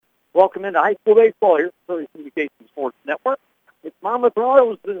Welcome into high school baseball here, Prairie Communications Sports Network. It's Monmouth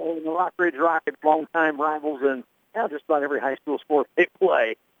Royals and the Rock Ridge Rockets, longtime rivals in just about every high school sport they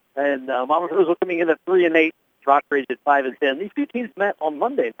play. And Monmouth Royals coming in at 3-8, Rock Ridge at 5-10. These two teams met on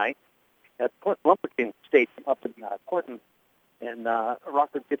Monday night at Clinton Lumberton Stadium up in Clinton, and Rock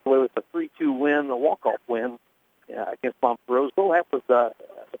Ridge gets away with a 3-2 win, a walk-off win against Monmouth Roseville. That was a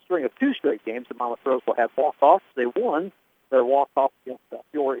string of two straight games that Monmouth Roseville had walk-offs. They won their walk-off against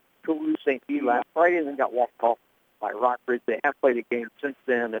Peoria Toulouse St. Pete last Friday, and then got walked off by Rock Ridge. They have played a game since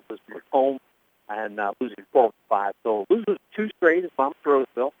then. It was at home and losing 12-5. So losing two straight is Monmouth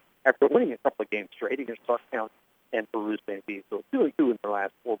Roseville after winning a couple of games straight against Starktown and Toulouse St. Pete. So 2-2 in their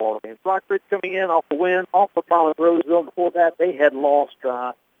last four ball games. Rock Ridge coming in off the win, off of Monmouth Roseville. Before that, they had lost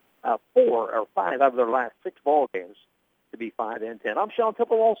 4 or 5 out of their last 6 ball games to be 5-10. I'm Sean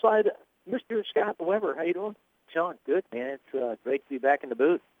Temple alongside Mr. Scott Weber. How you doing? Sean, good, man. It's great to be back in the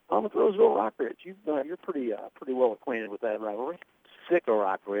booth. Monmouth Roseville, Rock Ridge. You're pretty well acquainted with that rivalry. Sick of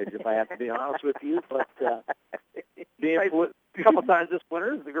Rock Ridge, if I have to be honest with you. But being a couple times this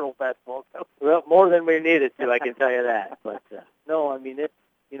winter is the girls' basketball coach. Well, more than we needed to, I can tell you that. But no, I mean it's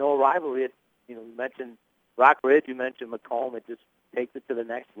a rivalry. You mentioned Rock Ridge, you mentioned Macomb. It just takes it to the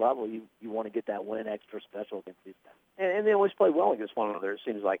next level. You want to get that win extra special against these guys. And they always play well against one another. It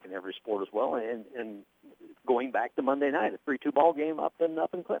seems like in every sport as well. And going back to Monday night, a 3-2 ball game up in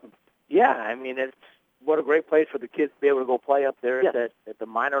Clinton. Yeah, I mean it's what a great place for the kids to be able to go play up there at the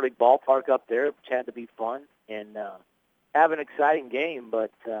minor league ballpark up there, which had to be fun and have an exciting game.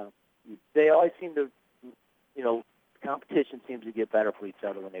 But they always seem to, competition seems to get better for each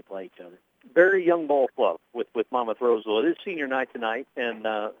other when they play each other. Very young ball club with Monmouth Roseville. It is senior night tonight, and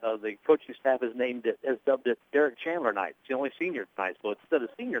the coaching staff has dubbed it Derek Chandler night. It's the only senior tonight, so instead of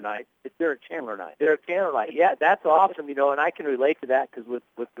senior night, it's Derek Chandler night. Derek Chandler night, yeah, that's awesome, and I can relate to that because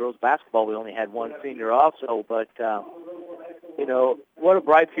with girls basketball, we only had one senior also, but, what a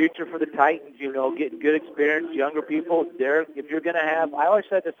bright future for the Titans, getting good experience, younger people. Derek, if you're going to have, I always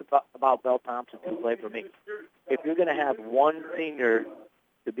said this about Bell Thompson, who played for me, if you're going to have one senior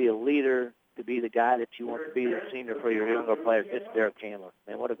to be a leader, to be the guy that you want to be the senior for your younger players, it's Derek Chandler.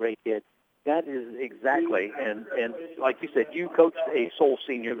 Man, what a great kid. That is exactly, and like you said, you coached a sole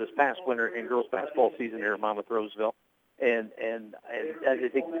senior this past winter in girls basketball season here at Monmouth Roseville, and that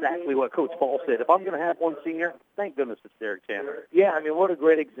is exactly what Coach Ball said. If I'm going to have one senior, thank goodness it's Derek Chandler. Yeah, I mean, what a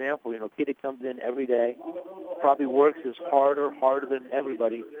great example. Kid that comes in every day, probably works as harder than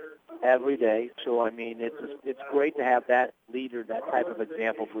everybody every day. So, I mean, it's great to have that leader, that type of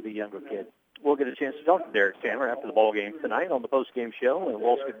example for the younger kids. We'll get a chance to talk to Derek Chandler after the ball game tonight on the post-game show, and we'll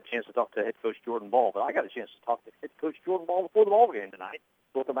also get a chance to talk to head coach Jordan Ball. But I got a chance to talk to head coach Jordan Ball before the ball game tonight.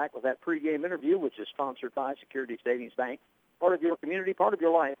 We'll come back with that pregame interview, which is sponsored by Security Savings Bank. Part of your community, part of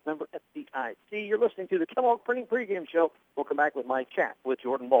your life. Member FDIC. You're listening to the Kellogg Printing pregame show. We'll come back with my chat with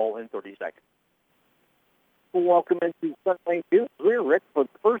Jordan Ball in 30 seconds. We'll welcome into Sunday Field. We're Rick for the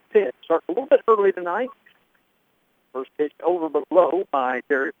first pitch. Starts a little bit early tonight. First pitch over but low by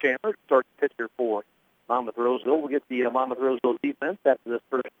Derek Chandler. Starts pitcher for Monmouth Roseville. We'll get the Monmouth Roseville defense after this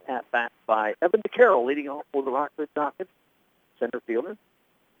first at-bat by Evan DeCarroll, leading off for the Rock Ridge Rockets. Center fielder.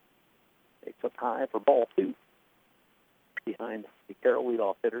 Takes up high for ball 2. Behind DeCarroll,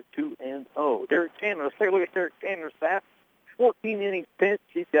 leadoff hitter, 2-0. Derek Chandler, let's take a look at Derek Chandler's stats. 14 innings pitched.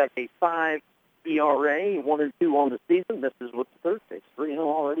 He's got a 5 ERA, 1-2 on the season. This is with the third pitch, 3-0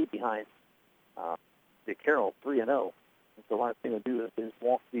 already behind DeCarroll, 3-0. The last thing to do is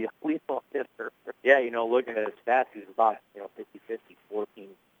walk the leadoff hitter. Yeah, looking at his stats, he's about 50-50, 14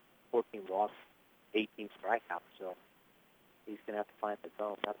 walks, 18 strikeouts. So he's going to have to find the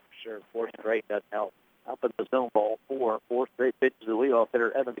zone, that's for sure. 4 straight does help. Up in the zone, ball 4 straight pitches to the leadoff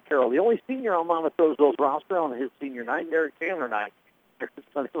hitter, Evan DeCarroll. The only senior on Monmouth Roseville's roster on his senior night, Derek Chandler night. There's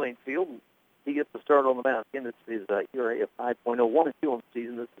Sunny Lane Field, and he gets the start on the mound. Again, this is ERA of 5.0, 1-2 on the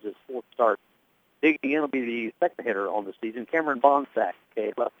season. This is his 4th start. Digging in will be the second hitter on the season, Cameron Bonsack,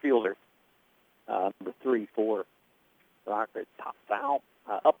 left fielder, number 3 for Rockridge. Top foul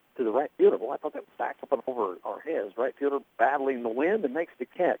up to the right fielder. Well, I thought that was back up and over our heads. Right fielder battling the wind and makes the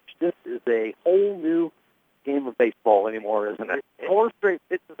catch. This is a whole new game of baseball anymore, isn't it? 4 straight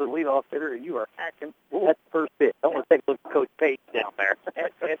pitches to the leadoff hitter, and you are hacking at the first pitch. I want to take a look at Coach Pate down there.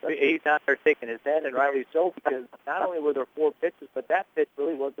 He's out there shaking his head, and rightly so, because not only were there 4 pitches, but that pitch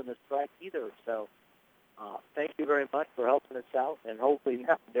really wasn't a strike either. So thank you very much for helping us out, and hopefully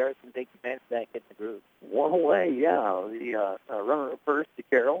Derek can take advantage of that, get in the groove. One away, yeah. The runner at first,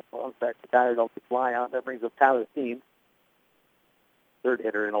 DeCarroll. Bonsack retired off the fly out. That brings up Tyler Team. third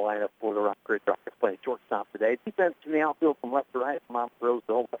hitter in the lineup for the Rockridge Rockets, playing shortstop today. Defense in the outfield from left to right, Mount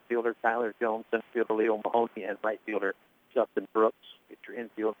Roseville, left fielder Tyler Jones, center fielder Leo Mahoney, and right fielder Justin Brooks. Get your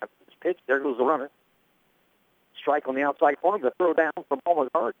infield after this pitch. There goes the runner. Strike on the outside corner. The throw down from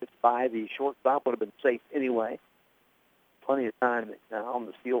Baumgart. It's by the shortstop. Would have been safe anyway. Plenty of time on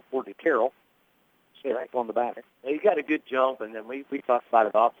the field for DeCarroll. Strike on the batter. He got a good jump, and then we talked about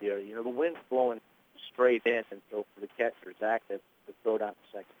it off here. You know, the wind's blowing straight in, and so for the catcher, Zach, the throw down to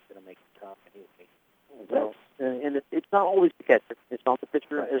second is going to make it tough. And it's not always the catcher. It's not the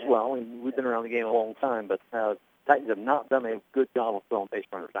pitcher as well. And we've been around the game a long time, but Titans have not done a good job of throwing base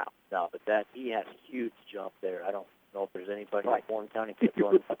runners out. No, but he has a huge jump there. I don't know if there's anybody in Warren County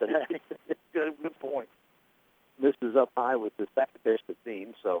doing something. Good point. Misses up high with the second pitch to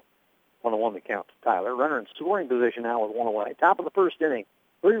Thiem, so 1-1 the count to Tyler. Runner in scoring position now with one away. Top of the first inning.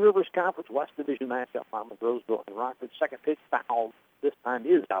 Three Rivers Conference West Division matchup. Monmouth Roseville and Rockridge. Second pitch foul. This time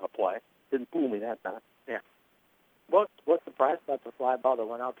is out of play. Didn't fool me that time. Yeah. What's surprised about the fly ball that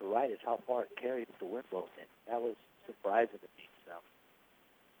went out to right is how far it carried the wind blows in. That was surprising to me. So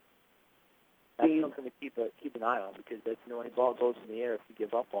that's something to keep an eye on, because if any ball goes in the air, if you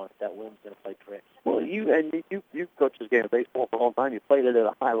give up on it, that wind's going to play tricks. Well, you coached this game of baseball for a long time. You played it at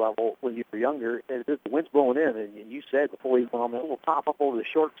a high level when you were younger. And the wind's blowing in, and you said before we went on that little pop up over the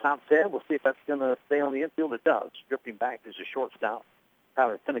shortstop's head. We'll see if that's going to stay on the infield. It does. Drifting back is a shortstop,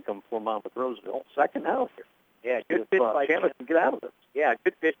 Tyler Finicum for Monmouth Roseville. Second out here. Yeah, good pitch by Chandler can get out of this. Yeah,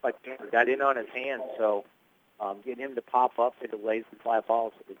 good pitch by Chandler. Got in on his hand, so getting him to pop up into the lazy fly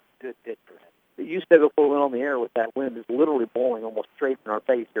balls is a good pitch for him. You said before we went on the air with that wind is literally blowing almost straight in our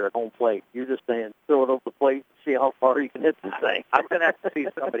face here at home plate. You're just saying throw it over the plate, see how far you can hit this thing. I'm going to have to see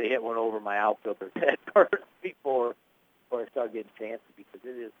somebody hit one over my outfielder's head first before I start getting chances, because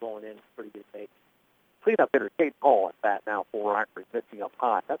it is blowing in pretty good pace. Cleanup hitter Kate Hall at bat now for Rockridge, pitching up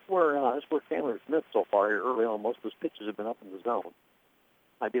high. That's where Chandler Smith so far here early on. Most of his pitches have been up in the zone.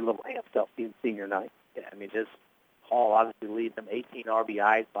 Might be a little amped up being senior night. Yeah, I mean, this Hall obviously leads them 18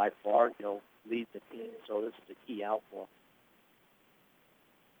 RBIs by far. Leads the team, so this is a key out for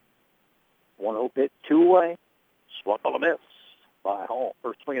him. 1-0 pitch, 2 away. Swung on a miss by Hall.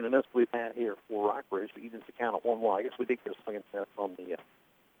 First swing and a miss we've had here for Rockridge. We evens the count at 1-1. I guess we did get a swing and miss on the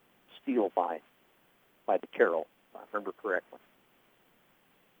steal by DeCarroll, if I remember correctly.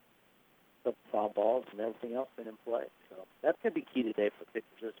 The foul balls and everything else been in play. So that's going to be key today for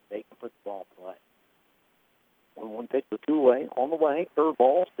pitchers. They can put the ball in play. 1-1 pitch with 2 away. On the way,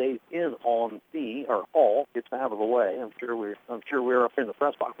 curveball stays in on Hall gets out of the way. I'm sure we're up in the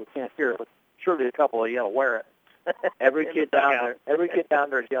press box. We can't hear it, but surely a couple of you will wear it. Every kid down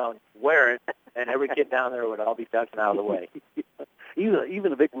there is yelling, wear it, and every kid down there would all be ducking out of the way.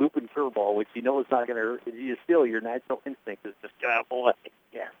 Even a big looping curveball, which you know is not going to hurt, still your natural instinct is just get out of the way.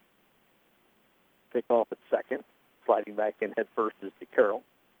 Yeah. Pick off at second. Sliding back in head first is DeCarroll.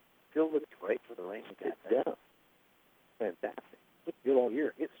 Still looks great for the Rangers. Yeah. Fantastic. Looks good all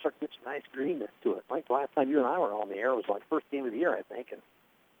year. It starts to get some nice greenness to it. Like last time you and I were on the air, it was like first game of the year, I think, and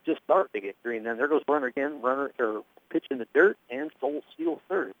just started to get green. Then there goes runner again, pitch in the dirt, and Soul steals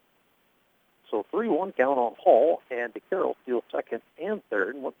third. So 3-1 count on Hall, and DeCarroll steals second and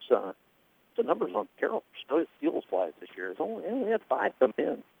third. And what's the numbers on DeCarroll for steals flies this year? It's only had 5 come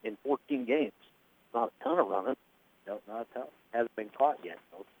in 14 games. Not a ton of running. No, not a ton. Hasn't been caught yet.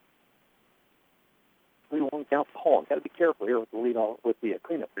 No. 3-1 count to Hall. Got to be careful here with the lead off with the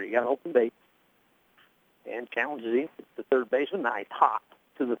cleanup here. You got an open base, and challenges him to the third baseman. Nice hop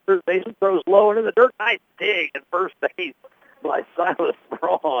to the third baseman, throws low into the dirt. Nice dig at first base by Silas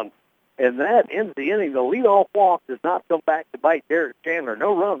Braun. And that ends the inning. The leadoff walk does not come back to bite Derek Chandler.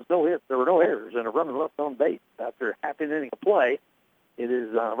 No runs, no hits. There were no errors, and a runner left on base. After half an inning of play, it is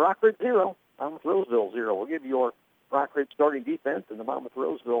Rockridge 0, Monmouth Roseville 0. We'll give you your Rockridge starting defense and the Monmouth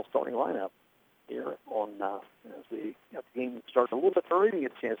Roseville starting lineup here on as we got the game starting a little bit early. You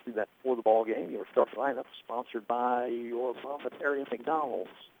get a chance to do that before the ball game. Your starting lineup sponsored by your Monmouth area McDonald's.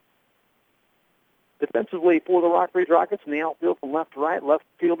 Defensively for the Rockridge Rockets in the outfield from left to right, left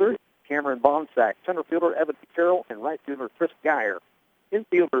fielder Cameron Bonsack, center fielder Evan Carroll, and right fielder Chris Geyer.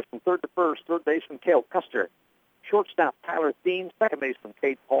 Infielders from third to first, third baseman Cale Custer, shortstop Tyler Thiem, second baseman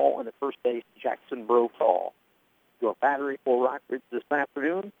Kate Hall, and at first base Jackson Brokaw. Your battery for Rockridge this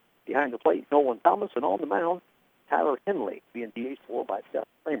afternoon. Behind the plate, Nolan Thomas, and on the mound, Tyler Henley, being DH for by Seth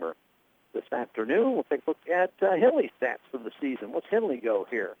Kramer. This afternoon, we'll take a look at Henley's stats for the season. What's Henley go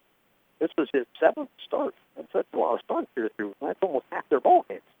here? This was his 7th start. That's such a lot of starts here through. That's almost half their ball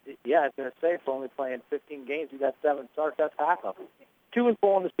games. Yeah, I was going to say, for only playing 15 games, you got 7 starts. That's half of them. 2-4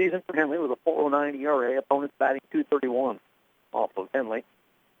 on the season for Henley with a 4.09 ERA. Opponents batting .231. On off of Henley.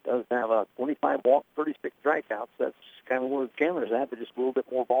 Does have a 25 walk, 36 strikeouts. That's kind of where Chandler's at, but just a little bit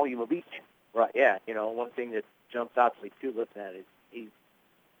more volume of each. Right, yeah. One thing that jumps out to me, too, looking at it, is he's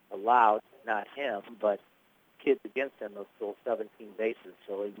allowed, not him, but kids against him have stole 17 bases,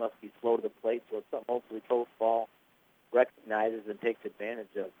 so he must be slow to the plate, so it's something hopefully Coach Ball recognizes and takes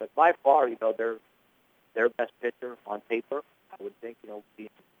advantage of. But by far, their best pitcher on paper, I would think, being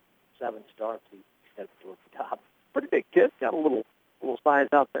 7 starts, he's headed towards the top. Pretty big kid, got a little size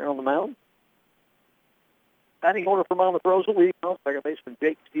out there on the mound. Batting order for Monmouth Roseville, second baseman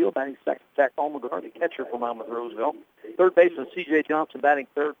Jake Steele, batting second, Zach Almagar, the catcher for Monmouth Roseville. Third baseman C.J. Johnson, batting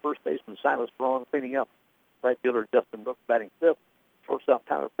third. First baseman Silas Braun, cleaning up. Right fielder Justin Brooks, batting fifth. Shortstop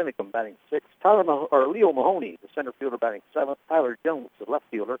Tyler Finicum, batting sixth. Leo Mahoney, the center fielder, batting seventh. Tyler Jones, the left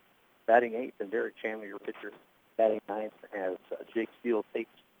fielder, batting eighth. And Derek Chandler, your pitcher, batting ninth, as Jake Steele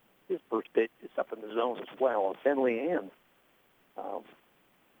takes his first pitch. It's up in the zone as well. Henley and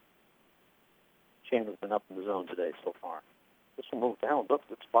Chandler's been up in the zone today so far. This will move down. Look,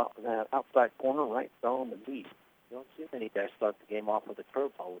 the spot in that outside corner, right on the knee. You don't see many guys start the game off with a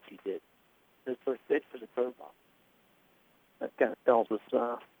curveball, which he did. His first pitch was a curveball. That kind of tells us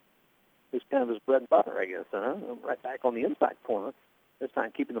it's kind of his bread and butter, I guess. Right back on the inside corner. This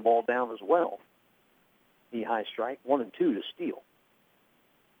time keeping the ball down as well. Knee-high strike, 1 and 2 to Steele.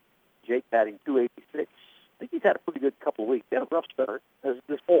 Jake batting 286. I think he's had a pretty good couple of weeks. He had a rough start, as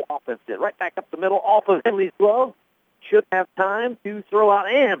this whole offense did. Right back up the middle, off of Henley's glove. Should have time to throw out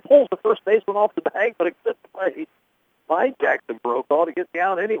and pulls the first baseman off the bag, but a good play by Jackson Brokaw to get the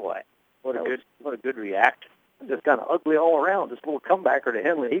out anyway. What a good reaction. Just kind of ugly all around. Just a little comebacker to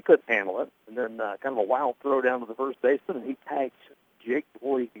Henley. He couldn't handle it. And then kind of a wild throw down to the first baseman, and he tags Jake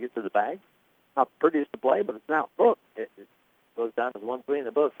before he can get to the bag. Not the prettiest to play, but it's now booked. It goes down as 1-3 in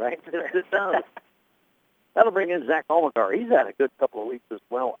the book, right? It does. That'll bring in Zach Almagar. He's had a good couple of weeks as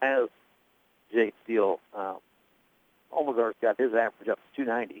well as Jake Steele. Almagar's got his average up to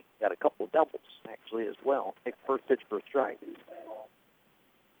 290. Got a couple of doubles, actually, as well. Takes first pitch for a strike.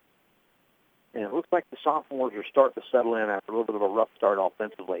 And it looks like the sophomores are starting to settle in after a little bit of a rough start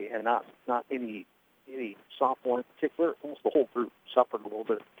offensively, and not any sophomore in particular. Almost the whole group suffered a little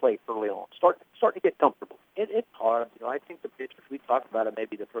bit of play early on. Starting to get comfortable. It's hard. I think the pitchers, we talked about it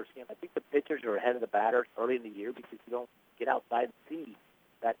maybe the first game, I think the pitchers are ahead of the batters early in the year because you don't get outside and see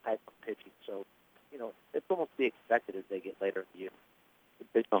that type of pitching. So, it's almost to be expected as they get later in the year. The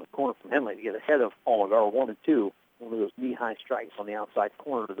pitch on the corner from Henley to get ahead of Almagar, 1 and 2. One of those knee-high strikes on the outside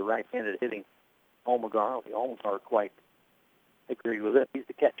corner to the right-handed hitting Almagar. The Almagar quite agree with it. He's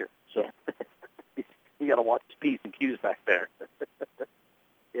the catcher, so you got to watch his P's and Q's back there.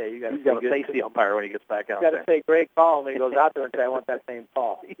 Yeah, he's got to face the umpire when he gets back out there. You got to say great call when he goes out there and say, I want that same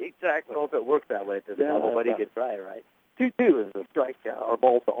call. Exactly. I don't know if it works that way at this level, but he could try, right? 2-2 is a strike, or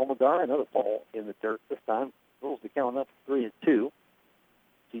ball to Almagar. Another ball in the dirt this time. Rolls the count up 3-2.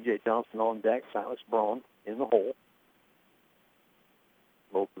 C.J. Johnson on deck. Silas Braun in the hole.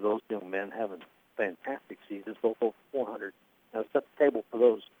 Both of those young men having fantastic seasons, both over 400. Now set the table for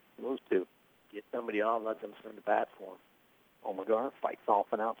those two. Get somebody on, let them swing the bat for him. Almagar fights off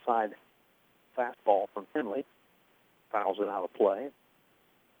an outside fastball from Henley. Fouls it out of play.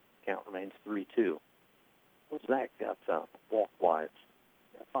 Count remains 3-2. What's that got walk-wise?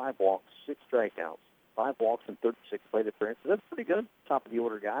 5 walks, 6 strikeouts. 5 walks and 36 plate appearances. That's pretty good. Top of the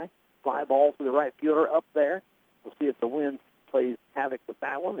order guy. Fly ball to the right fielder up there. We'll see if the wind plays havoc with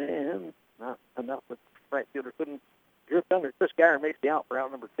that one, and not enough. The right fielder couldn't drift under. Chris Garrett makes the out for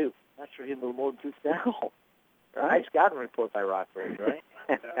out number 2. Not sure he'd move more than 2 down. Right? Nice scouting report by Rockbridge, right?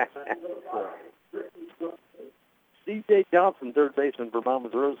 C.J. Johnson, third baseman for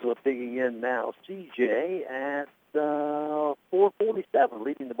Monmouth Roseville, digging in now. C.J. at 447,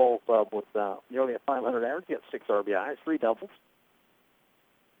 leading the ball club with nearly a 500 average. He got 6 RBIs, 3 doubles.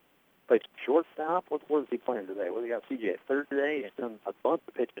 Plays shortstop. What is he playing today? What do you got C.J. at third today? He's done a bunch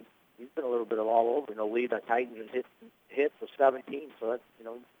of pitching. He's been a little bit of all over. Lead on Titans and hits with 17. So that's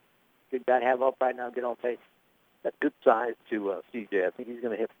good guy to have up right now. Get on pace. That's good size to C.J. I think he's going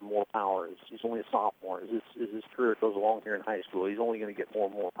to hit for more power. He's only a sophomore. As his career goes along here in high school, he's only going to get more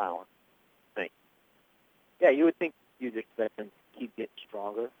and more power. I think. Yeah, you would think you'd expect him to keep getting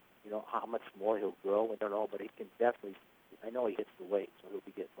stronger. How much more he'll grow, I don't know, but he can definitely. I know he hits the weight, so he'll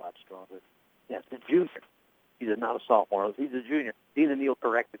be getting a lot stronger. Yeah, it's a junior. He's not a sophomore. He's a junior. Dean and Neal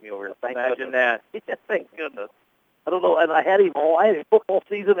corrected me over here. Imagine that. Yeah, thank goodness. I don't know, and I had him football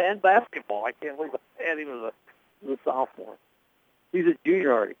season and basketball. I can't believe I had him as a sophomore. He's a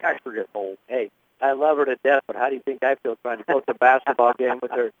junior already. Gosh, we're getting old. Hey, I love her to death, but how do you think I feel trying to coach a basketball game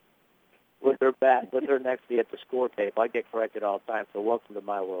with her? with their bat, with their next to at the score tape. I get corrected all the time, so welcome to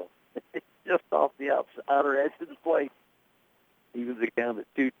my world. Just off the outer edge of the plate. He was down at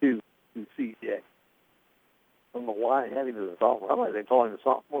 2-2 to CJ. I don't know why having the sophomore. I think they call him the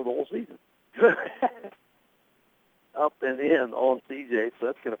sophomore the whole season. Up and in on CJ, so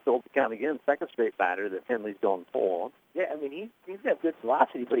that's going to fill the count again. Second straight batter that Henley's gone full on. Yeah, I mean, he's got good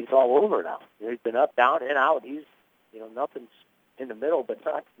velocity, but he's all over now. He's been up, down, and out. He's, nothing's in the middle, but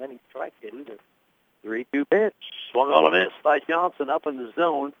not many strikes yet either. 3-2 pitch. Swung on a miss by Johnson up in the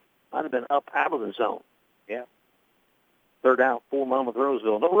zone. Might have been up out of the zone. Yeah. Third out for Monmouth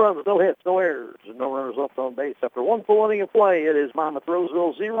Roseville. No runs, no hits, no errors, and no runners left on base. After one full inning of play, it is Monmouth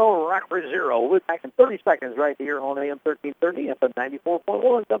Roseville 0, Rockford 0. We'll be back in 30 seconds right here on AM 1330, FM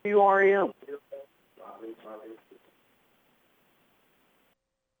 94.1, WRAM.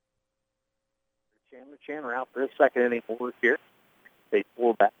 Chandler out for his second inning work here. They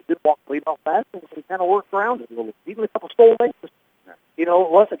pulled back. Good walk lead off fast and kind of worked around it a little. Even a couple stolen bases. It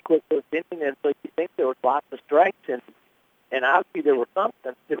wasn't quick first inning, and so you think there were lots of strikes, and obviously there were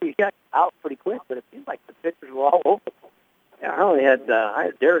something. He got out pretty quick, but it seemed like the pitchers were all over. Yeah, I only had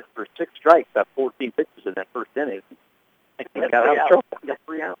Derek for 6 strikes out 14 pitches in that first inning. He got out of trouble. Got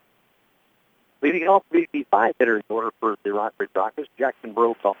 3 out. Leading off the 5 hitters in order for the Rockford Rockets, Jackson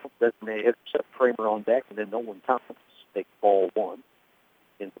Brokaw, designated hitter, Seth Kramer on deck, and then Nolan Thomas takes ball 1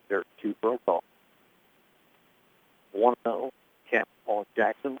 in the 2 Brokaw. 1-0. Cap on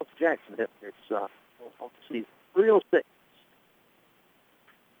Jackson. What's Jackson hit? It's season 306.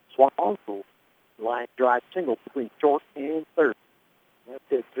 Swung on for line drive single between short and third. That's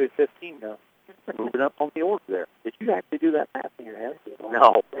it, 315 now. Moving up on the order there. Did you actually do that math in your head?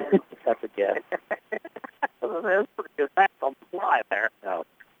 No. That's a guess. That's pretty good math on the fly there. No.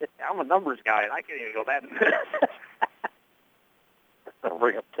 I'm a numbers guy, and I can't even go that. I'll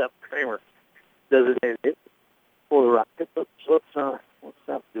bring up Seth Kramer. Designated hit for the Rockets. What's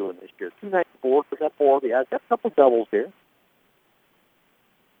Seth doing this year? 294 for that 4. Yeah, got a couple doubles here.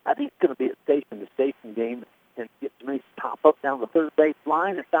 I think it's going to be a station-to-station game and get some nice pop up down the third base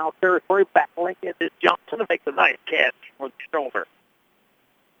line in foul territory. Back link it is Johnson to make the nice catch for the shoulder.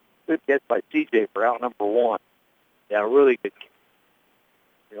 Good catch by CJ for out number 1. Yeah, really good.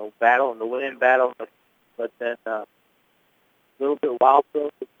 Battle in the win battle, but then a little bit wild throw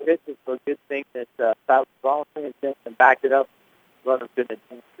to the pitches. So a good thing that South Boston and backed it up. Runner's good.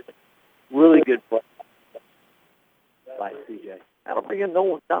 Really good play by CJ. That'll bring in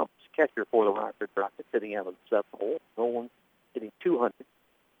Nolan Thomas, catcher for the Rockford Rockets, hitting out of the 7th hole. Nolan hitting 200.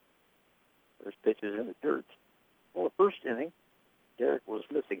 First pitch is in the dirt. Well, the first inning, Derek was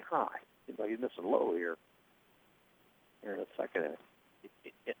missing high. Seems like he's missing low here. Here in the second inning.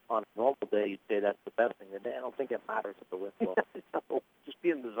 On a normal day, you'd say that's the best thing today. I don't think it matters at the wind blows. No, just be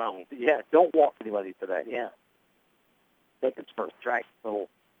in the zone. Yeah, don't walk anybody today. Yeah. Take his first strike. Little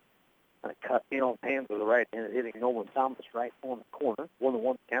cut in on hands with the right hand, hitting Nolan Thomas right on the corner.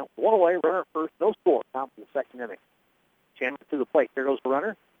 1-1 count. 1 away, runner first, no score. Top of the second inning. Chandler to the plate. There goes the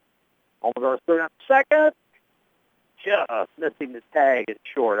runner. Almagar's third out second. Just missing the tag. It's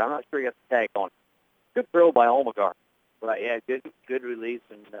short. I'm not sure he got the tag on. Good throw by Almagar. Right, yeah, good release,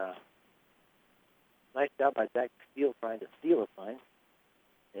 and nice job by Zach Steele trying to steal a sign.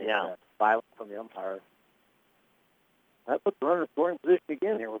 Yeah. Violent from the umpire. That puts the runner in scoring position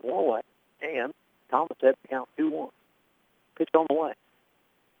again here with 1 away. And Thomas had to count 2-1. Pitch on the way.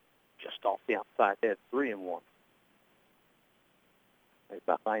 Just off the outside head, 3-1. Right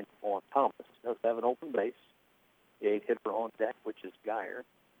behind on Thomas. Does have an open base. The 8 hitter on deck, which is Geyer.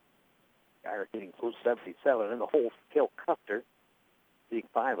 Geyer hitting close 77. In the hole, Cale Custer hitting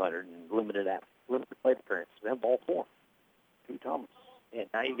 500 and limited plate appearance. Then ball 4. To Thomas. And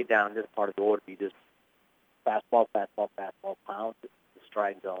now you get down to this part of the order. You just fastball, pound the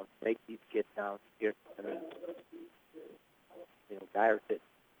strike zone. Make these kids down here. I mean, Geyer hit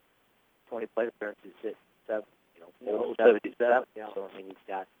 20 plate appearances, hit 7. 77. Yeah. So I mean, he's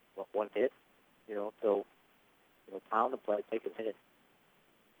got 1 hit. So pound the play, take a hit.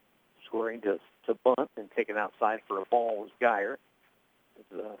 Scoring to bunt and taken outside for a ball was Geyer.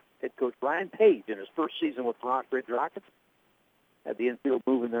 Head coach Ryan Page in his first season with the Rockbridge Rockets. Had the infield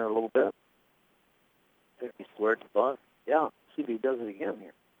moving there a little bit. He squared the bunt. Yeah, see if he does it again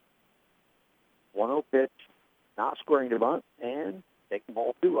here. 1-0 pitch, not squaring the bunt, and taking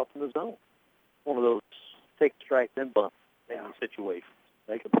ball 2 up in the zone. One of those take a strike, then bunt situations.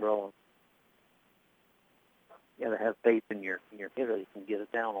 Make a throw. You got to have faith in your hitter. You can get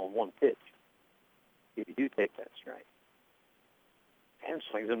it down on 1 pitch if you do take that strike. And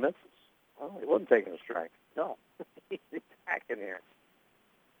swings and misses. Well, he wasn't taking a strike. No. He's attacking here.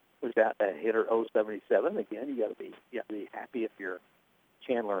 was at that hitter 077. Again, you got to be happy if you're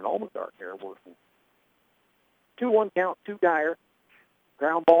Chandler and Almagar here working. 2-1 count, 2 Dyer.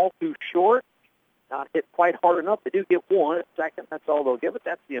 Ground ball too short. Not hit quite hard enough. They do get 1 at second. That's all they'll give it.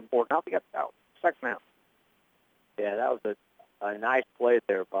 That's the important. Now they got out. Second out. Yeah, that was a nice play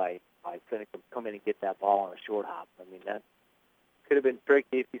there by Finney to come in and get that ball on a short hop. I mean, that could have been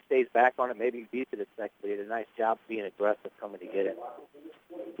tricky if he stays back on it. Maybe he beats it at second. He did a nice job being aggressive coming to get it.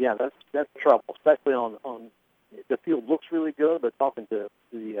 Yeah, that's trouble, especially on the field looks really good, but talking to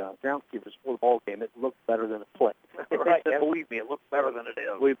the groundskeepers for the ball game, it looks better than it plays. Right. And believe me, it looks better than it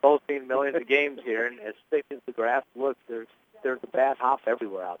is. We've both seen millions of games here, and as thick as the grass looks, there's a bad hop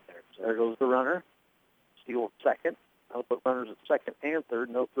everywhere out there. So there goes the runner. Steele at second. I'll put runners at second and third.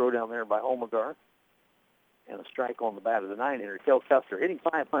 No throw down there by Almagar. And a strike on the bat of the 9-hitter. Kel Custer hitting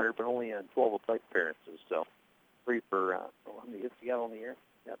 .500, but only in 12 plate appearances. So 3 for, how many hits he got on the air?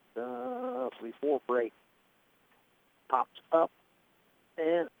 Got 4 for 8. Pops up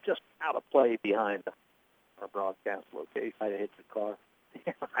and just out of play behind our broadcast location. Might have hit the car.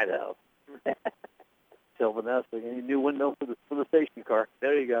 I know. Sylvanessa, a new window for the station car.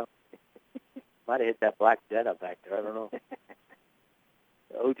 There you go. Might have hit that black Jetta back there. I don't know.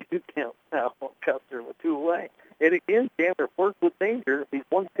 0-2 count now. Custer with 2 away. And again, Chandler first with danger. He's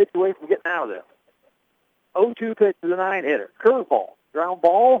 1 pitch away from getting out of this. 0-2 pitch to the 9-hitter. Curveball. Ground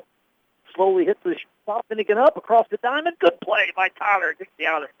ball. Slowly hits the shot, finishing up across the diamond. Good play by Tyler. Gets you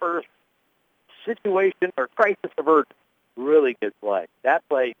out at first. Situation or crisis averted. Really good play. That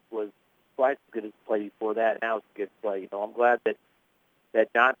play was twice as good as the play before that. Now it's a good play. You know, I'm glad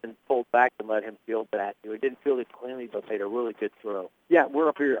that Johnson pulled back and let him field that. You know, he didn't field it cleanly, but made a really good throw. Yeah, we're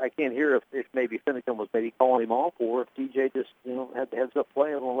up here. I can't hear if maybe Finnecum was maybe calling him off, or if TJ just had the heads-up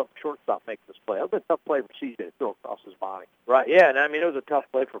play and let the shortstop make this play. It was a tough play for CJ to throw across his body. Right. Yeah, and I mean it was a tough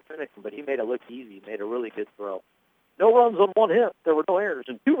play for Finnecum, but he made it look easy. He made a really good throw. No runs on 1 hit. There were no errors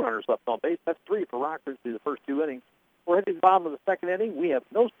and 2 runners left on base. That's 3 for Rockridge through the first 2 innings. We're heading to the bottom of the 2nd inning. We have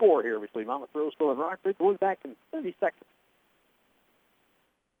no score here between Monmouth Roseville and Rockridge. We'll be back in 30 seconds.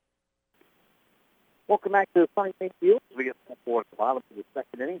 Welcome back to the Sunny St. Field. We get forward at the bottom of the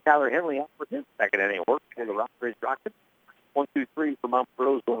 2nd inning. Tyler Henley out for his 2nd inning work for the Rockridge Rockets. 1-2-3 for Monmouth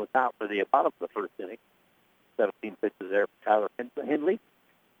Roseville on the top for the bottom of the 1st inning. 17 pitches there for Tyler Henley.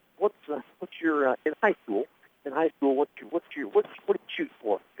 What's your in high school? In high school, what do you shoot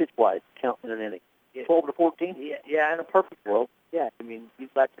for pitch-wise, counting an inning? 12 to 14? Yeah, in a perfect world. Yeah, I mean, you'd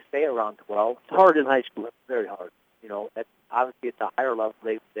like to stay around 12. It's hard in high school. It's very hard. You know, obviously at the higher level,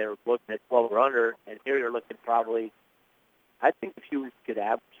 they're looking at 12 or under, and here you're looking probably, I think if you could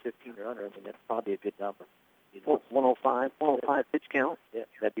average 15 or under, I mean, that's probably a good number. You know, 105 pitch count. Yeah,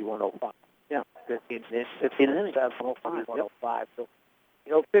 that'd be 105. Yeah, 15 innings. 105. So,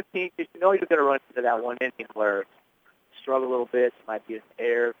 you know, 15, you know you're going to run into that 1 inning where you struggle a little bit, might be an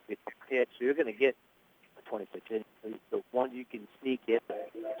error, get a pitch, so you're going to get a 20-pitch inning. The one you can sneak in,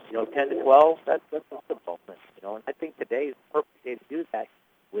 you know, 10 to 12, that's a football thing, you know, and I think today is the perfect day to do that.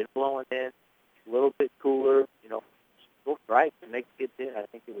 Wind blowing in, a little bit cooler, you know, go strike and make it in. I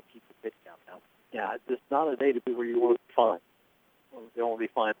think it would keep the pitch count down. Yeah, it's not a day to be where you want to be fine. You don't want to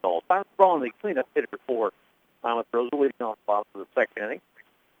be fine at all. Tyler Braun, the cleanup hitter for Monmouth Roseville, leading off the bottom of the 2nd inning.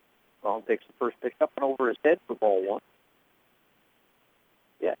 Braun takes the first pitch up and over his head for ball 1.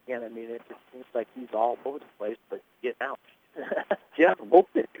 Yeah, again, I mean, it just seems like he's all over the place, but getting out. Yeah, from both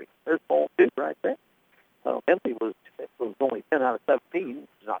pitchers. There's ball 2 right there. Henley was only 10 out of 17.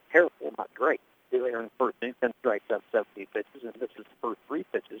 It's not terrible, not great. There in the first inning, 10 strikes out of 17 pitches, and this is the first 3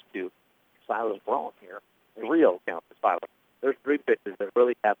 pitches to Silas Braun here. The Rio count for Silas. There's 3 pitches that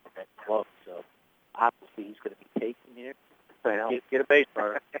really have been close, so obviously he's going to be taking here. Get a base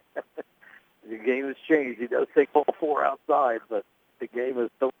runner. The game has changed. He does take ball 4 outside, but the game has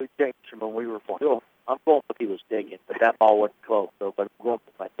totally changed from when we were playing. Still, I'm going with he was digging, but that ball wasn't close, so but I'm going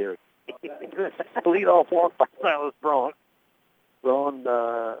with my theory. Lead off walk by Silas Braun. Braun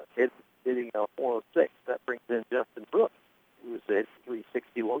hitting 406. That brings in Justin Brooks, who was at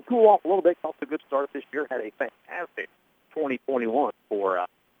 361. Cool off a little bit. Off a good start this year. Had a fantastic 2021 for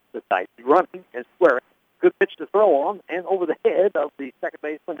the Titans. Running and squaring. Good pitch to throw on, and over the head of the second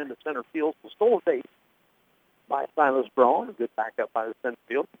baseman in the center field. So stole a base by Silas Braun. Good backup by the center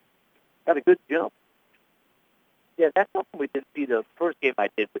field. Got a good jump. Yeah, that's something we didn't see the first game I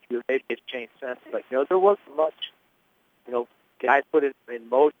did with you. Maybe it's changed since. But, you know, there wasn't much, you know, guys put it in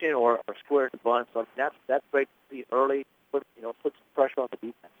motion or square the bunt. So that's great to see early. Put some pressure on the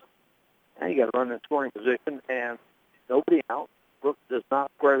defense. Now you got to run in scoring position, and nobody out. Brooks does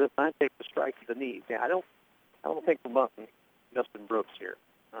not square this time. Takes the strike to the knees. Yeah, I don't think we're bunting Justin Brooks here.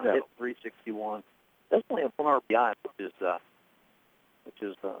 Hit 361. That's only a 1 RBI, which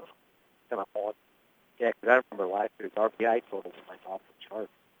is kind of odd. Yeah, because I remember last year's RBI total was like off the chart.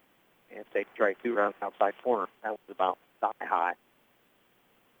 And take strike 2 around the outside corner. That was about thigh high.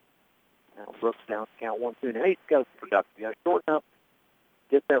 Now Brooks down to count 1-2. Now he's got to be productive. You got to shorten up,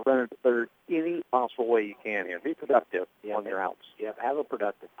 get that runner to third any possible way you can here. Be productive on your outs. Yeah, have a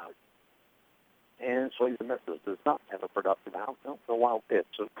productive out. And swings and misses. Does not have a productive out. No, it's a wild pitch.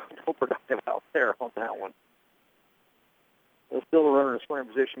 So no productive out there on that one. There's still a runner in scoring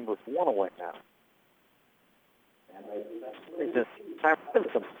position with 1 away now. And it's just time for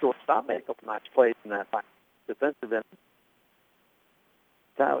some shortstop. Made a couple nice plays in that defensive end.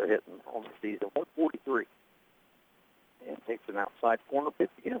 Tyler hitting on the season 143. And takes an outside corner pitch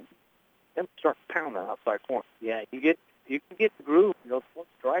again. Then starts pounding that outside corner. Yeah, you can get the groove. Once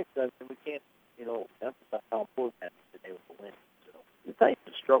strike does, and we can't, emphasize how important that is today with the win. So the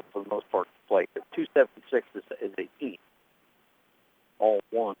Titans struggle for the most part to play. 276 is a heat. All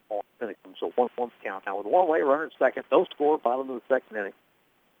one, all Finicum. So 1-1 count. Now with 1 away, runner at second. No score, bottom of the second inning.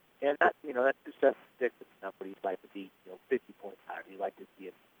 And that 276 is enough what you'd like to be, 50.5. You'd like to see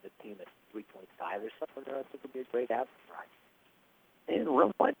the team at 3.5 or something. I think would be a great average. Right. And the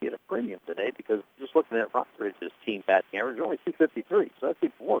run might be at a premium today because just looking at Rockridge's team batting average, only 253, so that's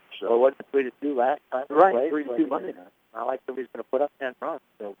even worse. So what did we do last time? Right, 3-2 Monday night. Not like somebody's going to put up 10 runs,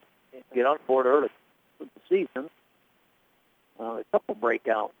 so get on board early. With the season, a couple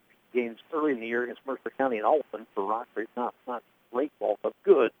breakout games early in the year against Mercer County and Alton for Rockridge. Not great ball, but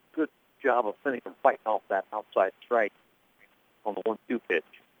good job of finishing fighting off that outside strike on the 1-2 pitch.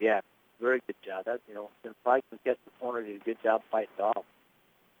 Yeah, very good job. That since Pike can catch the corner, he did a good job fighting off.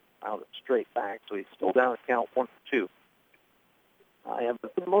 Out straight back, so he's still down to count 1-2.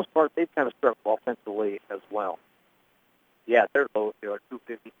 But for the most part, they've kind of struggled offensively as well. Yeah, they're low. They are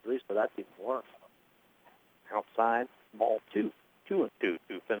 253, so that's even worse. Outside, ball 2. 2-2 to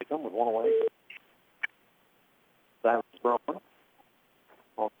Finicum with 1 away. Silence Brown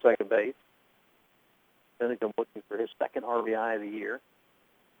on second base. Finicum looking for his second RBI of the year.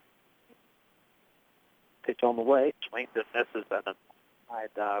 Pitch on the way. Swings and misses and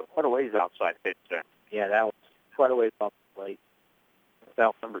quite a ways outside pitch there. Yeah, that was quite a ways off the plate. That's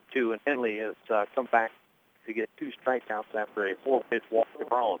out number 2, and Henley has come back to get 2 strikeouts after a 4-pitch walk to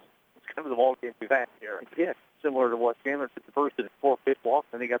Rollins. It's kind of the ball game we've had here. Yeah, similar to what Chandler did the first in a 4-pitch walk,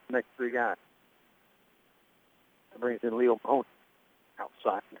 and he got the next 3 guys. That brings in Leo Mahoney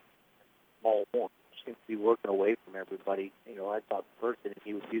outside. Ball 1. Seems to be working away from everybody. I thought the first inning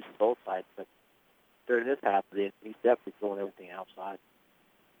he was using both sides, but during this half of the inning, he's definitely throwing everything outside.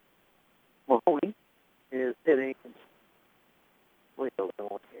 Mahoney is hitting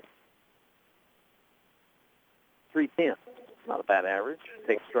 310. Not a bad average.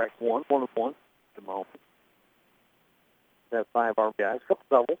 Takes strike 1, 1-1 to Mahoney. That's 5 RBIs, a couple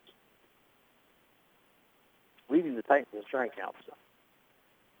doubles. Leading the Titans in strikeouts. So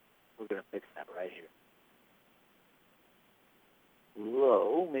we're going to fix that right here.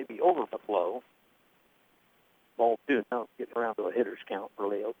 Low, maybe over the low. Ball 2. Now it's getting around to a hitter's count for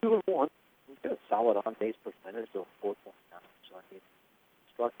Leo. 2-1. He's got a solid on-base percentage of 4.9. So he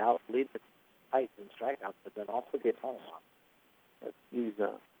struck out, lead the Titans in strikeouts, but then also gets home run. He's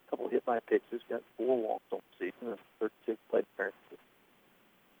a couple of hit-by pitches, got 4 walks on the season, and 36 plate appearances.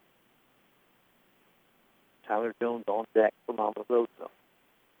 Tyler Jones on deck for Monmouth Roseville.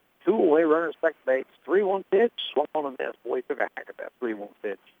 2 away, runner at second base, 3-1 pitch, swung on a miss. Boy, he took a hack at that 3-1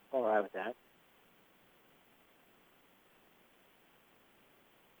 pitch. All right with that.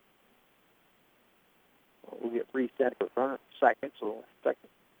 We'll get reset with runner at second, so second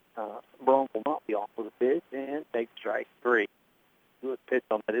Brown will not be off with a pitch, and take strike 3. Good pitch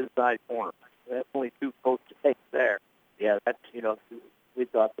on that inside corner. That's only 2 close to take there. Yeah, that's, we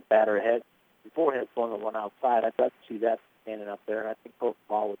thought the batter had, before he had flung the one outside, I'd like to see that standing up there, and I think Coach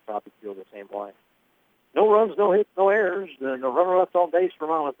Ball would probably feel the same way. No runs, no hits, no errors. No runner left on base for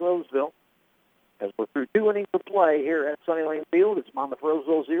Monmouth Roseville. As we're through 2 innings of play here at Sunny Lane Field, it's Monmouth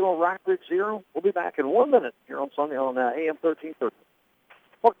Roseville 0, Rockridge 0. We'll be back in 1 minute here on Sunday on AM 1330.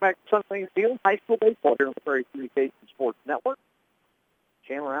 Welcome back to Sunny Lane Field, high school baseball here on the Prairie Communications Sports Network.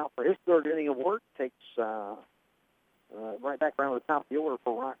 Chandler out for his 3rd inning of work. Takes right back around the top of the order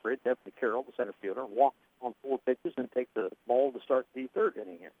for Rockridge. Definitely Carroll, the center fielder, walked on 4 pitches and takes the ball to start the 3rd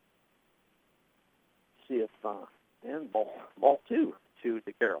inning here. See if and ball 2 to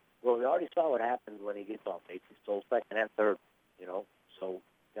Carroll. Well, we already saw what happens when he gets off base. He stole second and third, so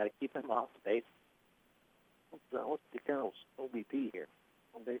got to keep him off the base. What's DeCarroll's OBP here?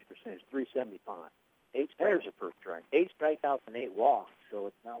 On base percentage, 375. There's your first strike. 8 strikeouts and 8 walks, so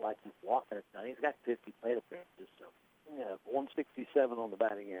it's not like he's walking or something. He's got 50 plate appearances, so. Yeah, 167 on the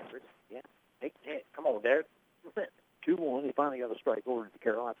batting average. Yeah. Hey, come on, Derek. 2-1. He finally got a strike over to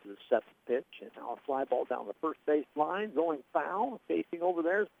Carroll after the 7th pitch. And now a fly ball down the first base line, going foul. Facing over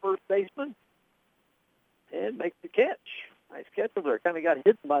there is first baseman. And makes the catch. Nice catch over there. Kind of got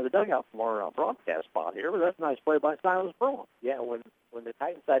hidden by the dugout from our broadcast spot here, but that's a nice play by Silas Braun. Yeah, when the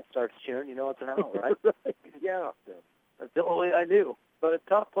Titan side starts cheering, you know it's an out, right? Right. Yeah. That's the only way I knew. But a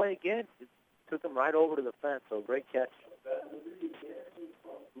tough play again. It took him right over to the fence, so great catch.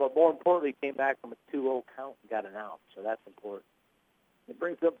 But more importantly, came back from a 2-0 count and got an out, so that's important. It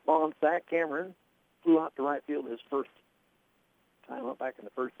brings up Bonsack. Cameron flew out to right field his first time up back in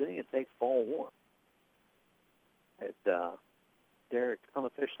the first inning and takes ball 1. Derek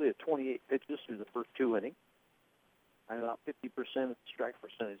unofficially at 28 pitches through the first 2 innings. And about 50% of strike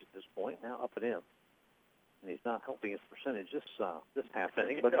percentage at this point. Now up at him. And he's not helping his percentage this half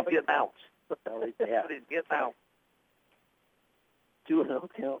inning, but he's getting out. Yeah. He's getting out. 2-0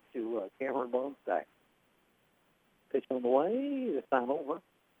 count to Cameron Bonsack. Pitch on the way. This time over.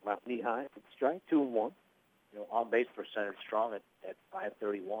 About knee high for the strike. 2-1. You know, on base percentage strong at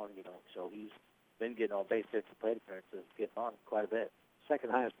 .531. You know, so he's been getting on base hits and plate appearances, getting on quite a bit. Second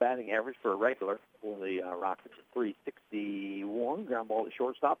highest batting average for a regular for the Rockets at .361. Ground ball to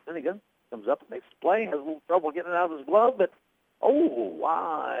shortstop. Finnegan comes up and makes the play. Has a little trouble getting it out of his glove, but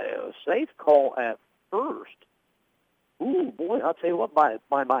wow, safe call at first. Ooh, boy, I'll tell you what, by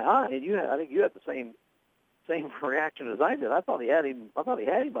my eye, and I think you had the same reaction as I did. I thought he had him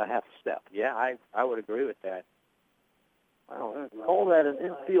by half a step. Yeah, I would agree with that. Well, call that an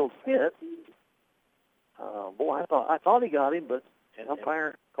infield hit. Boy, I thought he got him, but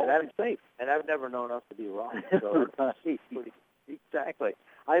umpire called him safe. And I've never known us to be wrong. So exactly.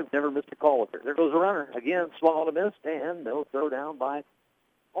 I've never missed a call with her. There goes a runner. Again, swallowed a miss, and they'll throw down by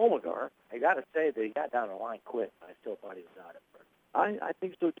Olmegar. I got to say that he got down the line quick. I still thought he was out at first. I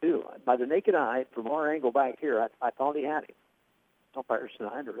think so, too. By the naked eye, from our angle back here, I thought he had him. Umpire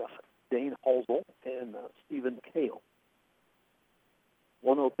Snyder, Dane Halsell, and Stephen Kale.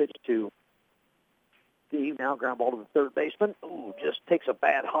 1-0 pitch to Steve. Now ground ball to the third baseman. Ooh, just takes a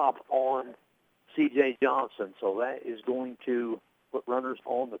bad hop on C.J. Johnson. So that is going to put runners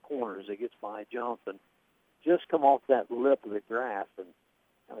on the corners. It gets by Johnson. Just come off that lip of the grass and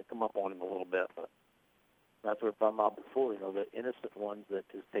kind of come up on him a little bit. But that's what we're talking about before. You know, the innocent ones that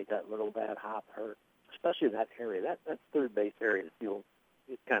just take that little bad hop hurt. Especially that area. That third base area, the field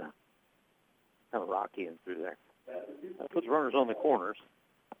is kind of rocky in through there. That puts runners on the corners.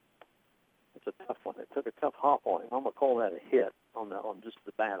 It's a tough one. It took a tough hop on him. I'm going to call that a hit on just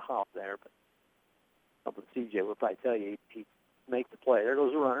the bad hop there. But something CJ would probably tell you he'd make the play. There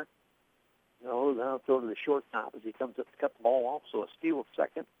goes a runner. No, now throw to the shortstop as he comes up to cut the ball off. So a steal at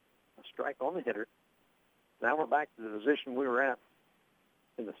second, a strike on the hitter. Now we're back to the position we were at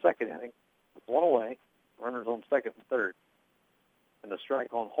in the second inning. With 1 away, runners on second and third. And a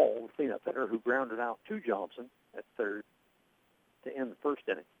strike on Hall, the cleanup hitter, who grounded out to Johnson at third to end the first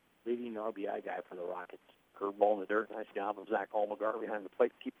inning. Leading RBI guy for the Rockets. Curveball in the dirt. Nice job of Zach Olmegar behind the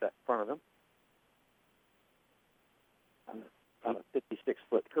plate to keep that in front of him. About a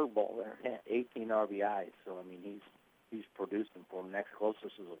 56-foot curveball there. Yeah, 18 RBIs. So, I mean, he's producing for them. Next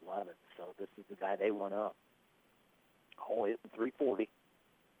closest is 11. So this is the guy they went up. Hall hitting .340.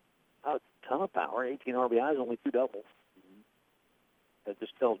 A ton of power. 18 RBIs, only 2 doubles. Mm-hmm. That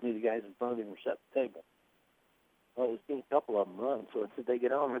just tells me the guys in front of him are set the table. Well, we've seen a couple of them run, so it's if they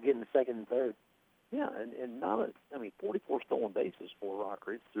get on, we're getting the second and third. Yeah, and 44 stolen bases for Rock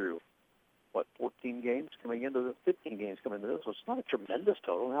Ridge through, 14 games coming into the 15 games coming into this. So it's not a tremendous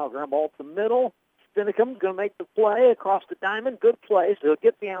total. Now ground ball to the middle. Finnecum's going to make the play across the diamond. Good play. So he'll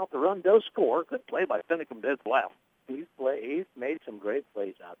get me out. The run does score. Good play by Finnecum. Dead left. He's made some great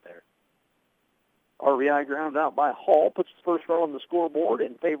plays out there. RBI ground out by Hall. Puts the first row on the scoreboard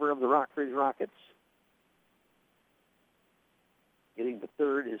in favor of the Rock Ridge Rockets. Getting the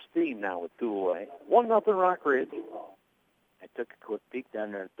third is Thiem now with 2 away. 1-0 Rock Ridge. I took a quick peek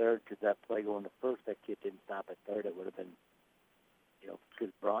down there at third because that play going to first, that kid didn't stop at third. It would have been,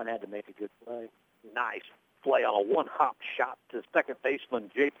 because Braun had to make a good play. Nice play on a one-hop shot to second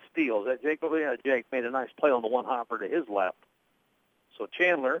baseman Jake Steele. Is that Jake over there? Jake made a nice play on the one-hopper to his left. So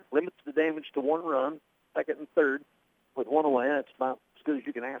Chandler limits the damage to 1 run, second and third, with 1 away. That's about as good as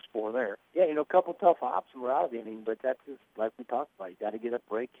you can ask for there. Yeah, a couple tough hops and we're out of the inning, but that's just like we talked about. You got to get a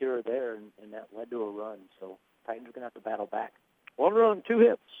break here or there, and that led to a run. So Titans are going to have to battle back. 1 run, 2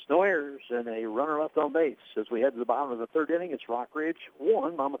 hits. No errors and a runner left on base. As we head to the bottom of the third inning, it's Rock Ridge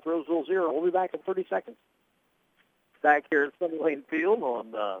 1, Monmouth Roseville 0. We'll be back in 30 seconds. Back here at Sunny Lane Field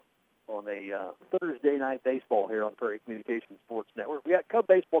on a Thursday night baseball here on Prairie Communications Sports Network. We got Cub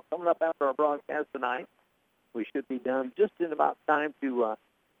baseball coming up after our broadcast tonight. We should be done just in about time to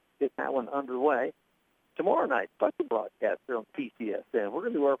get that one underway. Tomorrow night, special broadcast here on PCSN. We're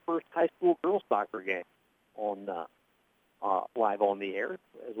going to do our first high school girls soccer game on live on the air,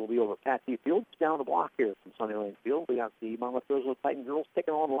 as we'll be over at Patsy Field, just down the block here from Sunny Lane Field. We got the Monmouth Roseville Titan girls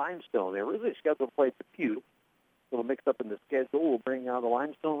taking on Limestone. They're originally scheduled to play at Depew. A little mixed up in the schedule. We'll bring the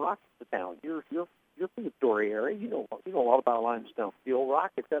Limestone Rockets to town. You're from the Story area. You know a lot about Limestone. The old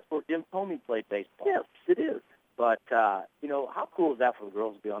Rockets, that's where Jim Comey played baseball. Yes, it is. But, how cool is that for the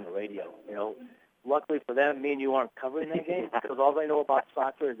girls to be on the radio? Luckily for them, me and you aren't covering that game because all they know about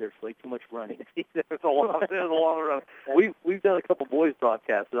soccer is there's way too much running. There's a long run. We've done a couple boys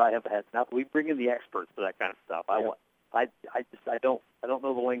broadcasts that I have had. Now we bring in the experts for that kind of stuff. I don't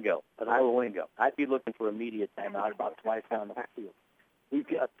know the lingo. I don't know the lingo. I'd be looking for immediate timeout about twice down the field. We've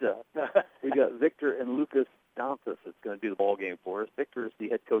got Victor and Lucas Dantas that's going to do the ball game for us. Victor is the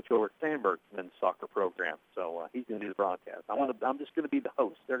head coach over at Sandburg's men's soccer program, so he's going to do the broadcast. I'm just going to be the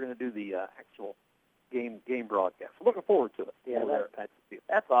host. They're going to do the actual game broadcast. I'm looking forward to it. Yeah,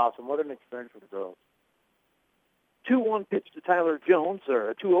 that's awesome. What an experience for the girls. 2-1 pitch to Tyler Jones, or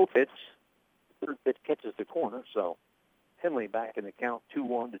a 2-0 pitch. Third pitch catches the corner, so Henley back in the count,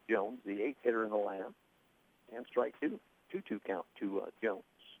 2-1 to Jones, the eighth hitter in the lineup. And strike two. 2-2 count to Jones.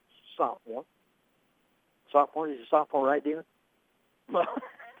 Sophomore. Is he a sophomore, right, Dina?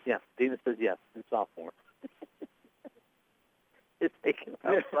 Yeah, Dina says yes, he's a sophomore. It's taken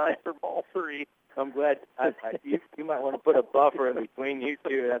outside for ball 3. I'm glad. You might want to put a buffer in between you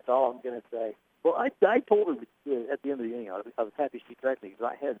two. That's all I'm going to say. Well, I told her at the end of the inning, I was happy she corrected me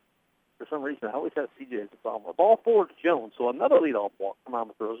because I had, for some reason, I always had CJ as a sophomore. Ball 4 to Jones, so another leadoff walk from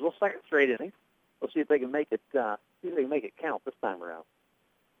Monmouth Roseville. Second straight inning. We'll see if they can make it. Count this time around.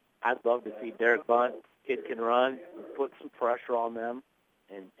 I'd love to see Derek Bunt. Kid can run, put some pressure on them,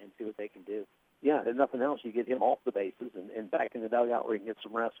 and see what they can do. Yeah, if nothing else, you get him off the bases and back in the dugout where he can get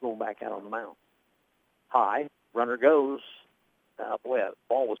some rest going back out on the mound. High, runner goes. Boy, that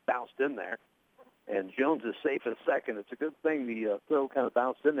ball was bounced in there. And Jones is safe at second. It's a good thing the throw kind of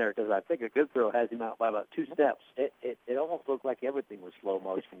bounced in there because I think a good throw has him out by about 2 steps. It almost looked like everything was slow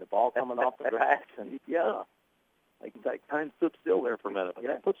motion. The ball coming off the grass. And yeah. Like time stood still there for a minute.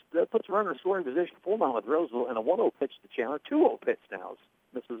 Yeah. That puts a runner in scoring position for Monmouth Roseville, and a 1-0 pitch to Chandler. 2-0 pitch now.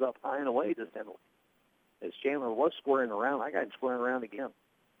 Misses up high and away to Henley. As Chandler was squaring around, I got him squaring around again.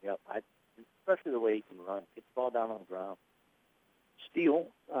 Yep, especially the way he can run. Gets the ball down on the ground. Steele,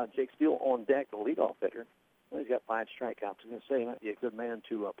 Jake Steele on deck, the leadoff hitter. Well, he's got 5 strikeouts. I was going to say he might be a good man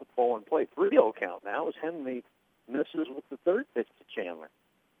to put the ball in play. 3-0 count now as Henley misses with the third pitch to Chandler.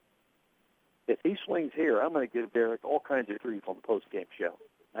 If he swings here, I'm going to give Derek all kinds of grief on the post-game show.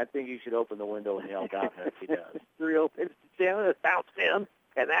 I think you should open the window and yell down there if he does. 3-0 pitch to Chandler. It's bounced in,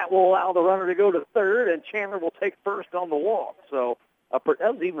 and that will allow the runner to go to third, and Chandler will take first on the walk. So that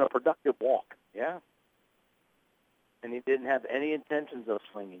was even a productive walk. Yeah. And he didn't have any intentions of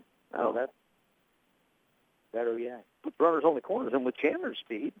swinging. No, that's better yet. Put runners on the corners, and with Chandler's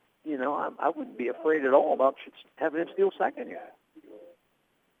speed, I wouldn't be afraid at all about having him steal second here.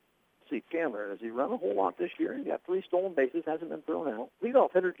 See, Chandler, has he run a whole lot this year? He got 3 stolen bases, hasn't been thrown out.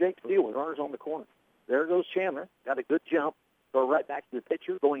 Leadoff hitter Jake Steele with runners on the corner. There goes Chandler. Got a good jump. Go right back to the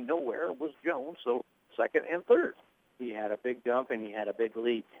pitcher. Going nowhere was Jones, so second and third. He had a big jump, and he had a big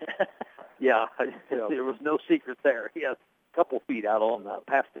lead. Yeah, there was no secret there. He has a couple feet out on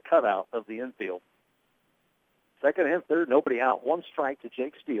past the cutout of the infield. Second and third, nobody out. 1 strike to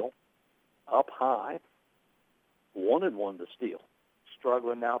Jake Steele. Up high. 1-1 to Steele.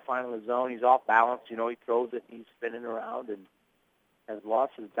 Struggling now, finding the zone. He's off balance. He throws it, and he's spinning around, and has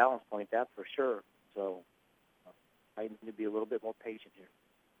lost his balance point, that's for sure. So I need to be a little bit more patient here.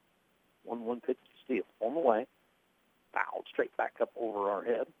 1-1 pitch to Steele. On the way. Fouled straight back up over our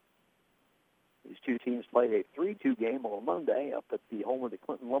head. These two teams played a 3-2 game on Monday up at the home of the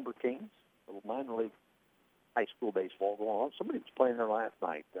Clinton Lumber Kings. A little minor league high school baseball going on. Somebody was playing there last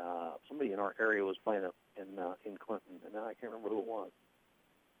night. Somebody in our area was playing up in Clinton, and I can't remember who it was.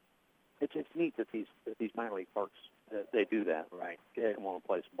 It's neat that these minor league parks they do that. Right. Kids come on and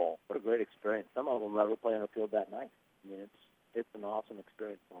play some ball. What a great experience. Some of them never play on the field that night. I mean, it's an awesome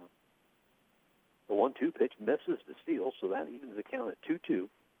experience for them. The 1-2 pitch misses to Steele, so that evens the count at 2-2.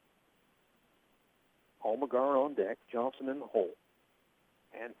 Almagar on deck, Johnson in the hole,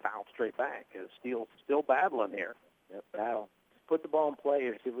 and fouled straight back as Steele's still battling here. Yep, battle. Put the ball in play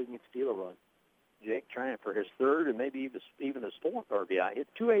here, see if we can steal a run. Jake trying for his third and maybe even his fourth RBI. Hit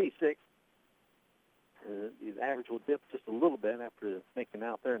 286. His average will dip just a little bit after making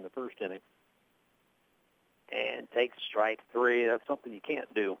out there in the first inning. And takes strike three. That's something you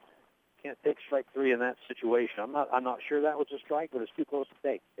can't do. Can't take strike three in that situation. I'm not sure that was a strike, but it's too close to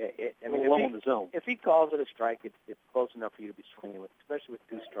take. I mean, low in the zone. If he calls it a strike, it's close enough for you to be swinging with, especially with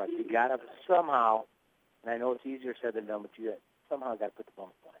 2 strikes. You got to somehow, and I know it's easier said than done, but you somehow got to put the ball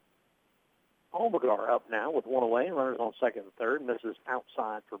in play. Almagar up now with one away, runners on second and third, and this is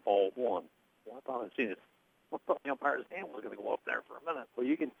outside for ball one. Well, I thought I'd seen it. I thought the umpire's hand was going to go up there for a minute. Well,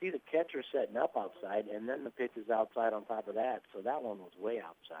 you can see the catcher setting up outside, and then the pitch is outside on top of that, so that one was way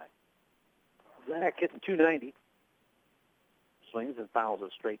outside. Zach hitting 290. Swings and fouls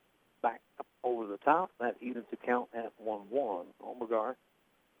it straight back up over the top. That evens the count at 1-1. Almagar,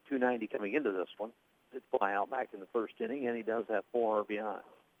 290 coming into this one. Did fly out back in the first inning, and he does have 4 RBIs.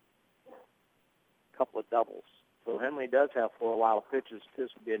 Couple of doubles. So Henley does have 4 wild pitches. This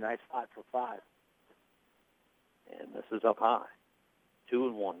would be a nice spot for 5. And this is up high.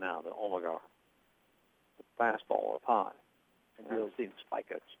 2-1 now to Almagar. The fastball up high. And you'll see him spike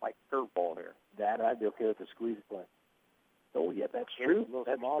curveball here. That I'd be okay with the squeeze play. Oh, yeah, that's true.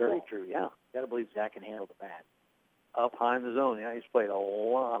 That's very true, yeah. Got to believe Zach can handle the bat. Up high in the zone. Yeah, he's played a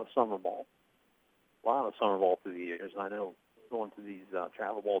lot of summer ball. A lot of summer ball through the years. I know going to these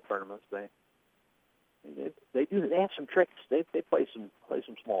travel ball tournaments, they have some tricks. They play some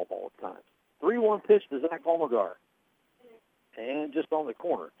small ball at times. 3-1 pitch to Zach Almagar. And just on the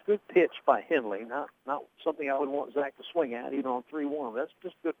corner. Good pitch by Henley. Not something I would want Zach to swing at, even on 3-1. That's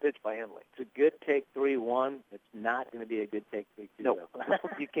just a good pitch by Henley. It's a good take 3-1. It's not going to be a good take 3-2. No,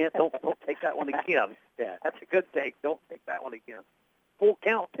 you can't. Don't take that one again. Yeah, that's a good take. Don't take that one again. Full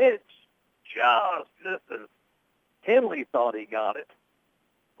count pitch. Just misses. Henley thought he got it.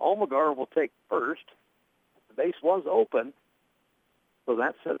 Almagar will take first. The base was open. So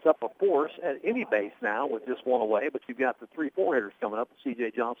that sets up a force at any base now with just one away, but you've got the 3-4 hitters coming up,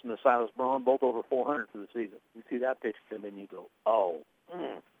 C.J. Johnson and Silas Braun, both over 400 for the season. You see that pitch come in, you go, oh.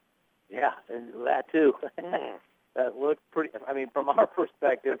 Yeah, and that too. That looked pretty, I mean, from our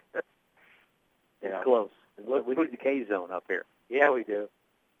perspective. It's close. We need the K-zone up here. Yeah, we do.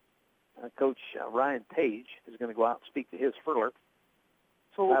 Coach Ryan Page is going to go out and speak to his furler,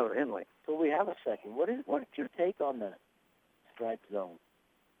 Tyler Henley. So we have a second. What's your take on the strike zone?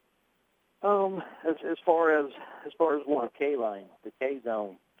 As far as what? The K line, the K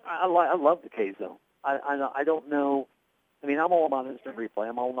zone. I love the K zone. I don't know. I mean, I'm all about instant replay.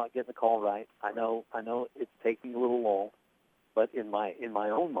 I'm all about getting the call right. I know it's taking a little long, but in my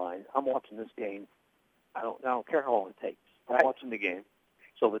own mind, I'm watching this game. I don't care how long it takes. I'm watching the game.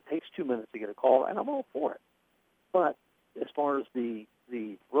 So if it takes 2 minutes to get a call, and I'm all for it. But as far as the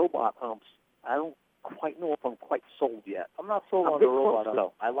robot umps, I don't quite know if I'm quite sold yet. I'm not sold on the robot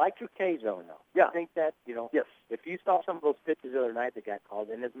ump. I like your K zone, though. Yeah. I think that, yes. If you saw some of those pitches the other night that got called,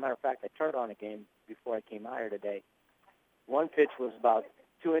 and as a matter of fact, I turned on a game before I came out here today. One pitch was about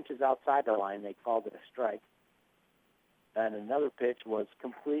 2 inches outside the line. They called it a strike. And another pitch was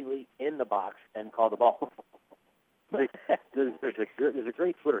completely in the box and called the ball. There's a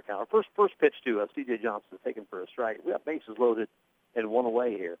great Twitter account. First pitch to C.J. Johnson taken for a strike. We got bases loaded and one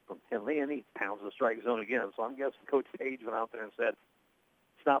away here from Henley, and he pounds the strike zone again. So I'm guessing Coach Page went out there and said,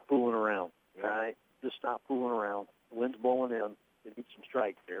 stop fooling around, all right? Just stop fooling around. The wind's blowing in. They need some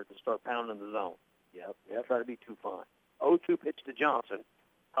strikes there to start pounding the zone. Yep. Try to be too fine. 0-2 pitch to Johnson,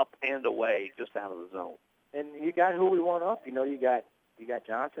 up and away, just out of the zone. And you got who we want up. You got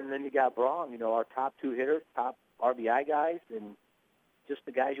Johnson, and then you got Braun. Our top 2 hitters, top RBI guys, and just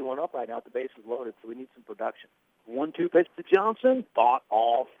the guys you want up right now. The base is loaded, so we need some production. 1-2 pitch to Johnson, fought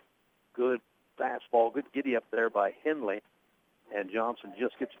off. Good fastball, good giddy up there by Henley. And Johnson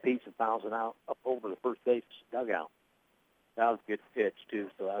just gets a piece and fouls it out up over the first base dugout. That was a good pitch, too,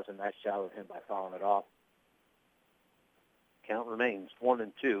 so that was a nice job of him by fouling it off. Count remains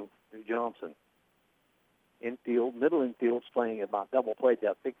 1-2 to Johnson. Middle infield's playing about double play.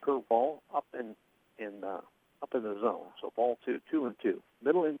 That big curveball up in the zone. So ball 2-2.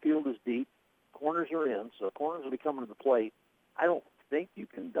 Middle infield is deep. Corners are in, so corners will be coming to the plate. I don't think you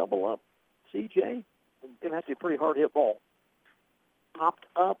can double up CJ. It's going to have to be a pretty hard hit ball. Popped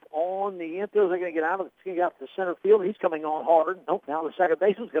up on the infield. They're going to get out of it. It's going to get out to center field. He's coming on hard. Nope, now the second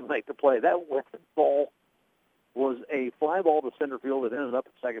baseman's going to make the play. That ball was a fly ball to center field that ended up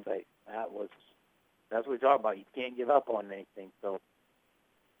at second base. That's what we talk about. You can't give up on anything. So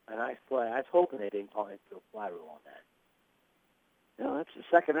a nice play. I was hoping they didn't call it to a fly rule on that. That's the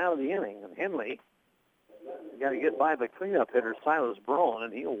second out of the inning. And Henley You got to get by the cleanup hitter, Silas Braun,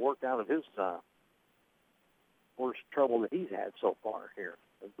 and he'll work out of his worst trouble that he's had so far here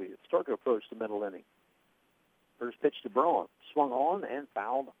as we start to approach the middle inning. First pitch to Braun, swung on and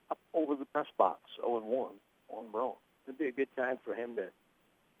fouled up over the press box. 0-1 on Braun. It'd be a good time for him to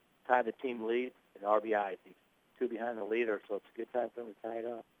tie the team lead in RBIs. He's 2 behind the leader, so it's a good time for him to tie it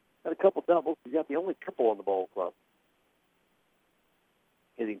up. Got a couple doubles. You got the only triple on the ball club.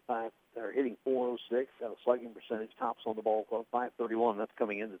 Hitting 406. Got a slugging percentage. Tops on the ball club. 531. That's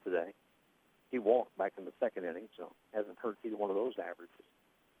coming into today. He walked back in the second inning, so hasn't hurt either one of those averages.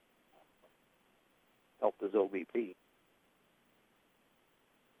 Helped his OBP.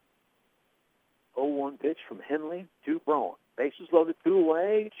 0-1 pitch from Henley to Braun. Bases loaded, 2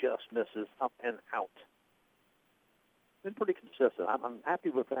 away, just misses up and out. Been pretty consistent. I'm happy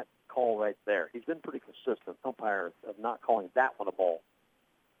with that call right there. He's been pretty consistent, umpire, of not calling that one a ball.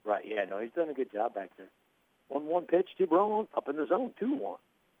 Right, yeah, no, he's done a good job back there. 1-1 pitch to Braun, up in the zone, 2-1.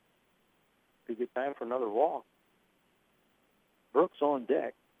 Be a good time for another walk. Brooks on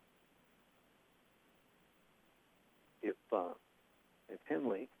deck. If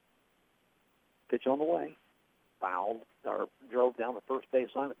Henley, pitch on the way, fouled or drove down the first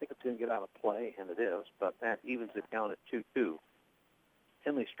baseline, I think it's going to get out of play, and it is, but that evens it down at 2-2.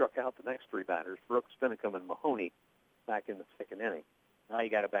 Henley struck out the next 3 batters, Brooks, Finicum, and Mahoney, back in the second inning. Now you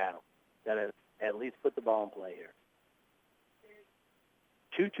got to battle. Got to at least put the ball in play here.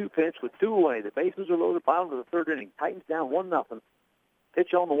 2-2 pitch with 2 away. The bases are loaded, bottom of the third inning. Titans down 1-0.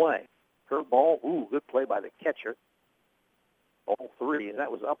 Pitch on the way. Curveball. Ooh, good play by the catcher. Ball 3, and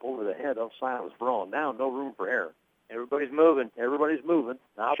that was up over the head of Silas Braun. Now no room for error. Everybody's moving.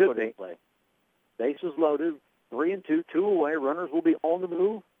 Now Should put it be. in play. Bases loaded. 3-2. 2 away. Runners will be on the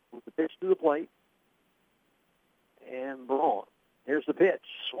move with the pitch to the plate. And Braun. Here's the pitch.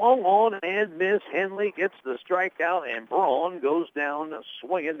 Swung on and missed. Henley gets the strikeout, and Braun goes down,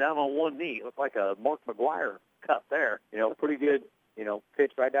 swinging down on one knee. Looked like a Mark McGuire cut there. Pretty good,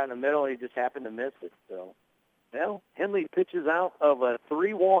 pitch right down the middle. He just happened to miss it. So, well, Henley pitches out of a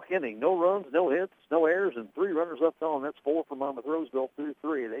 3-walk inning. No runs, no hits, no errors, and 3 runners left on. That's 4 for Monmouth Roseville through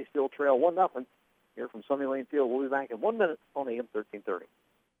 3. They still trail 1-0 here from Sunny Lane Field. We'll be back in 1 minute on AM 1330.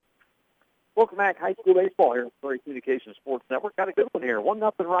 Welcome back, high school baseball here at Prairie Communications Sports Network. Got a good one here.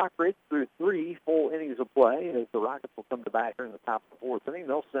 1-0 Rockridge through 3 full innings of play as the Rockets will come to bat here in the top of the 4th inning.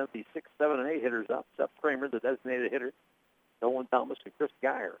 They'll send the 6, 7, and 8 hitters up. Seth Kramer, the designated hitter, Nolan Thomas, and Chris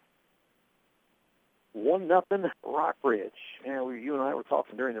Geyer. 1-0 Rockridge. And you and I were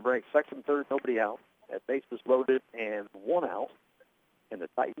talking during the break. Second, third, nobody out. That base was loaded and 1 out. And the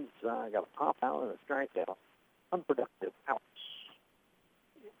Titans got a pop out and a strikeout. Unproductive outs.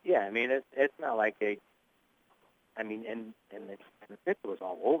 Yeah, I mean, it's not like and the pitch was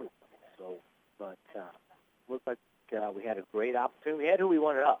all over the place. So, but looked like we had a great opportunity. We had who we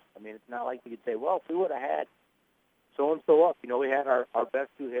wanted up. I mean, it's not like we could say, well, if we would have had so-and-so up, we had our best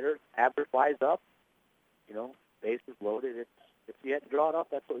 2 hitters, average wise up, bases loaded. If you had to draw it up,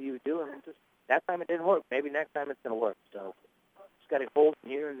 that's what you would do. And just that time it didn't work. Maybe next time it's going to work. So just got to hold in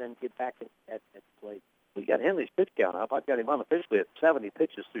here and then get back at the plate. We got Henley's pitch count up. I've got him unofficially at 70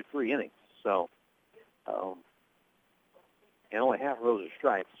 pitches through 3 innings. So, and only half of those are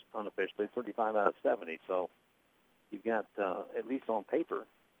strikes unofficially, 35 out of 70. So you've got, at least on paper,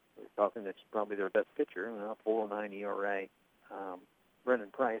 we're talking it's probably their best pitcher, 4.09 ERA. Brendan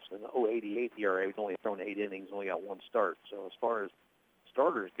Price, an 0.88 ERA. He's only thrown 8 innings, only got 1 start. So as far as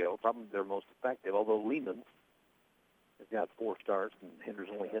starters go, probably their most effective, although Lehman has got 4 starts, and Henders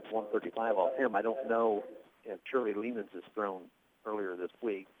only hits 135 off him. I don't know if Shirley Lehman's has thrown earlier this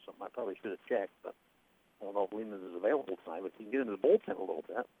week, something I probably should have checked, but I don't know if Lehman's is available tonight, but you can get into the bullpen a little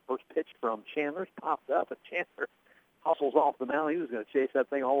bit. First pitch from Chandler's popped up, and Chandler hustles off the mound. He was going to chase that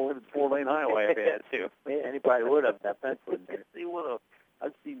thing all the way to the 4-lane highway if he had to. Yeah, anybody would have. That fence would have. He would have.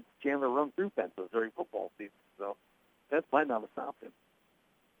 I've seen Chandler run through fences during football season, so that might not have stopped him.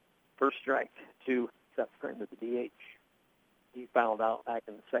 First strike to Seth Kramer, the DH. He fouled out back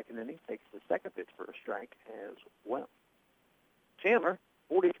in the second inning, takes the second pitch for a strike as well. Chandler,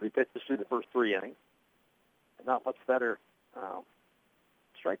 43 pitches through the first 3 innings. Not much better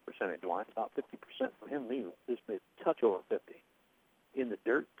strike percentage-wise, about 50% for him. He was just a touch over 50. In the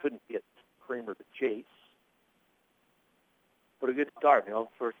dirt, couldn't get Kramer to chase. But a good start,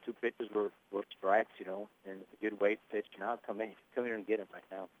 First 2 pitches were strikes, and it's a good weight pitch. Now come here and get him right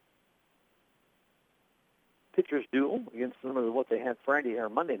now. Pitchers duel against similar to what they had Friday or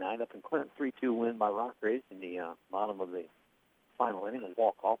Monday night up in Clinton. 3-2 win by Rockridge in the bottom of the final inning and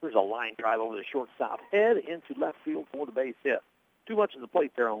walk-off. There's a line drive over the shortstop head into left field for the base hit. Too much of the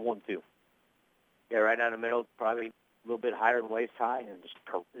plate there on 1-2. Yeah, right down the middle, probably a little bit higher than waist high, and just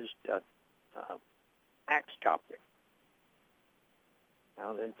axe chopped it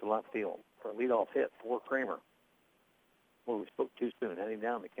out into left field for a leadoff hit for Kramer. Well, we spoke too soon. Heading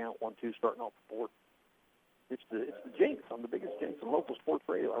down the count, 1-2, starting off the fourth. It's the jinx. I'm the biggest jinx in local sports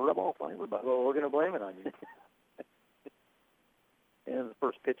radio. I rub off on everybody. Well, we're going to blame it on you. And the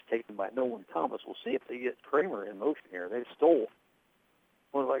first pitch taken by Nolan Thomas. We'll see if they get Kramer in motion here. They stole.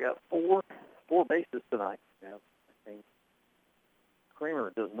 What have I got? Four bases tonight. Yeah, I think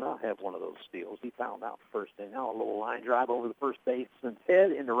Kramer does not have one of those steals. He found out first inning. Now a little line drive over the first base and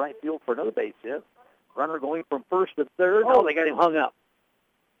head into right field for another base hit. Runner going from first to third. Oh, they got him hung up.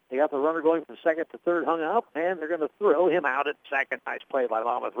 They got the runner going from second to third hung up, and they're going to throw him out at second. Nice play by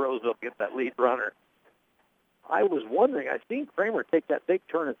Monmouth Roseville to get that lead runner. I was wondering, I seen Kramer take that big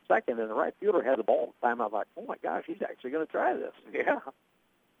turn at second, and the right fielder had the ball at the time. I was like, oh, my gosh, he's actually going to try this. Yeah.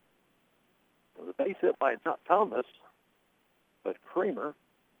 So the base hit by not Thomas, but Kramer.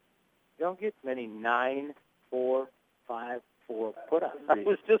 you don't get many 9, 4, 5, 4 put-ups. I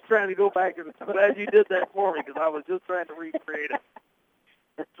was just trying to go back, and I'm glad you did that for me, because I was just trying to recreate it.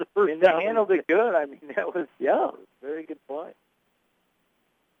 That's the first They handled it good. I mean, that was yeah, very good play.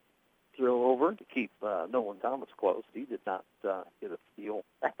 Throw over to keep Nolan Thomas close. He did not get a steal.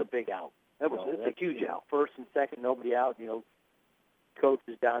 That's a big out. That's a huge out. First and second, nobody out. Coach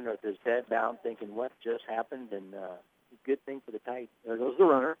is down there with his head down thinking, what just happened? And good thing for the Titans. There goes the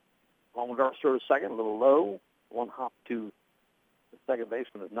runner. Longdorf throws second, a little low. One hop to the second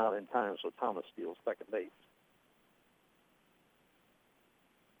baseman is not in time, so Thomas steals second base.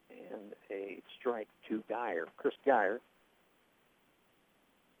 And a strike to Geyer. Chris Geyer.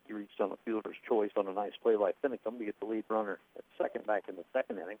 He reached on the fielder's choice on a nice play by Finicum to get the lead runner at second back in the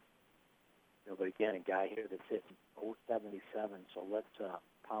second inning. But again, a guy here that's hitting 077, so let's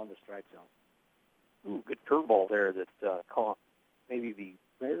pound the strike zone. Ooh, good curveball there that caught maybe the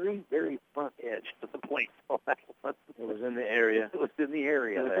very, very front edge of the plate. It was in the area. It was in the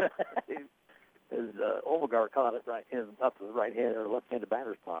area there. As Omegar caught it right hand up to the right hand or left-handed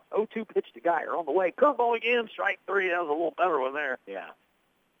batter's box. 0-2 pitch to Geyer on the way. Curveball again, strike three. That was a little better one there. Yeah.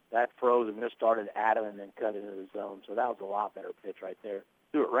 That froze and just started at him and then cut into the zone. So that was a lot better pitch right there.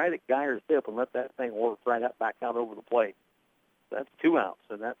 Do it right at Geyer's hip and let that thing work right up back out over the plate. That's 2 outs,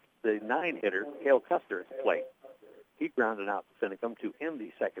 and that's the 9-hitter, Cale Custer, at the plate. He grounded out to Finicum to end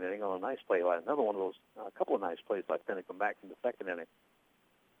the second inning on a nice play by another one of those, a couple of nice plays by Finicum back in the second inning.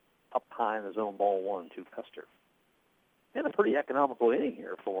 Up high in the zone, ball 1 to Custer. And a pretty economical inning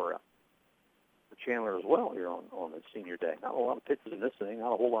here for Chandler as well here on his senior day. Not a lot of pitches in this inning,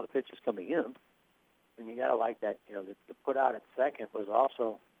 not a whole lot of pitches coming in. And you got to like that, the put out at second was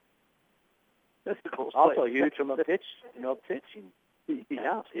also huge from a pitch, pitching.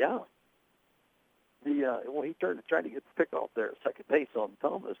 Yeah. He tried to get the pickoff there at second base on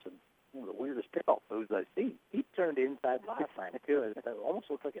Thomas, and one of the weirdest pickoff moves I've seen. He turned inside last time, too. It almost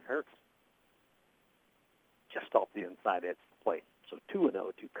looked like it hurts. Just off the inside edge of the plate. So 2-0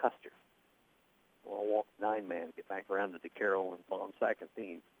 to Custer. Well, walk 9-man, get back around to DeCarroll and Von Sack and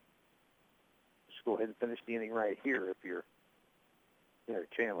team. Just go ahead and finish the inning right here if you're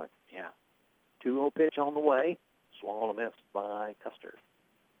Chandler. Yeah. 2-0 pitch on the way. Swung on a miss by Custer.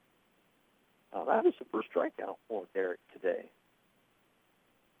 That was the first strikeout for Derek today.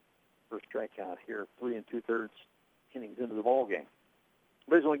 First strikeout here, 3 2/3 innings into the ball game.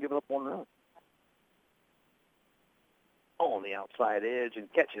 But he's only given up 1 run. On the outside edge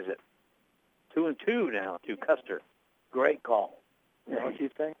and catches it. 2-2 now to Custer. Great call. You know what you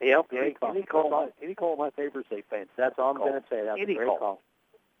think? Yep. Great call. Any call my favor, say fantastic. That's all I'm going to say. That's a great call.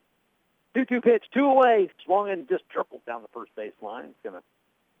 2-2 pitch, 2 away. Swung and just trickled down the first base line. It's going to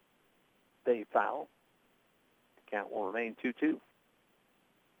stay foul. The count will remain 2-2.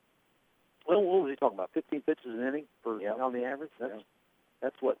 Well, what was he talking about? 15 pitches an inning on the average?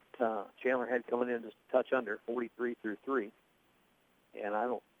 That's what Chandler had coming in just a touch under, 43 through 3. And I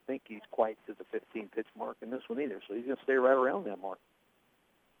don't think he's quite to the 15-pitch mark in this one either, so he's going to stay right around that mark.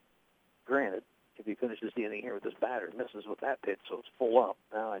 Granted, if he finishes the inning here with this batter, misses with that pitch, so it's full up.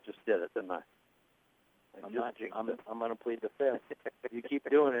 Now I just did it, didn't I? I'm going to plead the fifth. You keep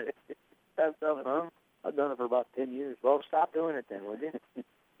doing it. I've done it, huh? I've done it for about 10 years. Well, stop doing it then, would you?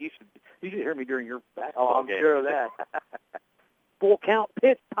 You should hear me during your basketball game. I'm sure of that. Full count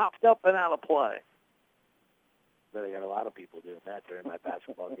pitch popped up and out of play. But I got a lot of people doing that during my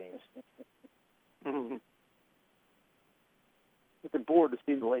basketball games. Looking forward to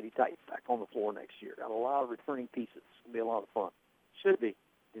seeing the Lady Titans back on the floor next year. Got a lot of returning pieces. It's going to be a lot of fun. Should be.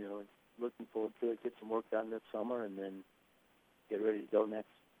 Looking forward to it. Get some work done this summer and then get ready to go next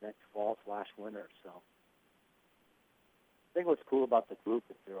next fall/winter. So I think what's cool about the group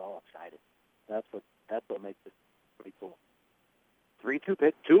is they're all excited. That's what makes it pretty cool. 3-2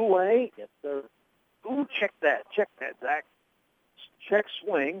 pitch, two-way. Yes, sir. Ooh, check that, Zach. Check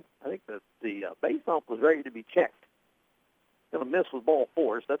swing. I think the base ump was ready to be checked. Going to miss with ball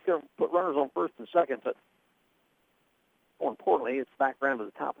four. So that's going to put runners on first and second, but more importantly, it's back around to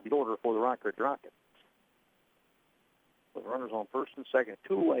the top of the order for the Rockridge Rockets. With runners on first and second,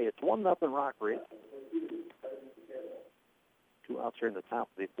 two-way. It's 1-0 Rockridge. 2 outs here in the top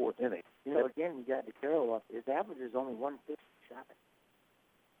of the fourth inning. You know, again, you got DeCarroll up. His average is only 157.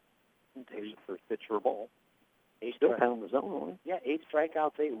 He takes the first pitch for a ball. He's still pounding the zone on him. Yeah, 8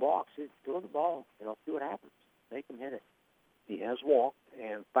 strikeouts, 8 walks. Just throw the ball. See what happens. Make him hit it. He has walked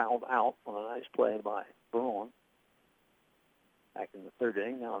and fouled out on a nice play by Braun. Back in the third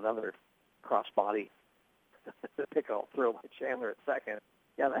inning, now another crossbody pick-off throw by Chandler at second.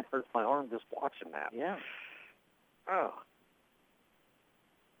 Yeah, that hurts my arm just watching that. Yeah. Oh.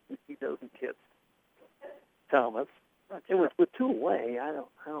 He doesn't get Thomas. It was with 2 away. I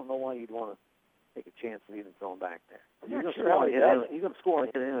don't know why you'd want to take a chance of even throwing back there. You're going to score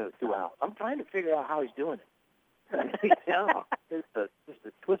and hit in with 2 out. I'm trying to figure out how he's doing it. Yeah, just a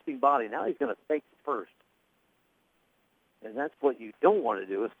twisting body. Now he's going to fake the first. And that's what you don't want to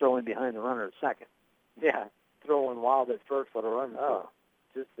do, is throw in behind the runner at second. Yeah, throwing wild at first for the run. Oh,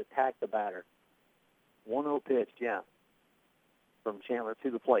 just attack the batter. 1-0 pitch, yeah, from Chandler to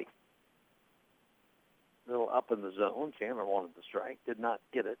the plate. A little up in the zone. Chandler wanted the strike, did not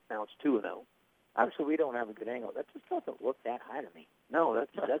get it. Now it's 2-0. Obviously, we don't have a good angle. That just doesn't look that high to me. No,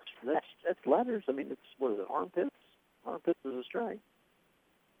 that's letters. I mean, it's, what is it, armpits? Armpits is a strike,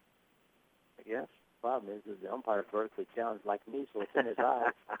 I guess. Problem is the umpire's vertically challenged like me, so it's in his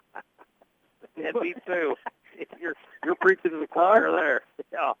eyes. Yeah, me too. You're preaching to the choir there.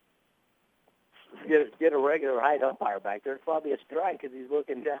 Yeah. Get a regular height umpire back there. It's probably a strike because he's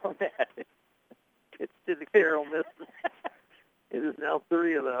looking down at it. It's to the Carroll misses. It is now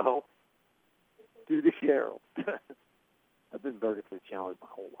 3-0 to the Carroll. I've been vertically challenged my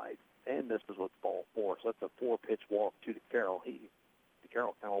whole life, and this is what's ball 4. So that's a 4-pitch walk to the Carroll.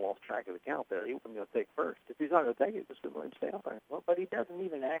 Carroll kind of lost track of the count there. He wasn't going to take first. If he's not going to take it, just going to let him stay out there. Well, but he doesn't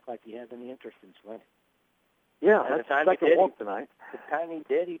even act like he has any interest in swinging. Yeah, that's the second walk tonight. The time he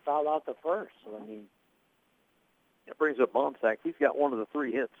did, he fouled out the first. So, I mean, it brings up Bonsack. He's got one of the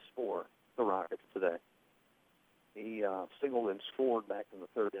 3 hits for the Rockets today. He singled and scored back in the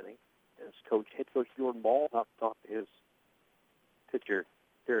third inning. His head coach Jordan Ball talked to his pitcher,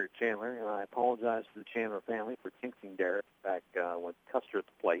 Derek Chandler, and I apologize to the Chandler family for jinxing Derek back with Custer at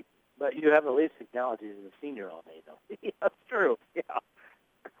the plate. But you have at least acknowledged he's a senior all day, though. Yeah, that's true. Yeah.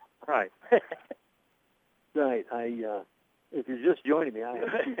 Right. Right. If you're just joining me, I have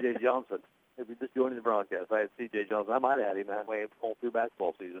C.J. Johnson. If you're just joining the broadcast, I had C.J. Johnson. I might have had him that way all through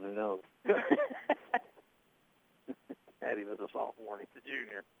basketball season. Who knows? Had him as a sophomore and he's a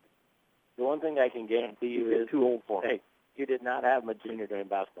junior. The one thing I can guarantee you is too old for him. Hey, you did not have him a junior during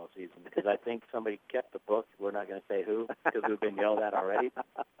basketball season because I think somebody kept the book. We're not going to say who because we've been yelled at already.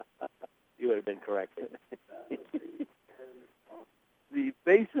 You would have been corrected. The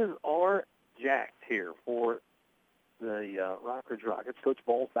bases are jacked here for the Rockridge Rockets. Coach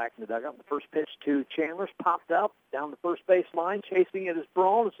Ball's back in the dugout. The first pitch to Chandler's popped up down the first base line. Chasing it is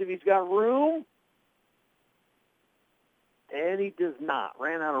Braun to see if he's got room. And he does not.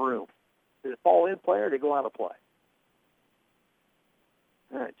 Ran out of room. Did it fall in play or did it go out of play?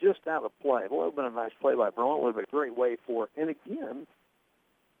 All right, just out of play. Well, it would have been a nice play by Braun. It would have been a great way for, and again,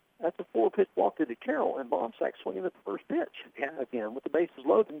 that's a 4-pitch walk to DeCarroll, and Bonsack swinging at the first pitch. Yeah, again, with the bases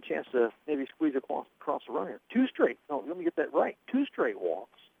loaded, a chance to maybe squeeze across the runner. 2 straight. No, let me get that right. 2 straight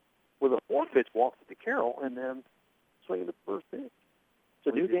walks with a 4-pitch walk to DeCarroll, and then swinging at the first pitch. It's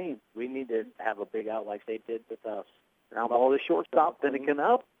a new game. We need to have a big out like they did with us. Ground ball to shortstop, Finnegan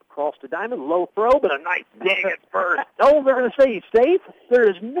up, across the diamond, low throw, but a nice dig at first. No, they're going to say he's safe. There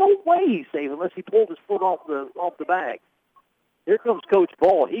is no way he's safe unless he pulled his foot off the bag. Here comes Coach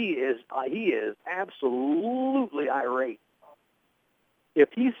Ball. He is absolutely irate.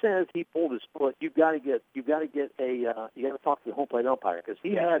 If he says he pulled his foot, you got to talk to the home plate umpire because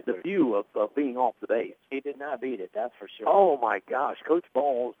he had the view of being off the base. He did not beat it, that's for sure. Oh my gosh, Coach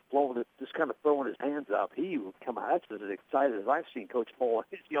Ball is just kind of throwing his hands up. He would come out. That's as excited as I've seen Coach Ball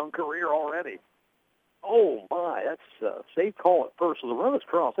in his young career already. Oh my, that's a safe call at first. So the run is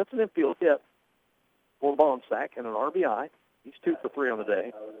crossed. That's an infield hit for Bonsack and an RBI. He's 2 for 3 on the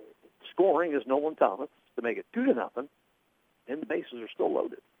day. Scoring is Nolan Thomas to make it 2-0. And the bases are still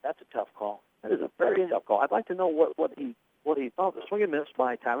loaded. That's a tough call. That is a very tough call. I'd like to know what he what he thought. The swing and miss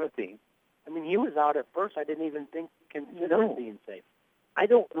by Tyler Thiem. I mean, he was out at first. I didn't even consider it being safe. I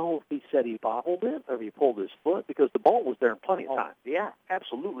don't know if he said he bobbled it or if he pulled his foot because the ball was there in plenty of time. Yeah,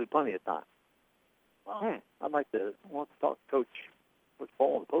 absolutely plenty of time. Well, I'd like to talk to Coach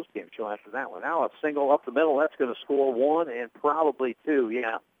Ball in the postgame show after that one. Now a single up the middle. That's going to score one and probably two.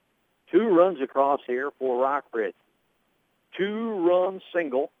 Yeah, 2 runs across here for Rockridge. 2-run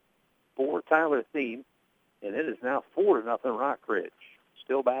single for Tyler Thiem, and it is now 4-0 Rockridge.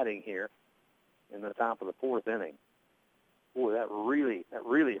 Still batting here in the top of the 4th inning. Boy, that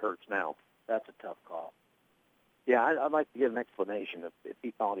really hurts now. That's a tough call. Yeah, I'd like to get an explanation if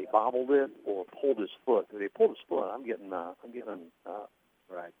he thought he bobbled it or pulled his foot. If he pulled his foot, I'm getting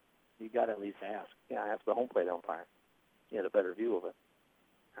right. You got to at least ask. Yeah, ask the home plate umpire. He had a better view of it.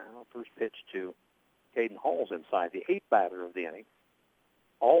 Now, first pitch to Caden Hall's inside, the 8th batter of the inning.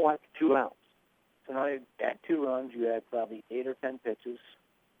 All after 2 outs. So now you add 2 runs. You add probably 8 or 10 pitches.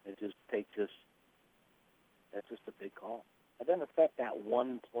 It just takes us. That's just a big call. It doesn't affect that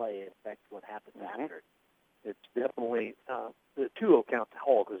one play. It affects what happens after it. It's definitely the 2-0 count to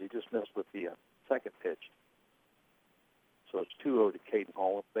Hall because he just missed with the second pitch. So it's 2-0 to Caden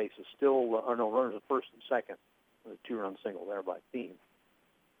Hall. Base is still, runners at first and second. With a 2-run single there by Thiem.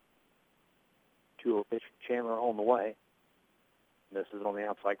 2-0 pitch from Chandler on the way. This is on the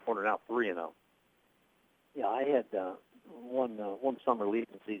outside corner now, 3-0. Yeah, I had one summer league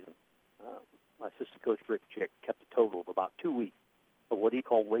in the season. My assistant coach, Rick Chick, kept a total of about 2 weeks of what he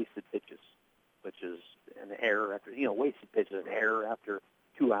called wasted pitches, which is an error after, wasted pitches, an error after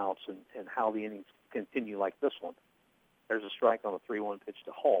 2 outs and how the innings continue like this one. There's a strike on a 3-1 pitch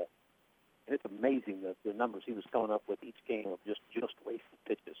to Hall. And it's amazing the numbers he was coming up with each game of just wasted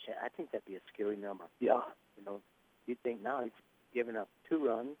pitches. Yeah, I think that'd be a scary number. Yeah. You'd think now he's given up 2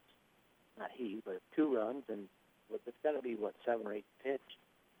 runs, not he, but 2 runs, and it's got to be, 7 or 8 pitch.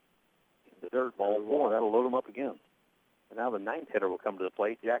 The dirt ball 4, that'll load him up again. And now the 9th hitter will come to the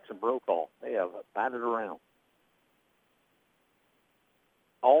plate, Jackson Brokaw. They have batted around.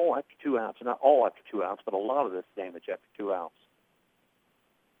 All after 2 outs. Not all after 2 outs, but a lot of this damage after 2 outs.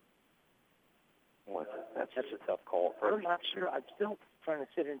 Well, that's just a tough call. I'm not sure. I'm still trying to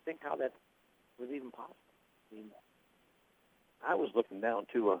sit here and think how that was even possible. I was looking down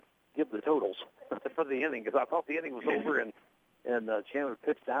to give the totals for the inning because I thought the inning was over and Chandler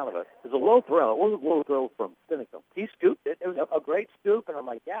pitched out of it. It was a low throw. It wasn't a low throw from Finicum. He scooped it. It was a great scoop, and I'm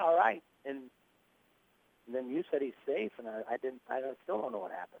like, yeah, all right. And then you said he's safe, and I still don't know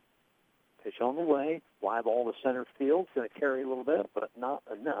what happened. Pitch on the way. Fly ball to center field. It's going to carry a little bit, but not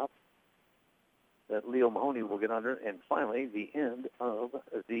enough that Leo Mahoney will get under. And finally, the end of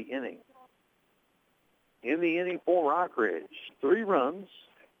the inning. In the inning for Rockridge, 3 runs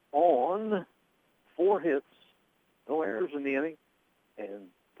on 4 hits. No errors in the inning, and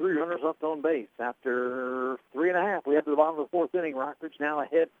 3 runners left on base. After 3.5, we head to the bottom of the 4th inning. Rockridge now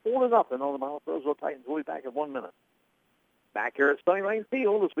ahead 4-0 on the Mount Roseville Titans. We'll be back in 1 minute. Back here at Stony Lane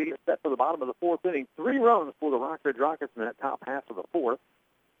Field as we get set for the bottom of the 4th inning. 3 runs for the Rockridge Rockets in that top half of the 4th.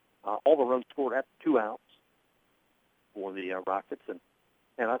 All the runs scored after 2 outs for the Rockets, and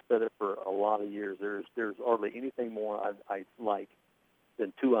I've said it for a lot of years. There's hardly anything more I like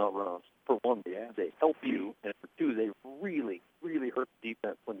than 2-out runs. For one, they help you, and for 2, they really, really hurt the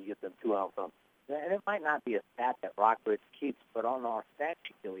defense when you get them 2-out runs. And it might not be a stat that Rockridge keeps, but on our stat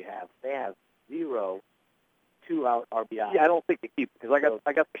sheet that we have, they have 0 2-out RBIs. Yeah, I don't think it keeps because I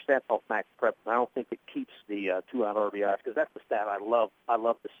got the stats off Max Prep, and I don't think it keeps the 2-out RBIs because that's the stat I love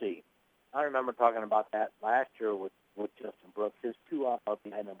to see. I remember talking about that last year with Justin Brooks. His 2-out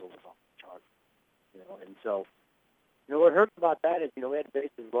RBI number was off the chart, and so. What hurts about that is, we had the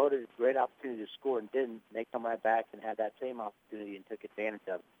bases loaded, great opportunity to score and didn't. They come right back and had that same opportunity and took advantage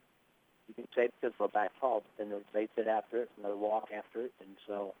of it. You can say because of a back call, but then there was base hit after it, another walk after it, and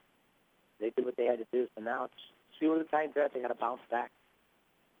so they did what they had to do. So now it's see where the Titans are at. They got to bounce back.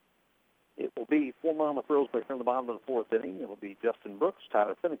 It will be 4 mile throws by from the bottom of the 4th inning. It will be Justin Brooks,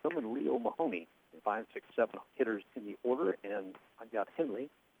 Tyler Finicum, and Leo Mahoney. 5, 6, 7 hitters in the order, and I've got Henley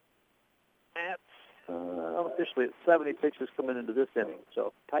at officially at 70 pitches coming into this inning.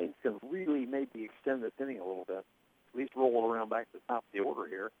 So Titans can really maybe extend this inning a little bit. At least roll it around back to the top of the order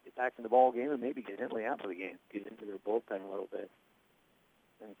here. Get back in the ball game and maybe get Henley out of the game. Get into their bullpen a little bit.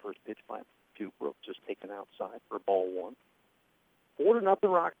 And first pitch by 2. Brooks just taken outside for ball 1. 4-0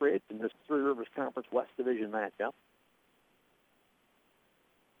 Rockridge in this Three Rivers Conference West Division matchup.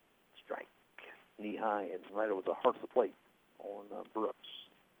 Strike. Knee high and right over the heart of the plate on Brooks.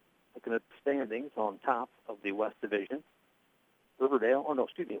 Looking at the standings on top of the West Division.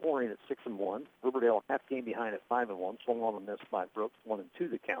 Orion at 6-1. Riverdale half game behind at 5-1. Swung on a miss by Brooks. 1-2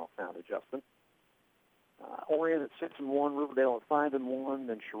 the count now to Justin. Orion at 6-1. Riverdale at 5-1.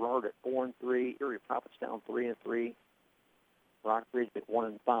 Then Sherrard at 4-3. Erie Prophetstown 3-3. Rockbridge at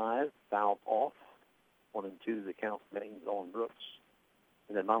 1-5. Fouled off. 1-2 the count. Baines on Brooks.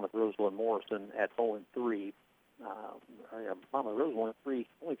 And then Monmouth Roseville and Morrison at 0-3. Monmouth Roseville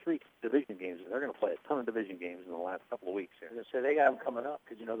only three division games. They're going to play a ton of division games in the last couple of weeks here. So they got them coming up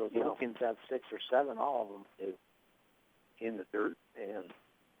because, those Wilkins have 6 or 7, all of them do. In the dirt, and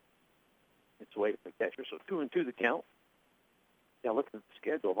it's away from the catcher. So 2-2 the count. Now, looking at the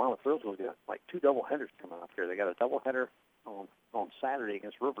schedule, Monmouth Roseville's got like 2 doubleheaders coming up here. They got a doubleheader on Saturday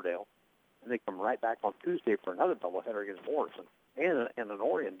against Riverdale, and they come right back on Tuesday for another doubleheader against Morrison, and an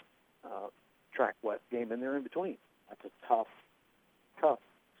Orion track west game in there in between. That's a tough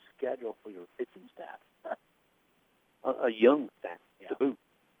schedule for your pitching staff. A young staff to boot.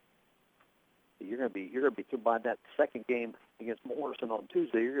 You're going to be by that second game against Morrison on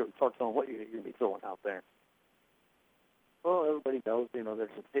Tuesday. You're going to start on what you're going to be throwing out there. Well, everybody knows, there's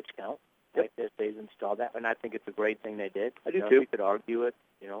a pitch count. Like this, they've installed that, and I think it's a great thing they did. I do too. You could argue it,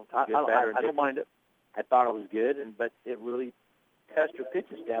 I don't mind it. I thought it was good, but it really test your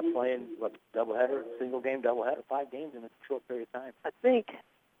pitching staff playing doubleheader, single game doubleheader, 5 games in a short period of time. I think,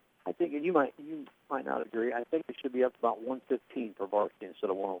 and you might not agree. I think it should be up to about 115 for varsity instead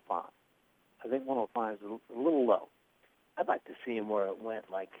of 105. I think 105 is a little low. I'd like to see him where it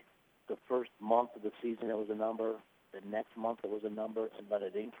went, like the first month of the season it was a number, the next month it was a number, and let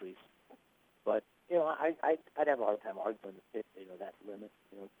it increase. But I'd have a hard time arguing the pitch, that limit.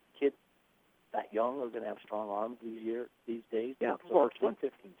 Kids that young are going to have strong arms these days. Yeah, of course.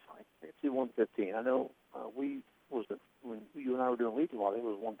 115 is fine. I can see 115. I know when you and I were doing Legion ball, I think it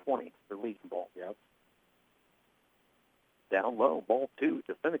was 120 for Legion ball. Yep. Down low, ball 2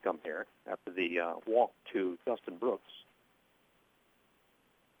 to Finicum here after the walk to Justin Brooks.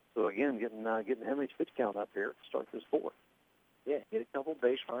 So again, getting Henry's pitch count up here to start this 4th. Yeah, get a couple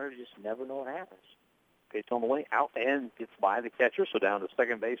base runners, just never know what happens. Pitch on the way out and gets by the catcher, so down to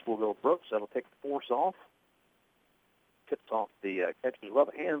second base will go Brooks. That'll take the force off. Tips off the catcher's glove,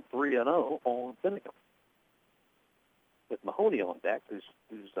 and 3-0 on Finicum. With Mahoney on deck, who's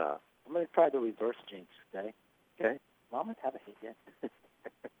I'm going to try the reverse jinx, okay? Okay. Mama's haven't hit yet.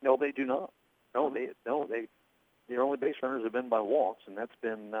 No, they do not. Their only base runners have been by walks, and that's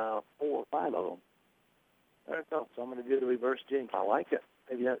been 4 or 5 of them. There it goes. So I'm going to do the reverse jinx. I like it.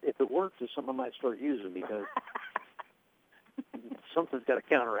 Maybe if it works, it's something I might start using because something's got to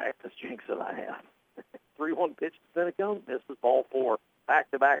counteract this jinx that I have. 3-1 pitch to Finicum. Misses ball 4.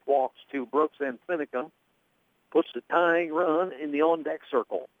 Back-to-back walks to Brooks and Finicum. Puts the tying run in the on-deck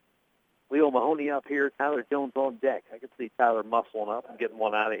circle. Leo Mahoney up here, Tyler Jones on deck. I can see Tyler muscling up and getting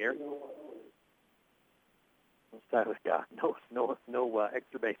one out of here. Tyler's got no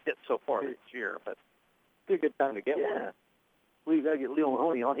extra base hits so far this year, but it's a good time to get one. Yeah. We've got to get Leo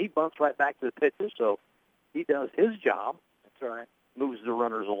Mahoney on. He bunts right back to the pitcher, so he does his job. That's right. Moves the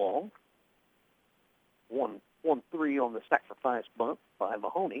runners along. 1-3 on the sacrifice bunt by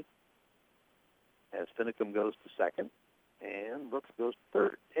Mahoney as Finicum goes to second and Brooks goes to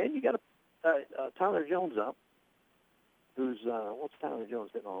third. And you got Tyler Jones up, who's, what's Tyler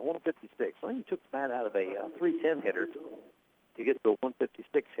Jones hitting on? 156. I think he took the bat out of a 310 hitter to get to a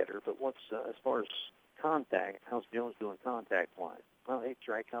 156 hitter. But what's, as far as contact, how's Jones doing contact-wise? Well, 8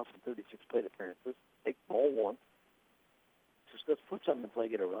 strikeouts and 36 plate appearances. Take ball 1. Just let's put something in play,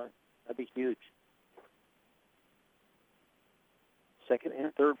 get a run. That'd be huge. Second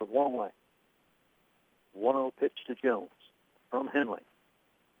and third with one away. 1-0 pitch to Jones from Henley.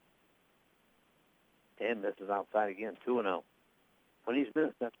 And this is outside again, 2-0. When he's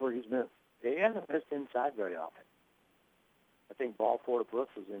missed, that's where he's missed. He hasn't missed inside very often. I think ball 4 to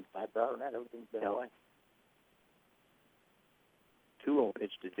Brooks was inside. But other than that, everything's been away. 2-0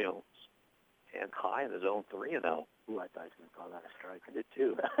 pitch to Jones. And high in his own 3-0. Ooh, I thought he was going to call that a strike. I did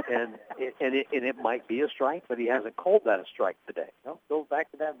too. and it might be a strike, but he hasn't called that a strike today. No, go back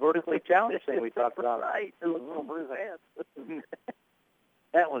to that vertically challenged thing we talked about. Right. It was over his hands.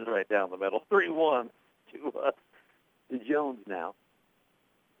 That one's right down the middle. 3-1 to Jones now.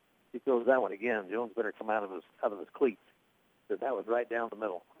 He throws that one again. Jones better come out of his cleats. Because that was right down the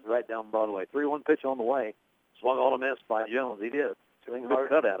middle, right down Broadway. 3-1 pitch on the way. Swung on a miss by Jones. He did. Swing hard.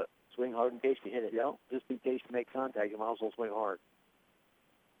 Cut at it. Swing hard in case you hit it. Yeah, just in case you make contact, you might as well swing hard.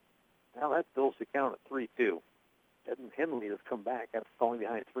 Now that fills the count at 3-2. Edmund Henley has come back after falling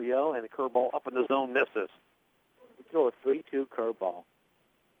behind 3-0, and the curveball up in the zone misses. You throw a 3-2 curveball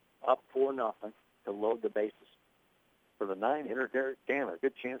up 4-0 to load the bases. for the 9-hitter, Derek Chandler.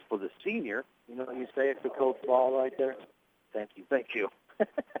 Good chance for the senior. You know what you say it's a coach ball right there? Thank you. Thank you.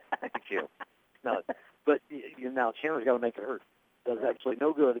 Thank you. No, but now Chandler's got to make it hurt. Does absolutely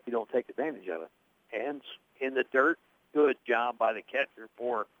no good if you don't take advantage of it. Hands in the dirt. Good job by the catcher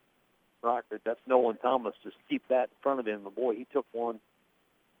for Rockford. That's Nolan Thomas. Just keep that in front of him. But boy, he took one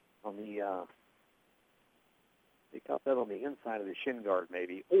on the. He caught that on the inside of the shin guard,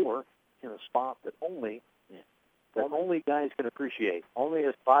 maybe, or in a spot that only guys can appreciate. Only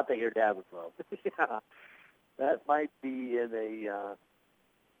a spot that your dad would love. Yeah, that might be in the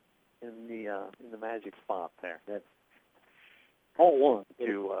magic spot there. That's all one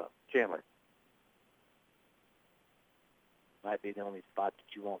to Chandler. Might be the only spot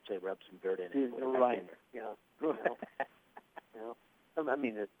that you won't say rub some dirt in it. Right. Yeah. I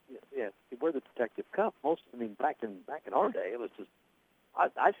mean, you wear the protective cup. Back in our day, it was just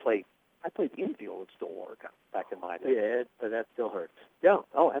I played the infield. It still worked back in my day. Yeah, but that still hurts. Yeah.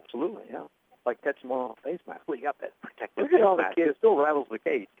 Oh, absolutely. Yeah. Like catching one on a face mask. Well, you got that protective Look at all the mask. kids. It still rattles the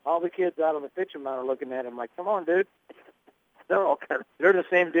cage. All the kids out on the pitching mound are looking at him like, "Come on, dude." They're the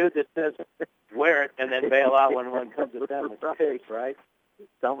same dude that says wear it and then bail out when one comes at them. Right.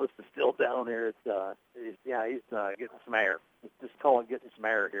 Thomas is still down there. He's getting some air. Just call it getting some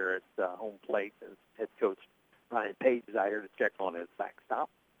air here at home plate. As head coach Ryan Page is out here to check on his backstop.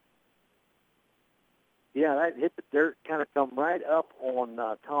 Yeah, that hit the dirt, kind of come right up on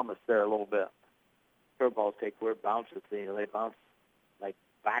Thomas there a little bit. Curveballs take weird bounces. They bounce like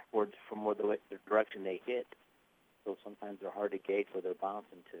backwards from the direction they hit. So sometimes they're hard to gauge where they're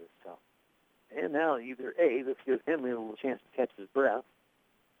bouncing to. So. And now either A, this gives Henley a little chance to catch his breath.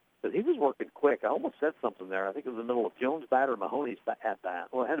 But he was working quick. I almost said something there. I think it was in the middle of Jones' bat or Mahoney's at bat.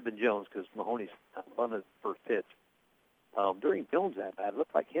 Well, it had to have been Jones because Mahoney's bunted the first pitch. During Jones' at bat, it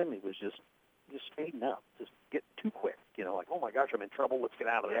looked like Henley was just speeding up, just getting too quick. Like, oh, my gosh, I'm in trouble. Let's get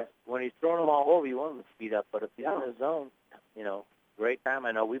out of there. When he's throwing them all over, you want him to speed up. But if he's in his zone, great time.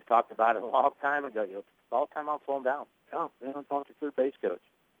 I know we've talked about it a long time ago. All time I'll slow him down. Yeah, I'll talk to third base coach.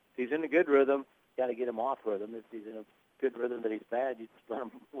 If he's in a good rhythm, you got to get him off rhythm. If he's in a good rhythm that he's bad, you just let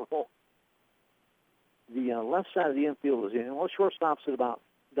him roll. The left side of the infield is in. Well, shortstop's at about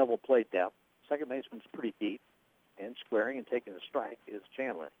double play depth. Second baseman's pretty deep. And squaring and taking a strike is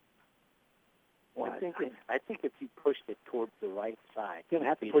Chandler. Well, I think if you pushed it towards the right side, you're going to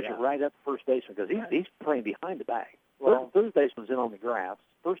have to push it right up first baseman because he's playing behind the bag. Well, third baseman's in on the grass.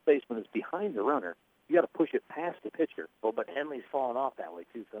 First baseman is behind the runner. You got to push it past the pitcher. Well, but Henley's falling off that way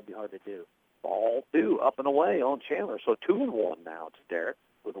too, so it'll be hard to do. Ball 2 up and away on Chandler. So 2-1 now to Derek.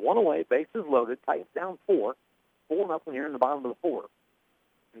 With 1 away, bases loaded, tightens down 4. 4-0 here in the bottom of the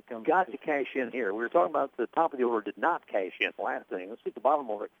 4th. Got to cash in here. We were talking about the top of the order did not cash in last inning. Let's see if the bottom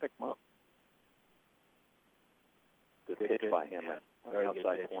order can pick them up. Good pitch by him.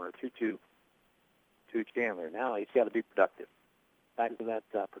 Outside corner. 2-2 to Chandler. Now he's got to be productive. Back to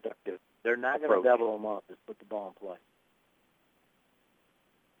that productive. They're not going to double him up. Just put the ball in play.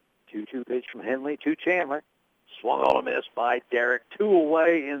 2-2 pitch from Henley to Chandler. Swung on a miss by Derek. 2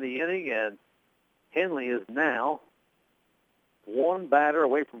 away in the inning, and Henley is now 1 batter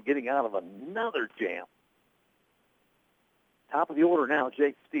away from getting out of another jam. Top of the order now,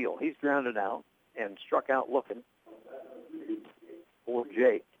 Jake Steele. He's grounded out and struck out looking for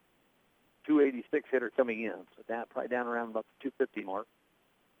Jake. 286 hitter coming in, so that probably down around about the 250 mark.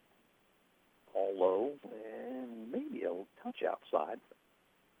 All low, and maybe a touch outside.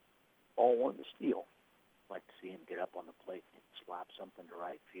 Ball 1 to Steele. I'd like to see him get up on the plate and slap something to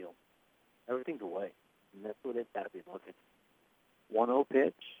right field. Everything's away, and that's what it's got to be looking. 1-0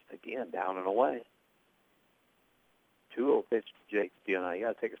 pitch, again, down and away. 2-0 pitch to Jake Steele. Now, you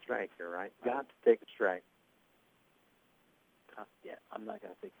got to take a strike here, right? Got to take a strike. Yeah, I'm not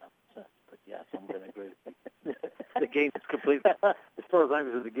going to take that, but yes, I'm going to agree with you. The game's completely, as far as I'm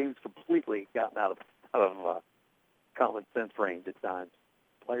concerned, the game's completely gotten out of common sense range at times.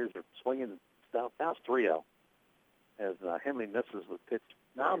 Players are swinging stuff. Now it's 3-0 as Henley misses the pitch.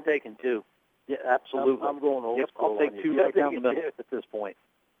 Now I'm taking 2. Yeah, absolutely. I'm going old school. I'll take 2 right down the middle at this point.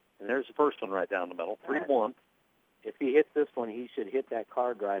 And there's the first one right down the middle, 3-1. If he hits this one, he should hit that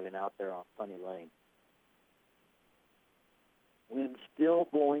car driving out there on Funny Lane. Wind still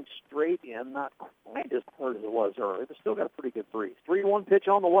blowing straight in, not quite as hard as it was earlier, but still got a pretty good breeze. 3-1 pitch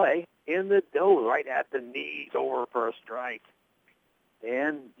on the way, in the dough, right at the knees, over for a strike.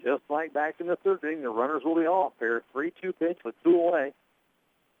 And just like back in the 3rd inning, the runners will be off here. 3-2 pitch with 2 away.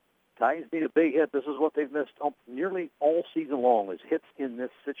 Titans need a big hit. This is what they've missed nearly all season long, is hits in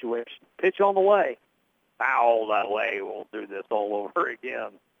this situation. Pitch on the way. Foul that way. We'll do this all over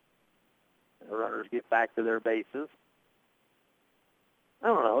again. The runners get back to their bases.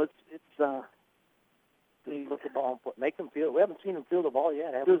 Put the ball and make them feel. We haven't seen them feel the ball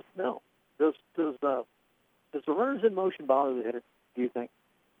yet, have we? No. Does the runners in motion bother the hitter, do you think?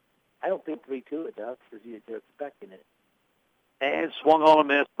 I don't think 3-2 it does because they're expecting it. And swung on a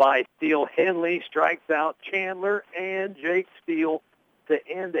miss by Steele. Henley strikes out Chandler and Jake Steele to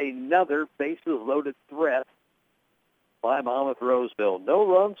end another bases-loaded threat by Monmouth Roseville. No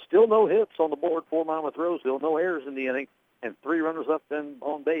runs, still no hits on the board for Monmouth Roseville. No errors in the inning, and 3 runners left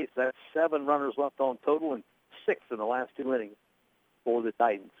on base. That's 7 runners left on total and 6 in the last 2 innings for the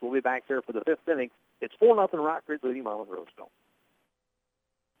Titans. We'll be back there for the 5th inning. It's 4-0 Rockridge leading Monmouth Roseville.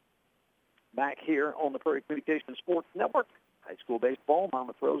 Back here on the Prairie Communications Sports Network. High school baseball,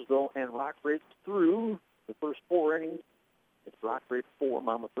 Monmouth Roseville and Rockridge through the first 4 innings. It's Rockridge 4,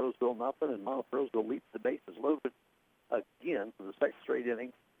 Monmouth Roseville nothing, and Monmouth Roseville leads the bases loaded again for the second straight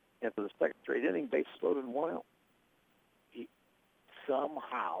inning. And for the second straight inning, bases loaded and 1 out.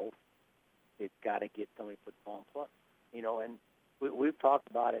 Somehow, it's got to get somebody put the ball in play. And we've talked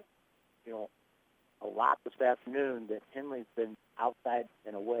about it, a lot this afternoon that Henley's been outside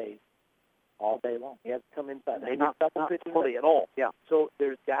and away all day long. He hasn't come inside. They not fully at all. Yeah. So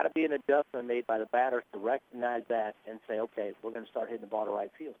there's got to be an adjustment made by the batters to recognize that and say, okay, we're going to start hitting the ball to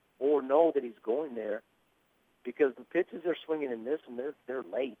right field, or know that he's going there, because the pitches they're swinging in this, and they're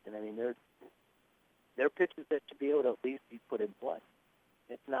late, and I mean they're pitches that should be able to at least be put in play.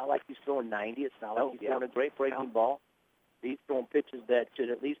 It's not like he's throwing 90. It's not like he's throwing a great breaking ball. He's throwing pitches that should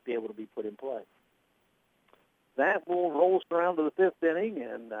at least be able to be put in play. That will roll us around to the 5th inning,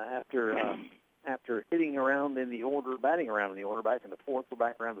 and after hitting around in the order, batting around in the order, back in the 4th, we're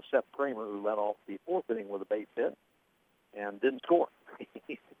back around to Seth Kramer, who led off the 4th inning with a base hit and didn't score.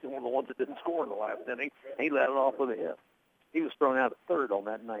 He's one of the ones that didn't score in the last inning. He led it off with a hit. He was thrown out at third on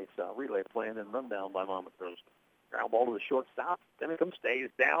that nice relay play and then run down by Monmouth Roseville. Ground ball to the shortstop. Then stays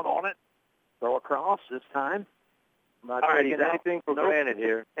down on it. Throw across this time. I'm not taking anything for granted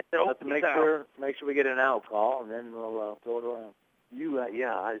here. Let's make sure we get an out call, and then we'll throw it around.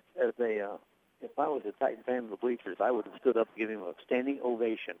 If I was a Titan fan in the bleachers, I would have stood up and given him a standing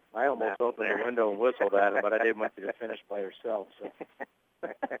ovation. I almost opened the window and whistled at him, but I didn't want you to finish by yourself. So.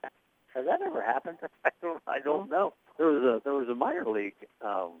 Has that ever happened? I don't know. There was a minor league.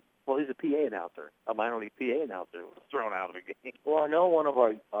 He's a PA announcer. A minor league PA announcer was thrown out of a game. Well, I know one of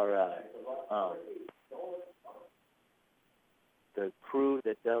our the crew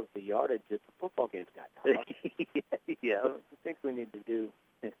that does the yardage at the football games got Yeah. I think we need to do.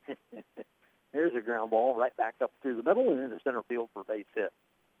 There's a ground ball right back up through the middle and into center field for a base hit.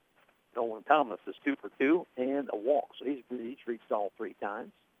 Nolan Thomas is 2 for 2 and a walk, so he's reached all 3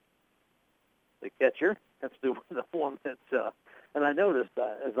 times. The catcher, that's the one that's, and I noticed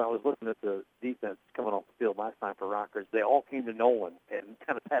as I was looking at the defense coming off the field last time for Rockers, they all came to Nolan and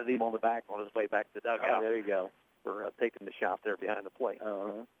kind of patted him on the back on his way back to the dugout. Oh, there you go. For taking the shot there behind the plate.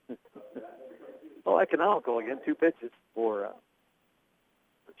 Uh-huh. Economical again, 2 pitches for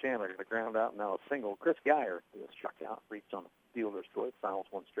Chandler. The ground out, now a single. Chris Geyer is struck out, reached on the fielder's foot, fouls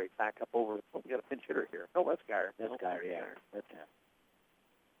one straight back up over. We got a pinch hitter here. Oh, that's Geyer. That's Geyer, yeah. That's him.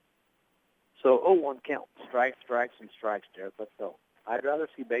 So 0-1 count. Strikes, and strikes, Derek. Let's go. I'd rather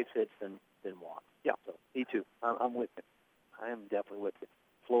see base hits than walk. Yeah, so me too. I'm with you. I am definitely with you.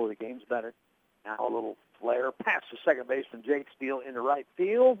 Flow of the game's better. Now a little flare past the second baseman, Jake Steele, into right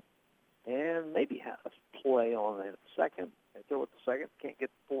field, and maybe has play on the second. They throw it to second, can't get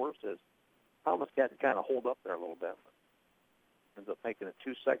the force as Thomas got to kind of hold up there a little bit. Ends up making it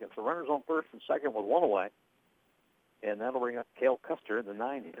 2 seconds. The runner's on first and second with 1 away, and that'll bring up Cale Custer, the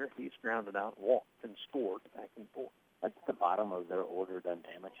 9-hitter. He's grounded out, walked, and scored back and forth. That's the bottom of their order done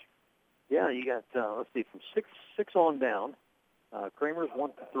damage. Yeah, you got, let's see, from six on down. Kramer's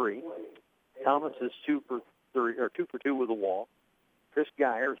 1 for 3. Thomas is 2 for 2 with a walk. Chris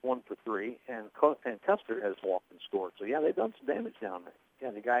Geyer is 1 for 3, and Custer has walked and scored. So, yeah, they've done some damage down there.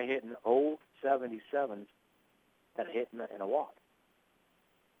 Yeah, the guy hitting 0.77 had a hit and a walk.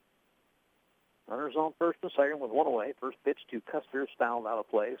 Runners on first and second with 1 away. First pitch to Custer is fouled out of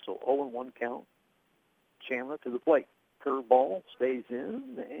play, so 0-1 count. Chandler to the plate. Curveball stays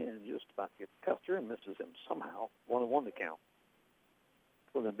in and just about gets Custer and misses him somehow. 1-1 to count.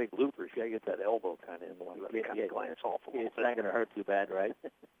 One of the big loopers, you got to get that elbow kind of in the way. Yeah, glance off a little it's not going to hurt too bad, right?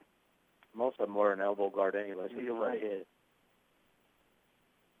 Most of them wear an elbow guard anyway, so you're right. It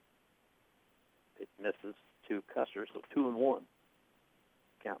misses to Custer, so 2-1.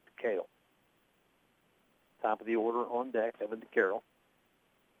 Count to Cale. Top of the order on deck, Evan DeCarroll.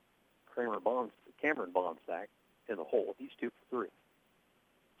 Cameron Bonsack in the hole. He's 2 for 3.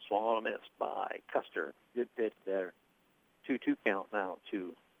 Swung on a miss by Custer. Good pitch there. 2-2 count now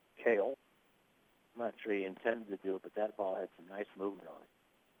to Hale. I'm not sure he intended to do it, but that ball had some nice movement on it.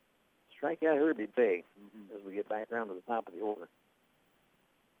 Strikeout here would be big as we get back around to the top of the order.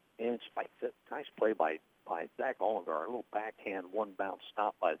 And spikes it. Nice play by Zach Ollinger. A little backhand, one bounce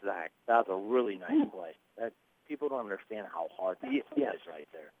stop by Zach. That was a really nice play. That people don't understand how hard that is right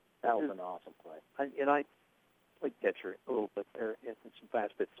there. That was an awesome play. I played catcher a little bit there in some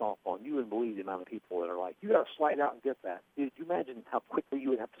fast pitch softball, and you wouldn't believe the amount of people that are like, you got to slide out and get that. Did you imagine how quickly you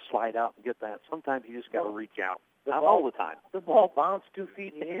would have to slide out and get that? Sometimes you just got to reach out. Not all the time. The ball bounced 2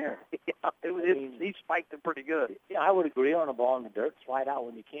 feet in the air. He spiked it pretty good. Yeah, I would agree on a ball in the dirt, slide out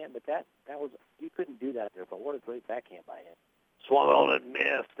when you can, but that was, you couldn't do that there, but what a great backhand by him. Swung on and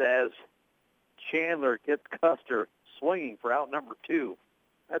missed as Chandler gets Custer swinging for out number 2.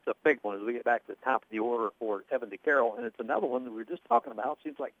 That's a big one as we get back to the top of the order for Evan DeCarroll, and it's another one that we were just talking about.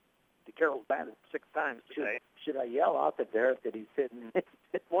 Seems like DeCarroll's batted 6 times today. Should I yell out to Derek that he's hitting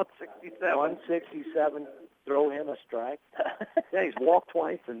 167? 167, throw him a strike? Yeah, he's walked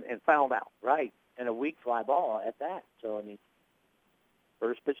twice and fouled out. Right, and a weak fly ball at that. So, I mean,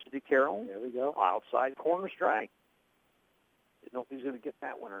 first pitch to DeCarroll. There we go. Outside corner strike. Didn't know if he's going to get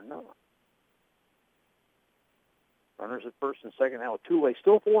that one or not. Runners at first and second now with 2-way.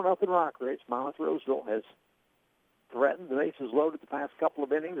 Still 4-0 Rockridge. Monmouth Roseville has threatened the bases loaded the past couple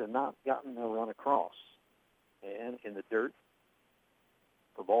of innings and not gotten a run across. And in the dirt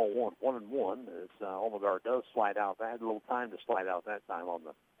for ball 1-1, as Olmegar does slide out. That had a little time to slide out that time on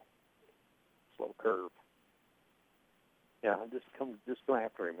the slow curve. Yeah, just go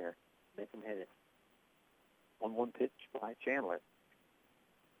after him here. Make him hit it. 1-1 pitch by Chandler.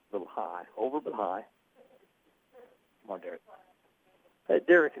 A little high. Over but high. Come on, Derek.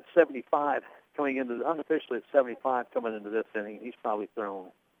 Derek at 75 coming into, unofficially at 75 coming into this inning. He's probably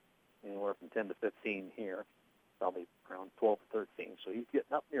thrown anywhere from 10 to 15 here. Probably around 12 to 13. So he's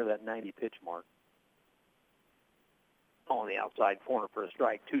getting up near that 90 pitch mark. On the outside corner for a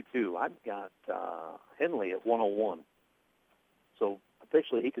strike, 2-2. I've got Henley at 101. So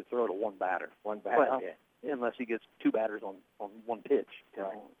officially he could throw to one batter. Well, yeah. Unless he gets 2 batters on one pitch.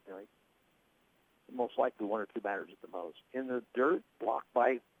 Most likely 1 or 2 batters at the most. In the dirt, blocked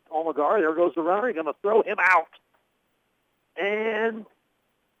by Olmegar. There goes the runner. He's going to throw him out. And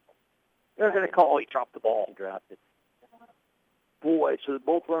they're going to call he dropped the ball. He dropped it. Boy, so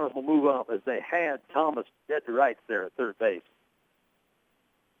both runners will move up as they had Thomas dead to rights there at third base.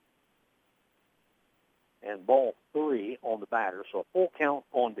 And ball 3 on the batter. So a full count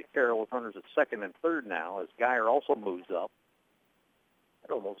on DeCarroll with runners at second and third now as Geyer also moves up.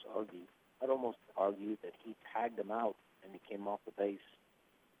 I'd almost argue that he tagged him out and he came off the base.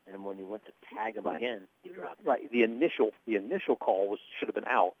 And when he went to tag him again, he dropped it. Right. The initial call should have been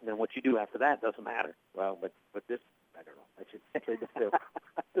out. And then what you do after that doesn't matter. Well, but this, I don't know. I should play the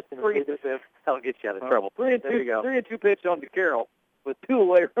fifth. 3 to 5. That'll get you out of trouble. 3-2. There you go. 3-2 pitch on DeCarroll with 2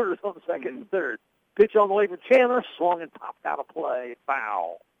 away runners on the second and third. Pitch on the way for Chandler, swung and popped out of play.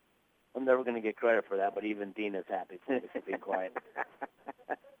 Foul. I'm never going to get credit for that, but even Dean is happy for me to be quiet.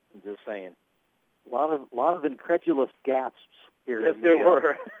 I'm just saying. A lot of incredulous gasps here. Yes, there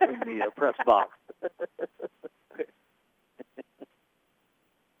were in the press box.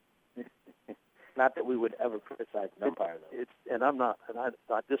 Not that we would ever criticize an umpire,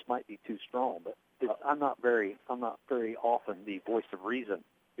 though. This might be too strong, but I'm not very often the voice of reason.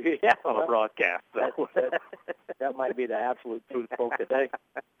 Yeah, on a broadcast. So. That might be the absolute truth spoke today.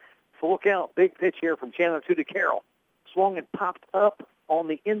 Full count, big pitch here from Chandler to DeCarroll. Swung and popped up on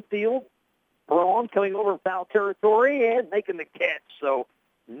the infield. Braun coming over foul territory and making the catch. So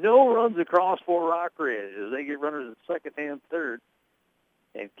no runs across for Rockridge as they get runners at second and third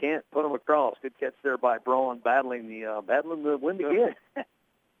and can't put them across. Good catch there by Braun, battling the wind again.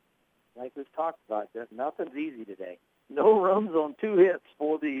 Like we've talked about, nothing's easy today. No runs on 2 hits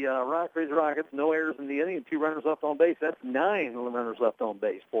for the Rockridge Rockets. No errors in the inning and 2 runners left on base. That's 9 runners left on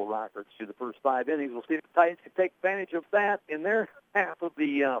base for Rockridge through the first 5 innings. We'll see if the Titans can take advantage of that in their half of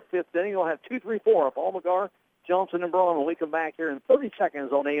the 5th inning. They'll have 2-3-4 up Olmegar, Johnson, and Braun when we come back here in 30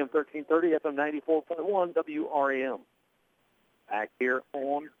 seconds on AM 1330, FM 94.1, WRAM. Back here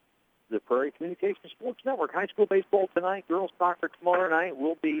on the Prairie Communications Sports Network. High school baseball tonight. Girls soccer tomorrow night.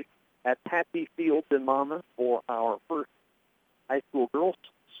 We'll be at Patsy Fields in Monmouth for our first high school girls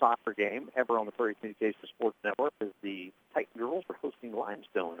soccer game ever on the Prairie Communications Sports Network as the Titan girls are hosting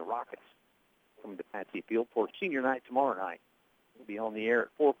Limestone, the Rockets, coming to Patsy Field for senior night tomorrow night. We'll be on the air at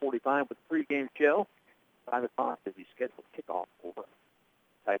 4:45 with a pregame show. 5 o'clock is the scheduled kickoff for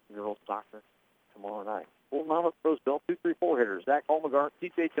Titan girls soccer tomorrow night. Full Monmouth Roseville 2-3-4 hitters. Zach Olmegar,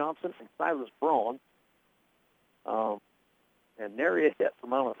 T.J. Johnson, and Silas Braun. and nary a hit for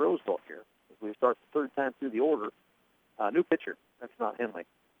Monmouth Roseville here. As we start the third time through the order, new pitcher. That's not Henley.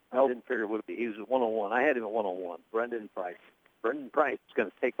 I didn't figure it would be. He was at 101. I had him at 101. Brendan Price. Brendan Price is going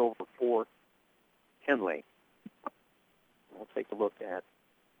to take over for Henley. We'll take a look at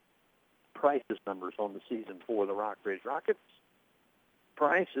Price's numbers on the season for the Rockbridge Rockets.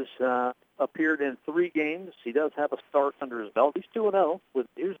 Price has appeared in 3 games. He does have a start under his belt. He's 2-0.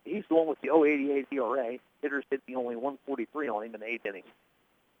 He's the one with the 0.88 ERA. Hitters hitting only 143 on him in 8 innings.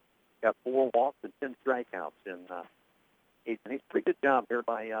 Got 4 walks and 10 strikeouts in 8 innings. Pretty good job here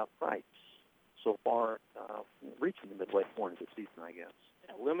by Price so far, reaching the midway point of the season, I guess.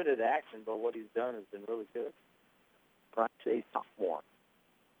 Yeah, limited action, but what he's done has been really good. Price, a sophomore,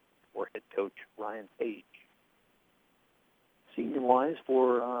 for head coach Ryan Page. Senior-wise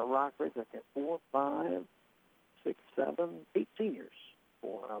for Rockbridge, I got 4, 5, 6, 7, 8 seniors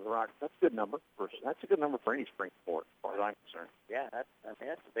for the Rockbridge. That's a good number. That's a good number for any spring sport, as far as I'm concerned. Yeah, that's a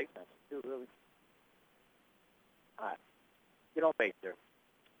big number, too, really. All right. Get on base there.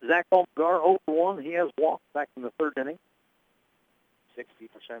 Zach Almagar, 0 for 1. He has walked back in the 3rd inning.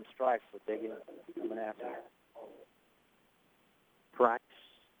 60% strikes, but they get coming after. Price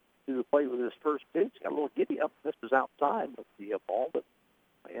to the plate with his first pitch. Got a little giddy up. This is outside with the ball, but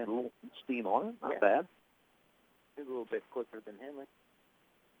had a little steam on it. Not bad. He's a little bit quicker than Henley.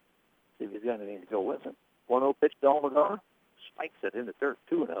 See if he's got anything to go with it. 1-0 pitch to Almagar. Spikes it in the dirt.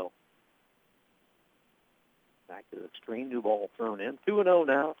 2-0. Back to the screen. New ball thrown in. 2-0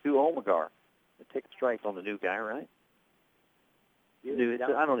 now to Almagar. They take a strike on the new guy, right?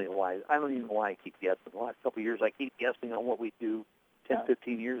 I don't even know why I keep guessing. The last couple of years, I keep guessing on what we do 10,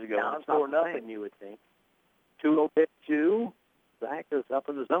 15 years ago. Down 4-0, you would think. 2-0 pitch to Zach is up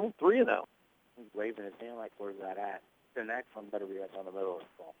in the zone. 3-0. He's waving his hand like, where's that at? The next one better be right on the middle of the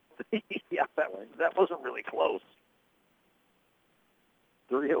ball. Yeah, that wasn't really close.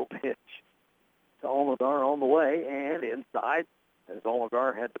 3-0 pitch to Almagar on the way and inside as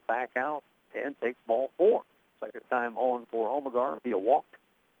Almagar had to back out and take ball 4. Second time on for Almagar via walk.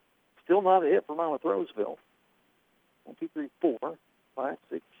 Still not a hit for Monmouth Roseville. 1, 2, 3, 4, 5,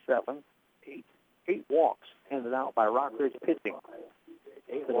 6, 7, 8. 8 walks handed out by Rockbridge pitching.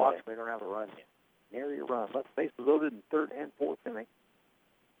 8 walks, they don't have a run yet. Nary a run. Left base was loaded in 3rd and 4th inning.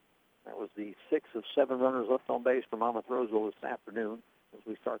 That was the 6 of 7 runners left on base for Monmouth Roseville this afternoon as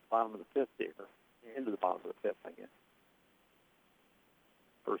we start the bottom of the 5th here. Into the bottom of the 5th, I guess.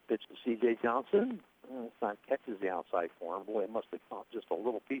 First pitch to C.J. Johnson. This time catches the outside corner. Boy, it must have caught just a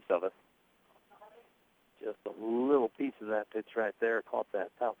little piece of it. Just a little piece of that pitch right there. Caught that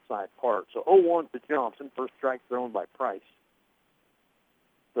outside part. So 0-1 to Johnson. First strike thrown by Price.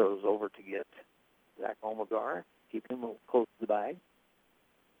 Throws over to get Zach Almagar. Keep him a little close to the bag.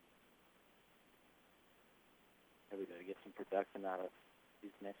 Are we going to get some production out of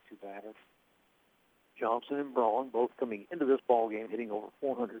these next 2 batters? Johnson and Braun both coming into this ball game hitting over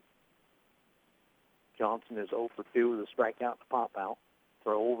 400. Johnson is 0 for 2 with a strikeout to pop out.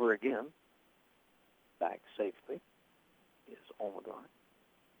 Throw over again. Back safely is Almagar.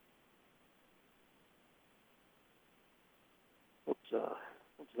 What's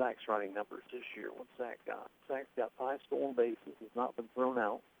Zach's running numbers this year? What's Zach got? Zach's got 5 stolen bases. Has not been thrown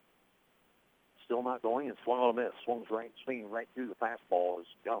out. Still not going and swung on a miss. Swinging right through the fastball is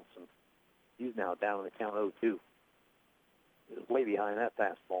Johnson. He's now down in the count 0-2. He's way behind that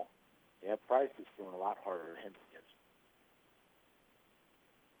fastball. Yeah, Price is doing a lot harder than him.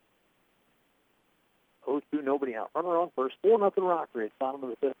 0-2, nobody out. Runner on first. 4-0 Rockbridge, bottom of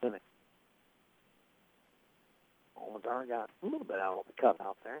the 5th inning. Almagar got a little bit out of the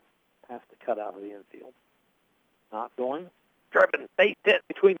cutout there. Past the cutout of the infield. Not going. Driven base hit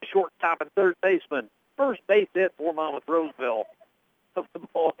between the shortstop and third baseman. First base hit for Monmouth Roseville of the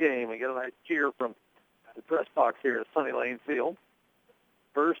ball game. We get a nice cheer from the press box here at Sunny Lane Field.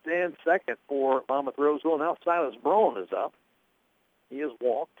 First and second for Monmouth Roseville. Now Silas Braun is up. He has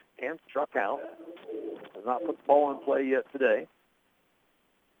walked and struck out. Has not put the ball in play yet today.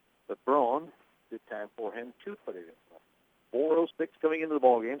 But Braun, good time for him to put it in play. 406 coming into the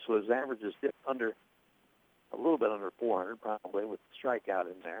ball game, so his average is dipped under, a little bit under 400 probably with the strikeout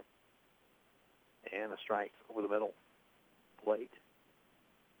in there. And a strike over the middle plate.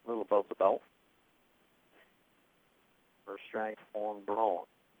 A little above the belt. First strike on Braun.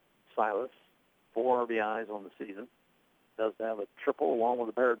 Silas, 4 RBIs on the season. Does have a triple along with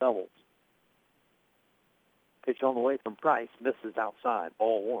a pair of doubles. Pitch on the way from Price. Misses outside.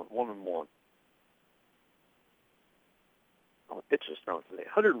 Ball 1-1. On the pitches thrown today.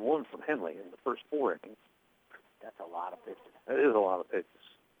 101 from Henley in the first 4 innings. That's a lot of pitches. That is a lot of pitches.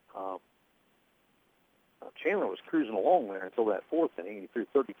 Chandler was cruising along there until that fourth inning. He threw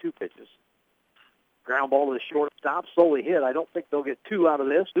 32 pitches. Ground ball to the shortstop, slowly hit. I don't think they'll get 2 out of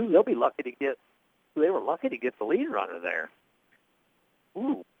this. Ooh, they'll be lucky to get. They were lucky to get the lead runner there.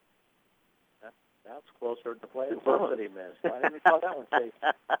 Ooh. That's closer to the plate that he missed. Why didn't he call that one safe?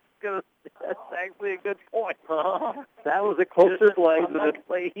 That's actually a good point. That was a closer play to the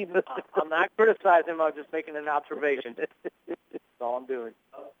play he missed. I'm not criticizing him. I'm just making an observation. That's all I'm doing.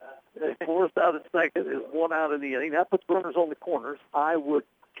 Forced out at second is 1 out in the inning. That puts runners on the corners. I would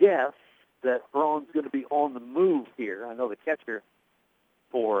guess that Braun's going to be on the move here. I know the catcher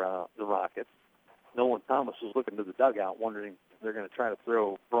for the Rockets, Nolan Thomas, was looking to the dugout, wondering if they're going to try to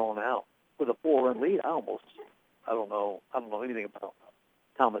throw Braun out with a 4-run lead. I don't know anything about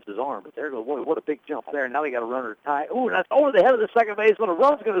Thomas's arm, but there goes, boy, what a big jump there. Now they got a runner to tie. Ooh, and that's over the head of the second baseman. A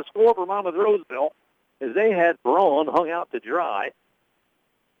run's going to score for Monmouth Roseville as they had Braun hung out to dry.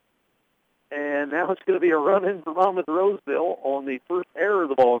 And now it's going to be a run in for Monmouth Roseville on the first error of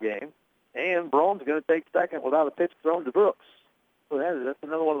the ball game. And Braun's going to take second without a pitch thrown to Brooks. So that's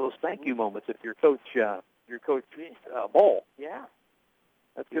another one of those thank you moments if you're Coach Ball. Yeah.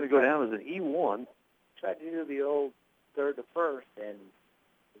 That's going to go down as an E1. Tried to do the old third to first, and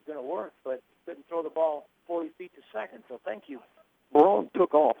it's going to work, but couldn't throw the ball 40 feet to second, so thank you. Braun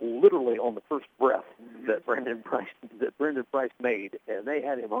took off literally on the first breath that Brendan Price made, and they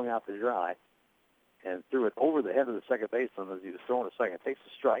had him hung out to dry and threw it over the head of the second baseman as he was throwing a second. Takes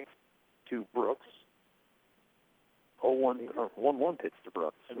a strike to Brooks. 1-1 pitch to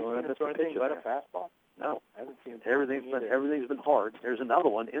Brooks. Have you seen anything but a fastball? No. I haven't seen everything's been hard. There's another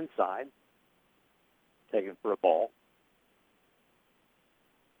one inside, taken for a ball.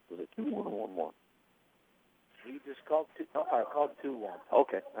 Was it 2-1 or 1-1? We just called 2-1.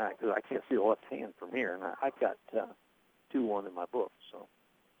 Okay, all right, because I can't see the left hand from here, and I've got 2-1 in my book. So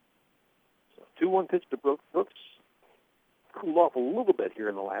 2-1 pitch to Brooks. Brooks cooled off a little bit here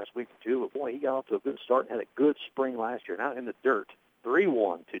in the last week or two, but boy, he got off to a good start and had a good spring last year. Now in the dirt,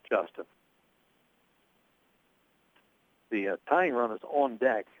 3-1 to Justin. The tying run is on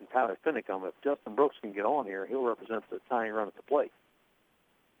deck, and Tyler Finicum. If Justin Brooks can get on here, he'll represent the tying run at the plate.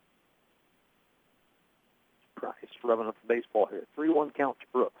 Price rubbing up the baseball here. 3-1 count to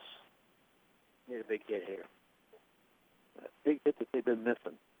Brooks. Need a big hit here. A big hit that they've been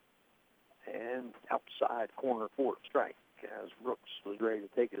missing. And outside corner for a strike as Brooks was ready to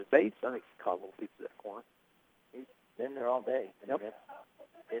take it at base. I think he caught a little piece of that corner. He's been there all day. Yep.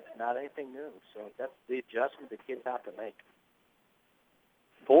 It's not anything new, so that's the adjustment the kids have to make.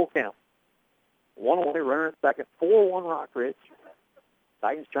 Full count. 1 away, runner at second. 4-1 Rockridge.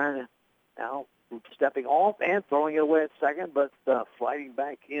 Titans trying to now stepping off and throwing it away at second, but sliding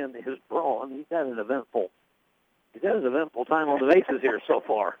back in is Braun. He's had an eventful time on the bases here so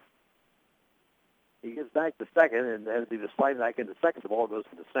far. He gets back to second, and as he was sliding back into second, the ball goes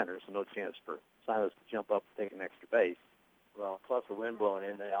into center, so no chance for Silas to jump up and take an extra base. Well, plus the wind blowing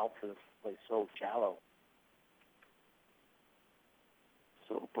in, the outfield plays so shallow.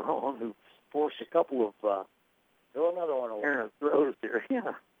 So Braun, who forced a couple of throw another one away. errant throws here,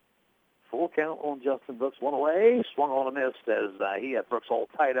 yeah. Full count on Justin Brooks. 1 away, swung on a miss as he had Brooks all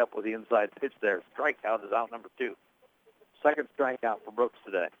tied up with the inside pitch there. Strikeout is out number 2. Second strikeout for Brooks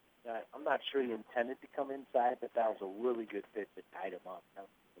today. I'm not sure he intended to come inside, but that was a really good pitch that tied him up. That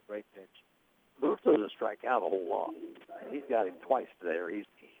was a great pitch. Brooks doesn't strike out a whole lot. He's got him twice today, or he's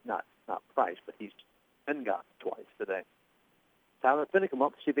not Price, but he's been got twice today. Tyler Finicum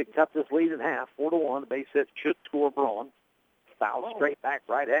up to see if he can cut this lead in half. 4-1. Base hit should score Braun. Foul straight back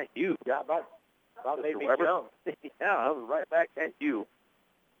right at you. Yeah, about made me jump. Yeah, I was right back at you.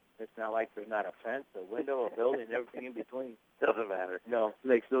 It's not like there's not a fence, a window, a building, everything in between. Doesn't matter. No.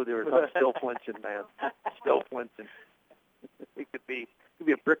 Makes no difference. I'm still flinching, man. Still flinching. It could be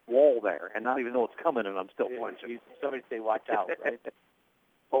a brick wall there and not even know it's coming, and I'm still flinching. Somebody say, watch out, right?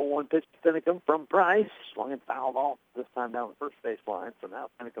 0-1 pitch to Finicum from Price. Swung and fouled off, this time down the first base line. So now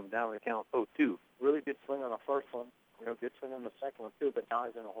Finicum down to count 0-2. Really good swing on the first one. Good swing on the second one, too, but now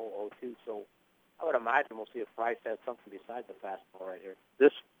he's in a whole 0-2. So I would imagine we'll see if Price has something besides the fastball right here.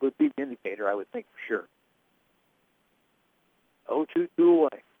 This would be the indicator, I would think, for sure. 0-2, 2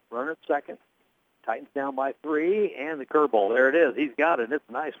 away. Runner at second. Titans down by 3, and the curveball. There it is. He's got it. It's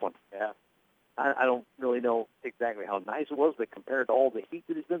a nice one. Yeah. I don't really know exactly how nice it was, but compared to all the heat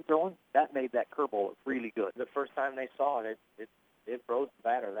that he's been throwing, that made that curveball look really good. The first time they saw it, it froze the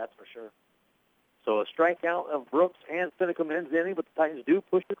batter, that's for sure. So a strikeout of Brooks and Finicum ends the inning, but the Titans do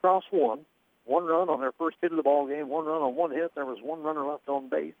push across 1. 1 run on their first hit of the ball game, 1 run on 1 hit. There was 1 runner left on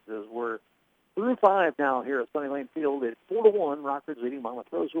base as we're through 5 now here at Sunny Lane Field. It's 4-1. Rockridge leading Monmouth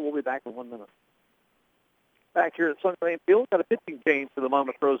Roseville. We'll be back in 1 minute. Back here at Sunday Field, got a pitching change for the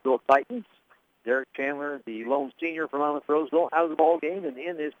Monmouth Roseville Titans. Derek Chandler, the lone senior for Monmouth Roseville, out of the ball game, and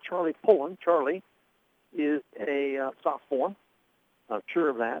in is Charlie Pullen. Charlie is a sophomore. I'm sure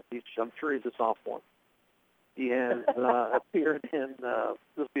of that. I'm sure he's a sophomore. He has appeared in, this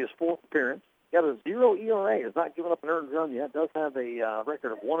will be his fourth appearance. Got a 0 ERA. Has not given up an earned run yet. Does have a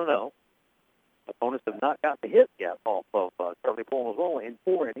record of 1-0. Opponents have not got the hit yet off of Charlie Pullen as well in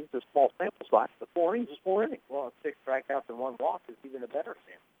 4 innings. A small sample size, but 4 innings is 4 innings. Well, 6 strikeouts and 1 walk is even a better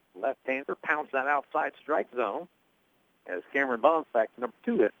sample. Left-hander pounds that outside strike zone as Cameron Bonsack, number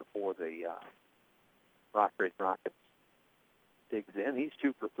 2 hitter for the Rockridge Rockets, digs in. He's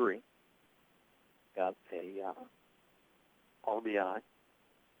 2 for 3. Got a RBI.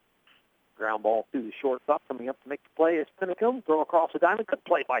 Ground ball to the shortstop. Coming up to make the play is Pinnicum. Throw across the diamond. Good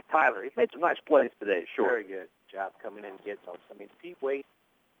play by Tyler. He's made some nice plays today, sure. Very good job coming in and getting those. I mean, if he waits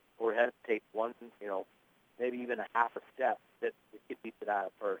or hesitates one, maybe even a half a step, that he beats it out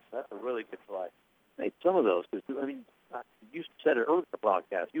of first. That's a really good play. Made some of those. Because, I mean, you said it earlier in the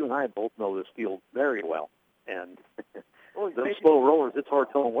broadcast. You and I both know this field very well. And those slow rollers, it's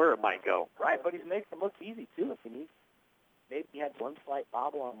hard telling where it might go. Right, but he's making them look easy, too. If he needs, maybe he had one slight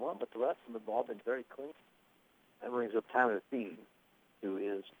bobble on one, but the rest of them have all been very clean. That brings up Tyler Thiem, who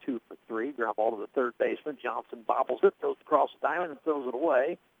is 2 for 3. Ground ball to the third baseman. Johnson bobbles it, throws across the diamond, and throws it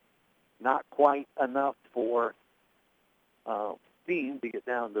away. Not quite enough for Thiem to get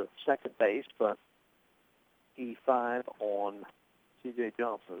down to second base, but E5 on C.J.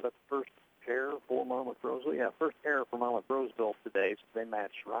 Johnson. Is that the first error for Monmouth Roseville? Yeah, first error for Monmouth Roseville today, so they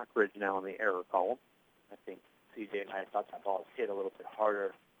match Rockridge now in the error column. I think C.J. might have thought that ball was hit a little bit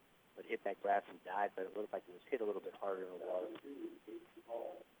harder, but hit that grass and died, but it looked like it was hit a little bit harder than it was.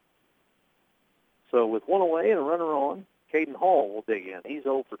 So with 1 away and a runner on, Caden Hall will dig in. He's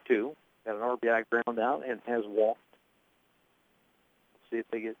 0 for 2. Got an RBI ground out and has walked. Let's see if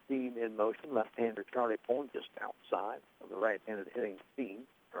they get Thiem in motion. Left-hander Charlie Pullen just outside of the right-handed hitting Thiem,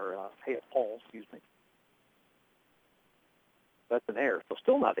 or Paul, excuse me. That's an error. So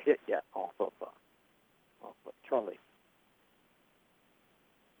still not a hit yet off of Charlie.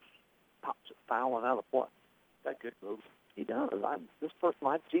 Pops it foul and out of play. That's good move. He does. This first time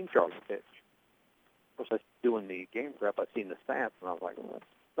I've seen Charlie pitch. Of course, I was doing the game prep. I've seen the stats, and I was like, well, that's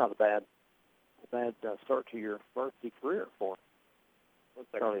not a bad start to your varsity career for Looks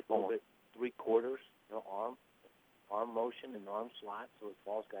like Charlie Pullen. 3/4, arm motion and arm slot, so his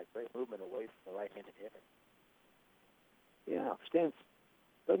ball's got great movement away from the right-handed hitter. Yeah,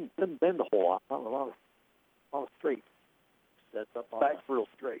 doesn't bend a whole lot. Not a lot of straight. Sets up on back real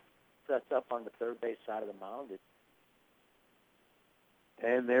straight. Sets up on the third base side of the mound.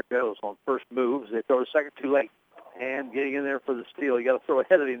 And there goes on first moves. They throw a second too late. And getting in there for the steal. You got to throw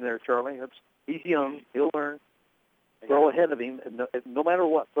ahead of him there, Charlie. He's young. He'll learn. Throw ahead of him. No matter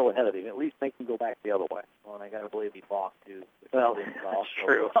what, throw ahead of him. At least make him go back the other way. Well, and I got to believe he balked, too. Well, that's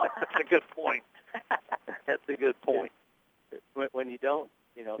true. That's a good point. That's a good point. When you don't,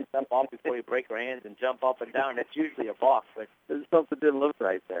 step off before you break your hands and jump up and down, that's usually a balk. But something didn't look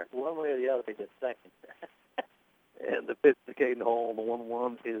right there. One way or the other, they did second. And the pitch to Caden Hall, the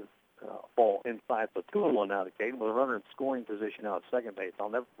 1-1 is ball inside. So 2-1 now to Caden with a runner in scoring position out at second base. I'll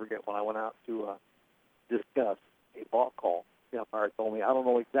never forget when I went out to discuss a balk call. The umpire told me, I don't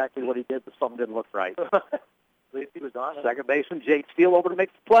know exactly what he did, but something didn't look right. At least he was on it. Second baseman Jake Steele over to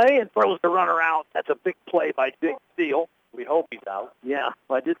make the play and throws the runner out. That's a big play by Jake Steele. We hope he's out. Yeah,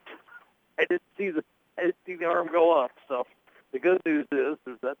 I did see the arm go up. So the good news is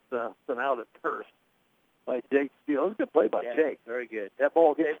that's an out at first by Jake Steele. It was a good play by Jake. Very good. That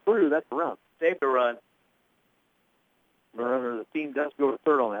ball gets through. That's a run. Saved the run. The team does go to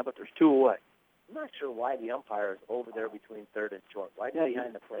third on that, but there's 2 away. I'm not sure why the umpire is over there between third and short. Right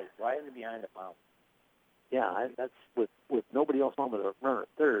behind the plate. Right behind the mound. Yeah, that's with nobody else on with a runner at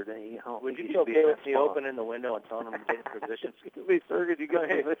third. Would you be okay with me opening the window and telling him to get in position? Excuse me, sir, could you go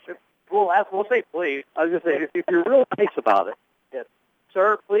ahead? We'll say please. I was going to say, if you're real nice about it. Yes.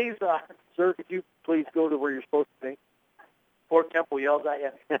 Sir, please. Sir, could you please go to where you're supposed to be? Fort Temple yells at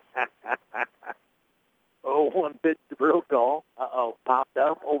you. 0-1 pitch to Brokaw. Popped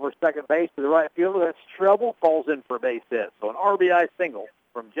up over second base to the right fielder. That's trouble. Falls in for a base hit. So an RBI single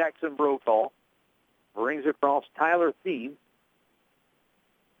from Jackson Brokaw brings across Tyler Thiem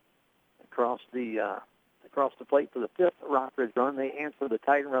across the plate for the 5th Rockridge run. They answer the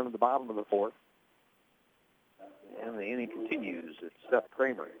Titan run at the bottom of the 4th. And the inning continues. It's Seth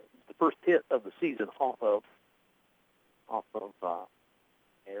Kramer. It's the first hit of the season off of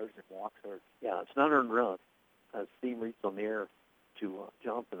errors and walks. Yeah, it's an unearned run. As Thiem reached on the air to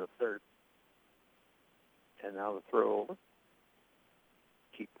Johnson at third. And now the throw over.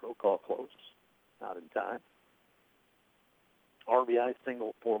 Keep Brokaw close. Not in time. RBI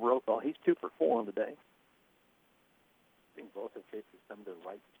single for Brokaw. He's 2 for 4 on the day. I think both have hit some to the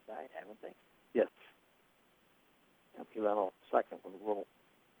right side, haven't they? Yes. Yep, he let off second with a little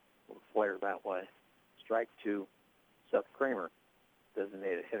flare that way. Strike 2. Seth Kramer,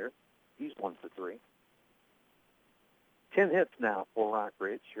 designated hitter. He's 1 for 3. 10 hits now for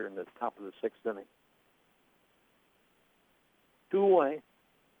Rockridge here in the top of the 6th inning. 2 away.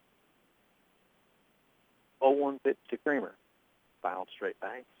 0-1 pitch to Kramer. Fouled straight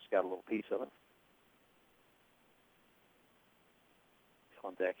back. He's got a little piece of it.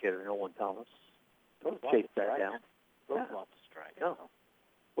 On deck hitter, Nolan Thomas. Chase that down. Both lost a strike. No.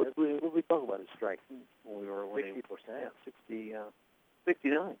 What did we talk about his strike when we were winning? 60%. Yeah,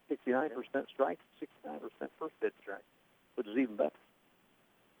 69% strike, 69% first pitch strike, which is even better.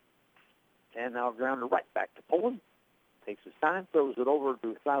 And now a grounder right back to Pullen. Takes his time, throws it over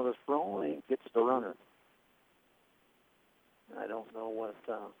to Silas Braun, and gets the runner. I don't know what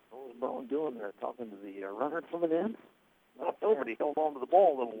was Braun doing there, talking to the runner coming in. Nobody held on to the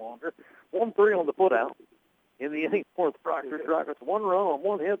ball a little longer. 1-3 on the put out. In the inning, fourth Rockridge Rockets, 1 run on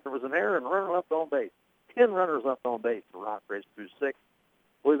 1 hit. There was an error and a runner left on base. 10 runners left on base for Rockridge through 6.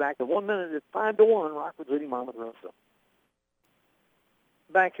 We'll be back in 1 minute. It's 5-1. Rockridge leading Monmouth Roseville.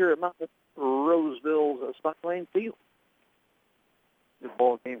 Back here at Monmouth Roseville's Stock Lane Field. Good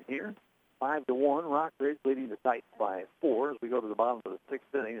ball game here. 5-1. Rockridge leading the Titans by 4 as we go to the bottom of the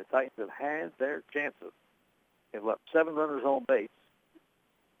 6th inning. The Titans have had their chances. They've left 7 runners on base.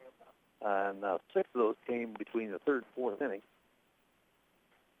 And 6 of those came between the 3rd and 4th inning.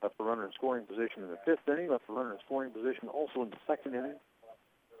 Left the runner in scoring position in the 5th inning. Left the runner in scoring position also in the 2nd inning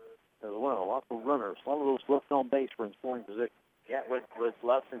as well. Lots of runners. A lot of those left on base were in scoring position. Yeah, with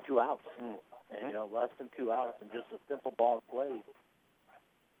less than 2 outs. And, less than 2 outs and just a simple ball played.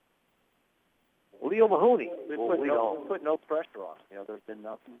 Leo Mahoney put no pressure on. There's been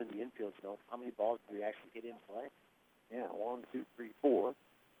nothing in the infield. How many balls do we actually get in play? Yeah, 1, 2, 3, 4,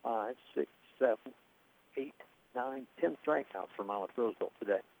 5, 6, 7, 8, 9, 10 strikeouts for Monmouth Roseville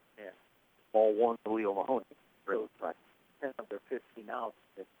today. Yeah. Ball 1 to Leo Mahoney. Really strike. 10 of their 15 outs,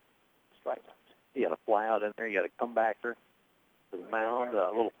 it's strikeouts. You got a fly out in there. You got a comebacker to the mound, a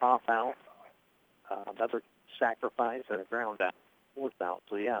little pop out, another sacrifice, and a ground out. 4th out.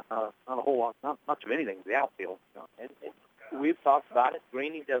 So, yeah, not a whole lot, not much of anything in the outfield. And we've talked about it.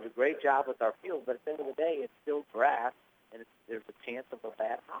 Greeny does a great job with our field, but at the end of the day, it's still grass, and there's a chance of a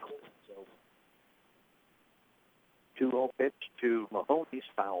bad house. So 2-0 pitch to Mahoney's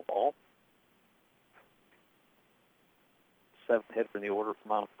foul ball. 7th hit in the order for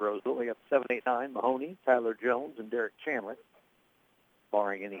Monmouth Roseville. They got 7, 8, 9, Mahoney, Tyler Jones, and Derek Chandler,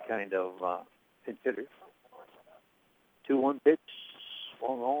 barring any kind of pinch hitters. 2-1 pitch,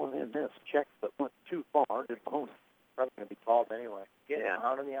 long on in this. Check, but went too far to Mahoney. Probably going to be called anyway. Get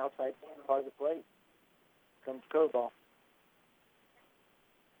out on the outside part of the plate. Comes curveball.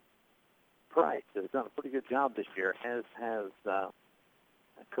 Price has done a pretty good job this year, as has a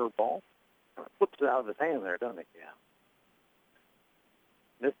curveball. Flips it out of his hand there, doesn't he? Yeah.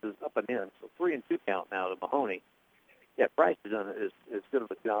 This is up and in, so 3-2 count now to Mahoney. Yeah, Price has done as good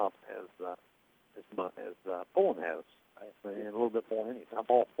of a job as Pullen has. And a little bit more innings. Now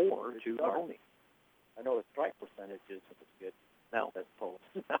ball 4 to Mahoney. I know the strike percentage is good. No. That's Pullen.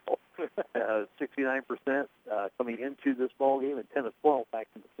 No. 69% coming into this ball game and 10 of 12 back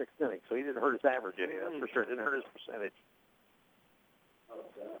in the 6th inning. So he didn't hurt his average any, that's for sure. Didn't hurt his percentage.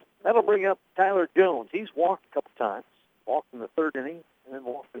 That'll bring up Tyler Jones. He's walked a couple times. Walked in the 3rd inning and then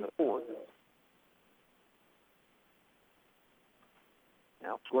walked in the 4th.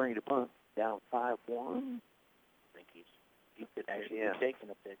 Now squaring to punt. Down 5-1. I think he could actually be taking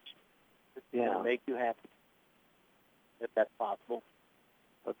a pitch. Yeah. Make you happy, if that's possible.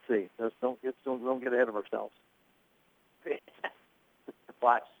 Let's see. Don't get ahead of ourselves.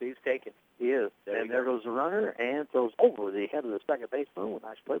 Watch. He's taking. He is. There goes the runner and throws over the head of the second baseman.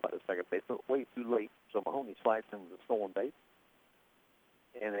 Nice play by the second baseman. Way too late. So Mahoney slides into the stolen base.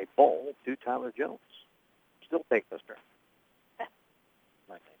 And a ball to Tyler Jones. Still take this turn. I'm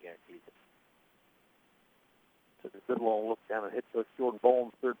not going to guarantee it. Took a good long look down and hit Coach Jordan Ball in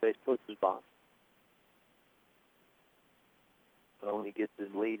the third base coach's box. Mahoney gets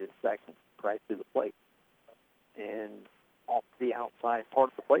his lead in second. Price to the plate. And off the outside part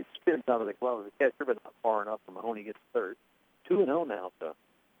of the plate, spins out of the glove of the catcher, but not far enough for Mahoney gets third. 2-0 now to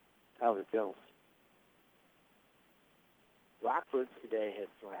Tyler Jones. Rockwood today has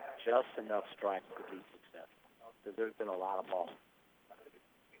thrown just enough strikes to be successful. Because there's been a lot of balls.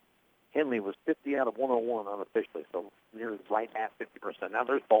 Henley was 50 out of 101 unofficially, so near right at 50%. Now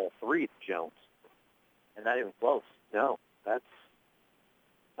there's ball 3 to Jones. And not even close. No, that's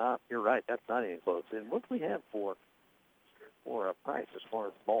you're right. That's not even close. And what do we have for a price as far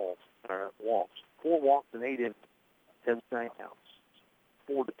as balls or walks? 4 walks and 8 in 10 strikeouts.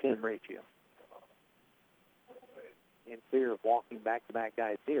 4 to 10 ratio. In fear of walking back-to-back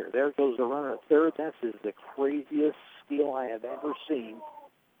guys here. There goes the runner at third. That is the craziest steal I have ever seen.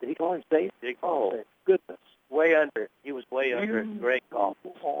 Did he call him safe? Oh, goodness. Way under. He was way under it. Great call.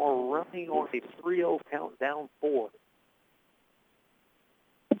 Are running on a 3-0 count down 4.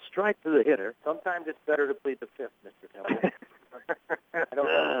 Strike to the hitter. Sometimes it's better to plead the fifth, Mr. Temple.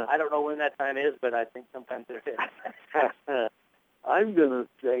 I don't know when that time is, but I think sometimes it is. I'm going to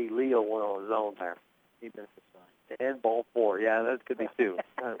say Leo went on his own there. He missed the sign. And ball 4. Yeah, that could be 2.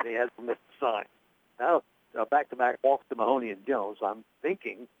 He has to miss the sign. Now, back-to-back walks to Mahoney and Jones. I'm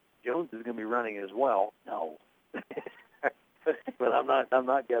thinking Jones is going to be running as well. No. But I'm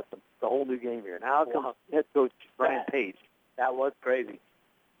not guessing. It's a whole new game here. Now comes head coach Brian Page. That was crazy.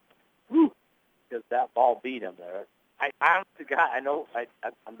 Because that ball beat him there. I'm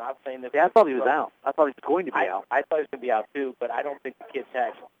not saying that. Yeah, I thought he was out. I thought he was going to be out. I thought he was going to be out too, but I don't think the kid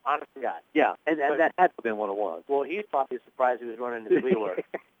tagged him. Honest to God. Yeah, and that had to have been what it was. Well, he's probably surprised he was running his wheeler.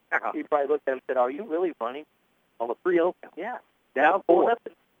 He probably looked at him and said, "Are you really running?" On the 3-0? Yeah. Down 4. Well,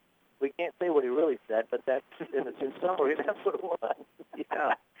 we can't say what he really said, but that's in summary, that's what it was.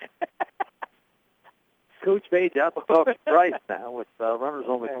 Yeah. Coach Page out to talk to Bryce now with runners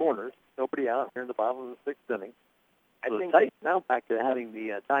on the corners. Nobody out here in the bottom of the 6th inning. So I think Titans now back to having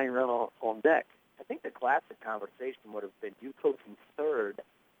the tying run on deck. I think the classic conversation would have been you coaching third,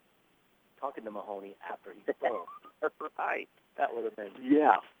 talking to Mahoney after he throws. Right. That would have been.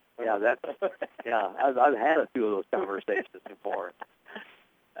 Yeah. Yeah, I've had a few of those conversations before.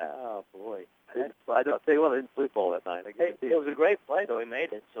 Oh, boy. I don't tell you what, I didn't sleep all that night. It was a great play, though. He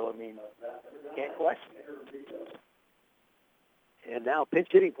made it. So, I mean, can't question it. And now pinch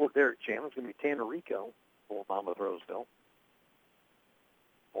hitting for Derek Chandler is going to be Tanner Rico for Monmouth Roseville.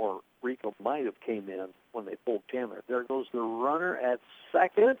 Or Rico might have came in when they pulled Chandler. There goes the runner at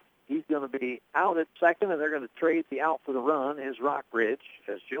second. He's going to be out at second, and they're going to trade the out for the run is Rockridge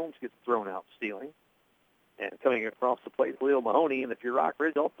as Jones gets thrown out stealing. And coming across the plate is Leo Mahoney, and if you're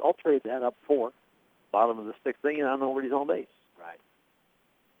Rockridge, I'll trade that up for bottom of the 6th inning, and I know where he's on base. Right.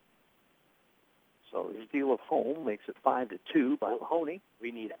 So the steal of home makes it 5-2 by Mahoney.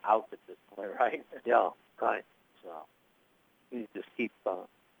 We need outs at this point, right? Yeah, right. So you need to just keep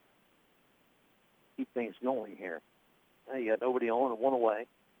things going here. Now you got nobody on and 1 away.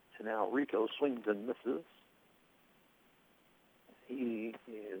 And now Rico swings and misses. The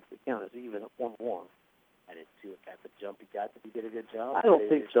count is even at 1-1. I didn't see what type of jump he got. Did he get a good jump? I don't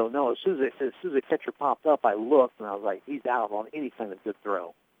think so. No, as soon as the catcher popped up, I looked and I was like, he's out on any kind of good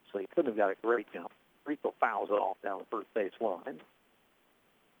throw. So he couldn't have got a great jump. Rico fouls it off down the first base line.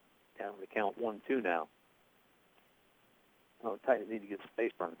 Down to count 1-2 now. Oh, Titans need to get some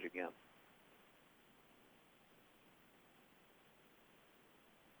base runners again.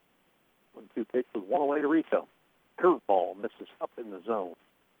 1-2 pitch with 1 away to Rico. Curveball misses up in the zone.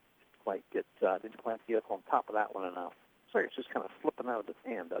 Didn't quite get up on top of that one enough. So it's just kind of slipping out of his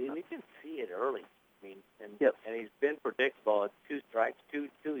hand, doesn't it? You can see it early. I mean, and yes. He's been predictable. It's 2 strikes, 2-2.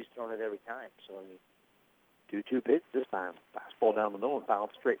 He's thrown it every time. So I mean, 2-2 pitch this time. Fastball down the middle and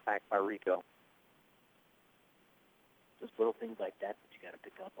fouled straight back by Rico. Just little things like that you got to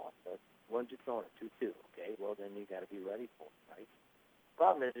pick up on. So once you're throwing it 2-2, okay, well then you got to be ready for it, right? The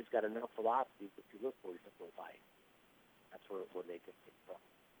problem is he's got enough velocity that you look for, he's going to go by it. That's where they get it from.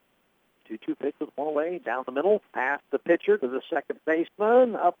 2-2 pitch with 1 away, down the middle, past the pitcher to the second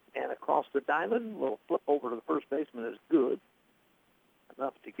baseman, up and across the diamond. Little flip over to the first baseman is good.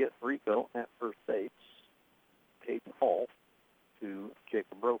 Enough to get Rico at first base. Cade Hall to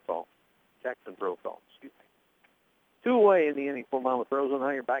Jackson Brokaw. Excuse me. 2 away in the inning for Monmouth Roseville.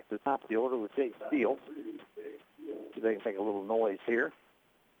 Now you're back to the top of the order with Jake Steele. So they can make a little noise here.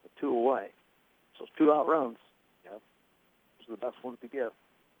 2 away. So it's 2 out runs. Yep. Those are the best ones to get.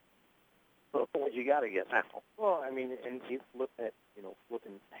 So the ones you got to get now. Well, I mean, and you look at,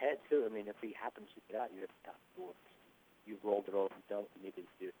 looking ahead, too. I mean, if he happens to get out, you have to top 4. You've rolled it over, don't you need to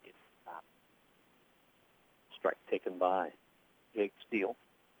do it at the top. Strike taken by Jake Steele.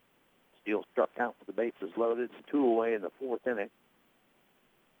 Steele struck out with the bases loaded. 2 away in the 4th inning.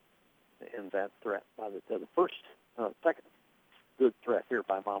 To end that threat by the second good threat here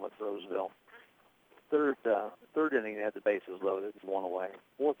by Monmouth Roseville. Third inning, they had the bases loaded and 1 away.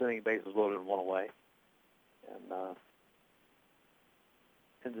 4th inning, bases loaded and 1 away. And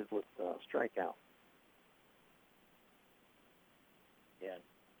ended with strikeout. Yeah,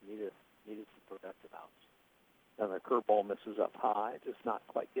 needed some productive outs. And the curveball misses up high, just not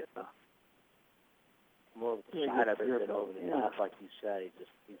quite getting a more of the side of it than over the top, like you said.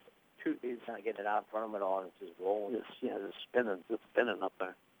 He's not getting it out in front of him at all, and it's just rolling. Just spinning up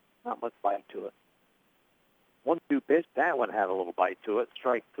there. Not much bite to it. 1-2 pitch. That one had a little bite to it.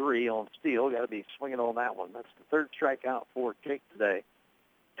 Strike 3 on Steele. Got to be swinging on that one. That's the third strikeout for Jake today.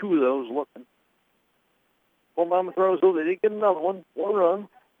 2 of those looking. Fulham throws over. They did get another one. 1 run.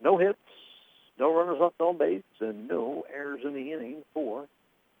 No hits. No runners left on base. And no errors in the inning for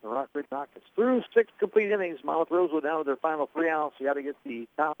the Rockridge Rockets. Through 6 complete innings, Monmouth Rosewood down to their final 3 outs. You got to get the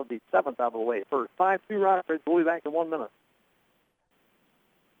top of the 7th out of the way first. 5-2 Rockridge. We'll be back in 1 minute.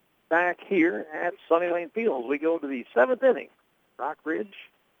 Back here at Sunny Lane Fields, we go to the 7th inning. Rockridge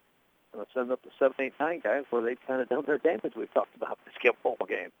going to send up the 7, 8, 9 guys where they've kind of done their damage we've talked about this ball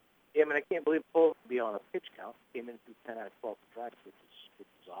game. Yeah, I mean, I can't believe both be on a pitch count. Came in through 10 out of 12 strikes, which is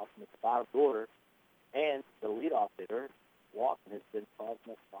awesome. It's the bottom of the order. And the leadoff hitter, Walton, has been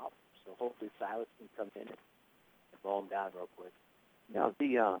causing us problems. So hopefully Silas can come in and blow him down real quick. Now,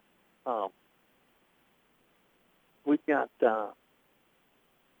 we've got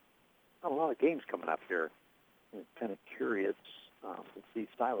a lot of games coming up here. I'm kind of curious to see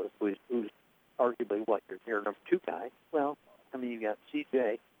Silas, who's arguably your number 2 guy. Well, I mean, you got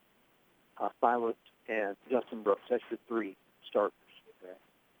CJ, Silas, and Justin Brooks. That's your 3 starters.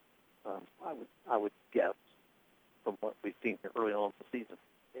 Okay. I would guess from what we've seen here early on in the season.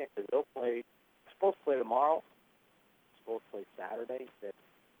 Yeah, because they'll play. Supposed to play tomorrow. Supposed to play Saturday. Then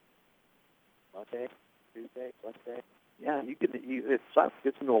Monday, Tuesday, Wednesday. Yeah, if Silas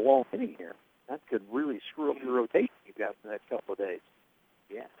gets into a long inning here, that could really screw up your rotation you've got for the next couple of days.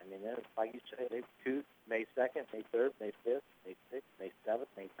 Yeah, I mean, like you say, they've 2, May 2nd, May 3rd, May 5th, May 6th, May 7th,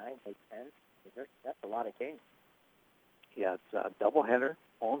 May 9th, May 10th. That's a lot of games. Yeah, it's a doubleheader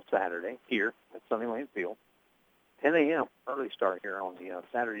on Saturday here at Sunny Lane Field. 10 a.m. early start here on the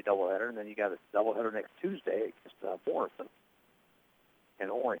Saturday doubleheader, and then you got a doubleheader next Tuesday against Morrison and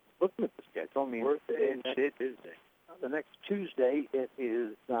Orange. Looking at the schedule, I mean, Tuesday. The next Tuesday it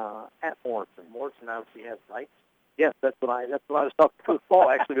is at Morrison. Morrison obviously has rights. Yes, that's what I was talking to Coach Paul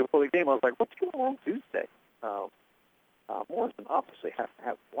actually before the game. I was like, what's going on Tuesday? Morrison obviously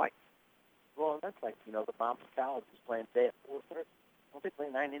have white. Well, that's like, the Monmouth College is playing today at 4:30. Don't they play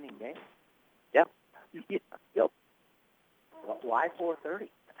 9-inning games? Yep. Yep. Well, why 4:30?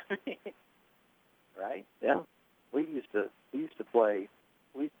 Right? Yeah. We used to play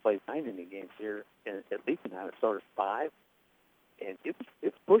 9-inning games here at Beacon. It started at 5, and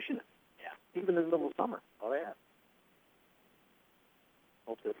it's pushing it. Yeah. Even in the middle of summer. Oh yeah.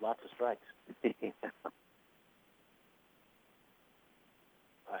 Hope there's lots of strikes.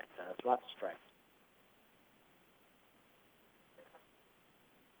 All right, there's lots of strikes.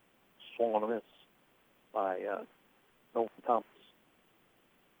 Swung on a miss by Nolan Thomas.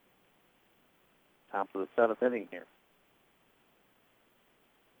 Time for the 7th inning here.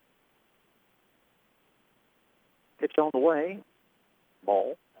 Pitch on the way.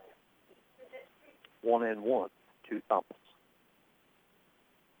 Ball. 1-1 to Thomas.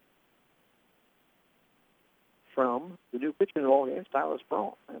 From the new pitcher in the ball game, Silas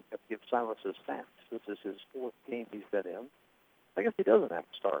Braun. I have to give Silas his stats. This is his 4th game he's been in. I guess he doesn't have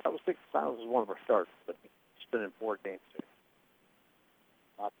to start. I was thinking Silas is one of our starters, but he's been in 4 games here.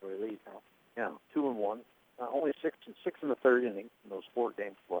 Lots of relief, huh? Yeah, 2-1. Only 6 in the 3rd inning in those 4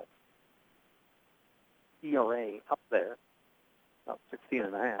 games played. ERA up there, about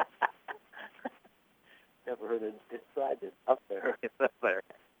 16.5. Never heard it described as up there. It's up there.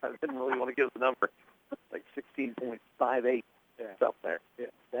 I didn't really want to give the number. Like 16.58. Yeah. It's up there. Yeah,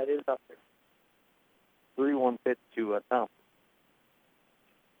 that is up there. 3-1 pitch to Thompson.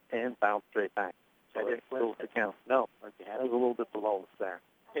 And bounce straight back. So it's still to count. No, that was a little bit below us there.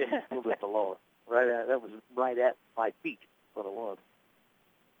 Yeah. A little bit below us. That was right at 5 feet. That's what it was.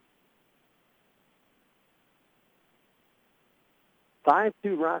 Five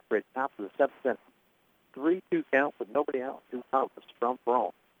 2 Rockridge, top of the 7th inning. 3-2 count with nobody out. 2 Thomas from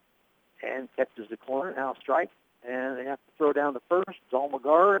Braun. And catches the corner. Now strike. And they have to throw down the first.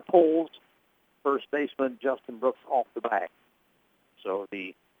 Zalmagar pulls first baseman Justin Brooks off the back. So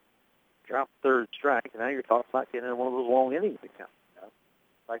the drop 3rd strike. And now you're talking about getting in one of those long innings again.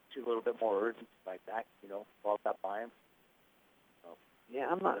 Like a little bit more urgency like that, ball got by him. So. Yeah,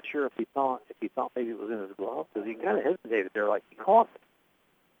 I'm not sure if he thought maybe it was in his glove, because he kind of hesitated there like he caught it.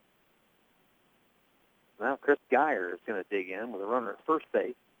 Now Chris Geyer is going to dig in with a runner at first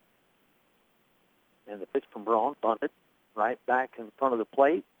base. And the pitch from Braun bunted. right back in front of the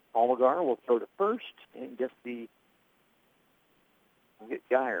plate. Almagar will throw to first and get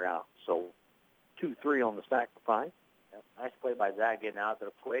Geyer out. So 2-3 on the sacrifice. Yep. Nice play by Zach getting out there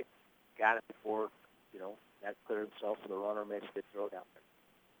quick. Got it before, that cleared himself for the runner. Made a good throw down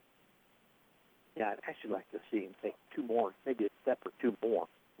there. Yeah, I'd actually like to see him take two more, maybe a step or two more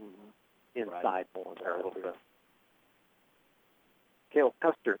inside more there a little bit. Cale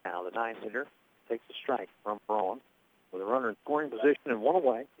Custer now, the 9-hitter, takes a strike from Braun with a runner in scoring position and one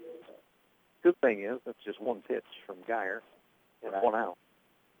away. Good thing is that's just one pitch from Geyer and one out.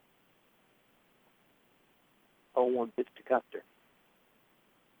 0-1 pitch to Custer.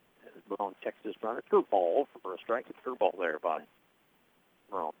 As Braun checks his runner. Curveball for a strike. A curveball there by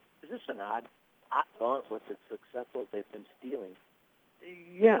Braun. Is this an odd bunt with the successful they've been stealing?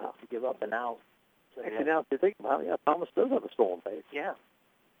 Yeah. To give up an out. So actually, now if you think about it, Thomas does have a stolen base. Yeah.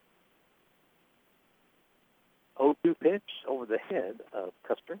 0-2 pitch over the head of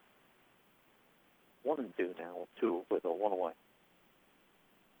Custer. 1-2 now, 2 with a 1 away.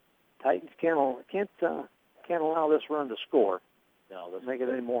 Titans can't allow this run to score. No, let's make it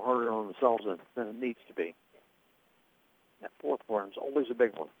any more harder on themselves than it needs to be. That fourth run's always a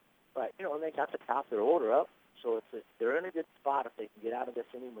big one. Right. And they got the top of their order up, so they're in a good spot. If they can get out of this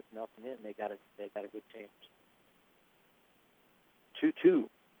inning with nothing in, they got a good chance. 2-2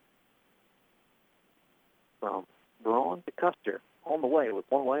 from Braun to Custer on the way with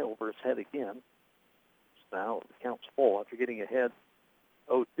 1 away over his head again. So now the count's full after getting ahead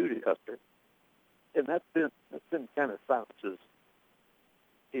 0-2 to Custer. And that's been kind of Silas's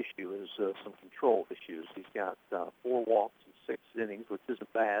issue is some control issues. He's got 4 walks in 6 innings, which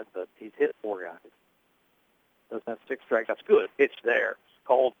isn't bad, but he's hit 4 guys. Doesn't have 6 strikes. That's good. Pitch there. It's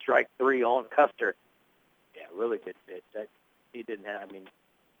called strike 3 on Custer. Yeah, really good pitch. That he didn't have.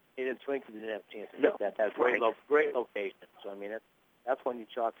 He didn't swing because he didn't have a chance to No. hit that. That's great location. So that's when you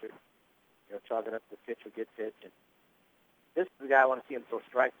chalk it. Chalking up the pitch or good pitch. And this is the guy I want to see him throw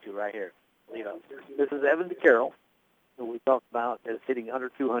strike to right here. Lead up. This is Evan DeCarroll, who we talked about as hitting under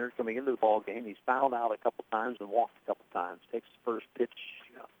 200 coming into the ball game. He's fouled out a couple times and walked a couple times. Takes the first pitch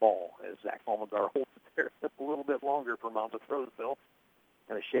ball as Zach Almagar holds it there. It's a little bit longer for Monmouth Roseville.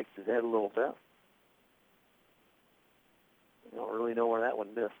 Kind of shakes his head a little bit. You don't really know where that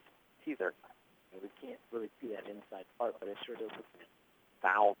one missed either. We can't really see that inside part, but it sure does look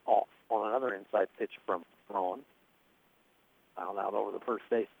fouled off on another inside pitch from Braun. Fouled out over the first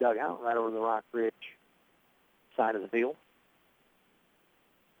base dugout, right over the Rock Ridge side of the field.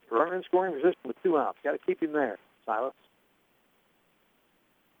 Runner in scoring position with 2 outs. Got to keep him there, Silas.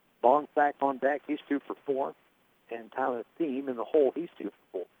 Bonsack on deck. He's 2 for 4. And Tyler Thiem in the hole. He's 2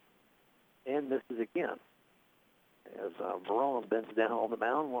 for 4. And misses again. As Barone bends down on the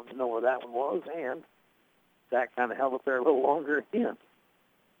mound, wants to know where that one was, and Zach kind of held up there a little longer again.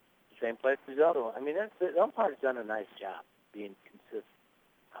 Same place as the other one. The umpire's done a nice job being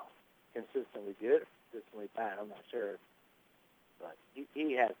consistently good, consistently bad. I'm not sure, but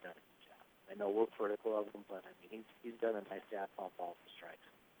he has done a good job. I know we're critical of him, but he's done a nice job on balls and strikes.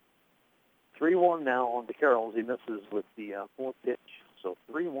 3-1 now on DeCarroll as he misses with the 4th pitch. So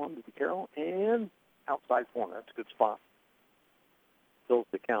 3-1 to DeCarroll and outside corner. That's a good spot. Fills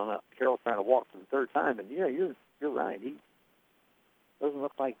the count up. DeCarroll's trying to walk for the 3rd time, and yeah, you're right. He doesn't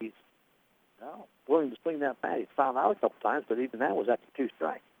look like he's willing to swing that bat. He's fouled out a couple times, but even that was after 2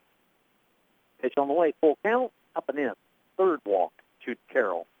 strikes. Pitch on the way, full count, up and in. 3rd walk to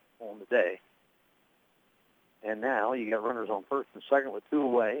Carroll on the day. And now you got runners on 1st and 2nd with 2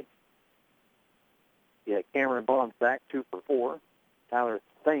 away. You got Cameron Bonsack, 2 for 4. Tyler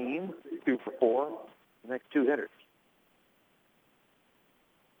Thiem, 2 for 4. The next 2 hitters.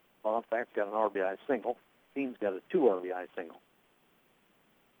 Bonsack's got an RBI single. Thiem's got a 2 RBI single.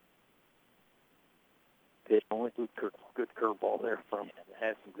 Pitch only good curveball there from. Yeah, that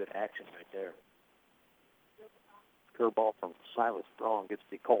has some good action right there. Curveball from Silas Braun gets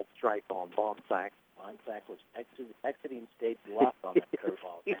the called strike on Bonsack. Bonsack was exiting stage left on that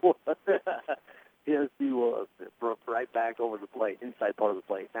curveball. He was. Yes, he was. Broke right back over the plate, inside part of the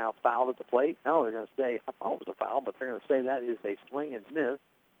plate. Now fouled at the plate. Now they're going to say, I thought it was a foul, but they're going to say that is a swing and miss,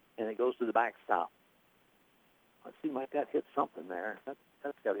 and it goes to the backstop. Let's see, Mike got hit something there. That's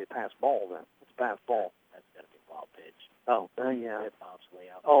got to be a pass ball then. It's a pass ball. That's got to be a wild pitch. Oh, yeah. It bounced way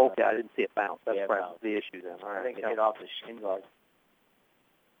out. Oh, okay. I didn't see it bounce. That's probably the issue then. All right. I think it hit off the shin guard.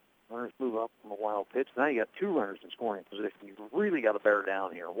 Runners move up from a wild pitch. Now you got 2 runners in scoring position. You really got to bear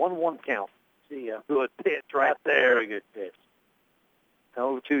down here. 1-1 count. See ya. Good pitch right there. Very good pitch.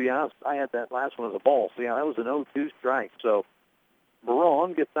 0-2, yeah. I had that last one as a ball. So, yeah, that was an 0-2 strike. So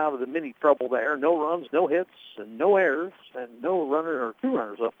Braun gets out of the mini trouble there. No runs, no hits, and no errors, and no runner or 2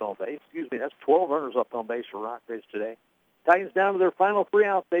 runners left on base. Excuse me, that's 12 runners left on base for Rockridge today. Titans down to their final 3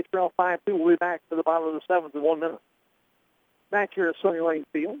 outs. They trail 5-2. We'll be back to the bottom of the 7th in 1 minute. Back here at Sunny Lane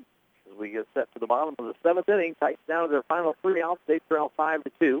Field as we get set for the bottom of the 7th inning. Titans down to their final 3 outs. They trail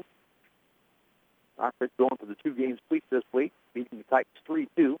 5-2. Rockridge going for the 2-game sweep this week, beating the Titans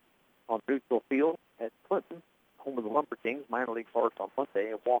 3-2 on neutral field at Clinton, home of the Lumber Kings. Minor league parts on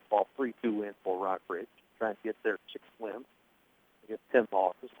Monday. A walk-off 3-2 win for Rockridge, trying to get their 6th win against 10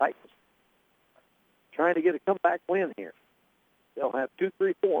 losses. Titans trying to get a comeback win here. They'll have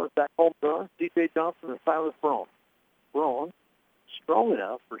 2-3-4. Zach Holmgren, C.J. Johnson, and Silas Braun. Braun, strong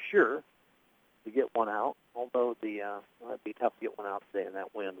enough for sure to get one out, although it'd be tough to get one out today in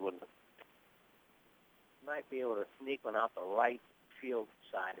that wind, wouldn't it? Might be able to sneak one out the right field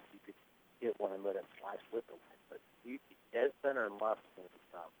side if you could get one and let it slice with the wind. But dead center and left is going to be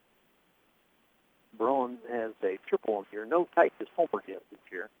tough. Braun has a triple in here. No Titans homer yet this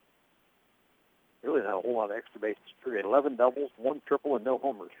year. Really not a whole lot of extra bases. 11 doubles, 1 triple, and no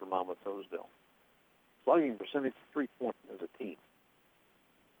homers for Monmouth Roseville. Slugging percentage 320 as a team.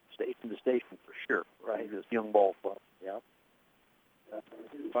 Station to station for sure, right? This young ball club. Yeah.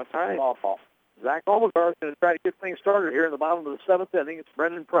 All right. Zach Olmagar is going to try to get things started here in the bottom of the 7th inning. It's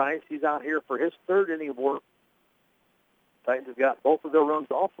Brendan Price. He's out here for his 3rd inning of work. Titans have got both of their runs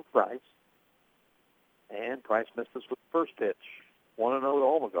off of Price. And Price missed us with the first pitch. 1-0 to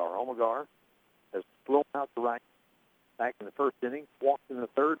Olmagar. Olmagar has thrown out the right back in the 1st inning, walked in the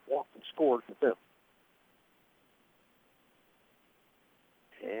 3rd, walked and scored in the 5th.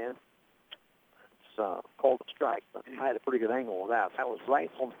 And it's called a strike. I had a pretty good angle of that. That was right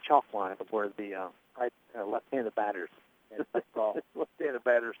on the chalk line of where the left-handed batters, left-handed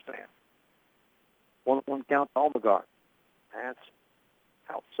batters stand. 1-1 count to Olmagar. That's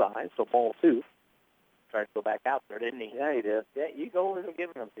outside, so ball 2. Tried to go back out there, didn't he? Yeah, he did. Yeah, you go where they're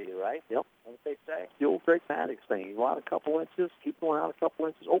giving them to you, right? Yep. That's what they say. The old Greg Maddox thing. You go out a couple inches, keep going out a couple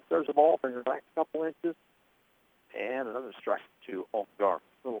inches. Oh, there's a ball, bring it back a couple inches. And another strike to Olmagar.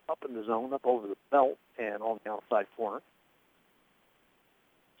 A little up in the zone, up over the belt, and on the outside corner.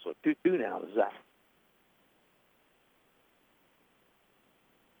 So 2-2 now to Zach.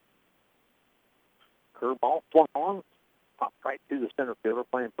 Curveball flung on, popped right to the center fielder,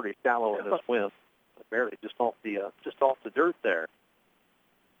 playing pretty shallow in this wind. Barely just off the dirt there.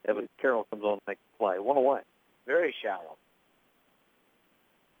 Evan Carroll comes on to make the play. 1 away. Very shallow.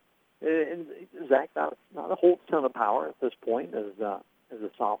 And Zach not a whole ton of power at this point as a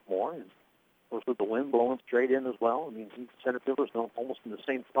sophomore. And of course, with the wind blowing straight in as well, I mean, center fielder's almost in the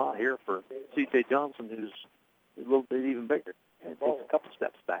same spot here for C.J. Johnson, who's a little bit even bigger. And takes a couple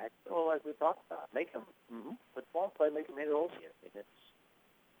steps back. Well, like we talked about, make him put ball play, make him hit it over you. I mean,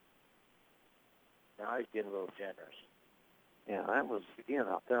 now he's getting a little generous. Yeah, that was, again,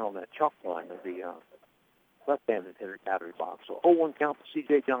 out there on that chalk line of the left-handed hitter battery box. So 0-1 count to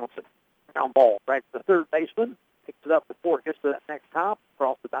C.J. Johnson. Ground ball right to the 3rd baseman. Picks it up before it gets to that next hop.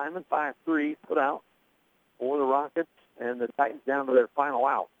 Across the diamond, 5-3, put out for the Rockets. And the Titans down to their final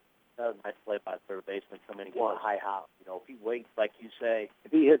out. That was a nice play by the 3rd baseman, come in and get a high hop. You know, if he waits, like you say.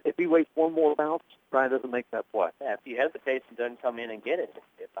 If he waits one more bounce, Brian doesn't make that play. Yeah, if he hesitates and doesn't come in and get it,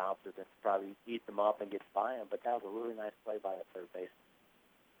 it bounces and probably eats him up and gets by him. But that was a really nice play by the 3rd baseman.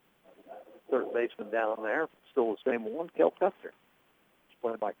 3rd baseman down there, still the same one, Cale Custer. It's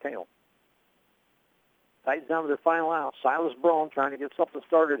played by Cale. Titans down to their final out. Silas Braun trying to get something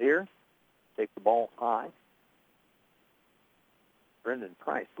started here. Take the ball high. Brendan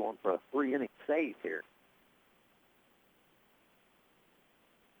Price going for a 3-inning save here.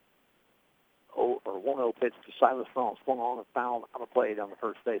 1-0 pitch to Silas Braun. Swung on and fouled out of play down the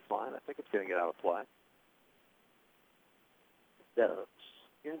first baseline. I think it's going to get out of play. It does.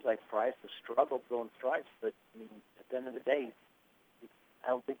 Seems like Price has struggled throwing strikes, but I mean, at the end of the day, I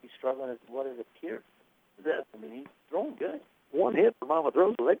don't think he's struggling as what it appears. I mean, he's throwing good. 1 hit for Monmouth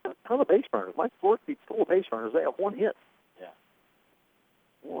Roseville. They've got a ton of base runners. Mike Ford be full of base runners. They have 1 hit. Yeah.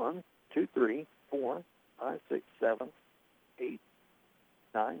 1, 2, 3, 4, 5, 6, 7, 8,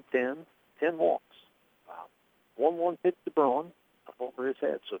 9, 10. 10 walks. Wow. 1-1 pitch to Braun up over his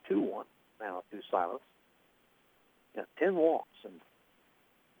head. So 2-1 now to Silas. Yeah, 10 walks. And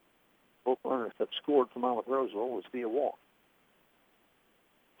both runners that scored for Monmouth Roseville was via walk.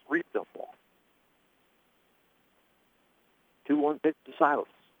 3 jump walk. 2-1 pitch to Silas.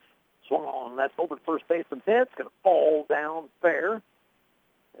 Swung on. That's over the first baseman's head. It's going to fall down fair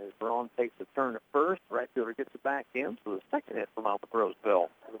as Braun takes a turn at first. Right fielder gets it back in. So the second hit for Monmouth Roseville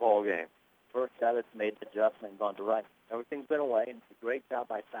for the ball game. first guy that's made an adjustment and gone to right. Everything's been away, and it's a great job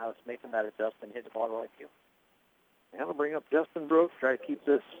by Silas making that adjustment and hitting the ball to right field. And we'll bring up Justin Brooks, try to keep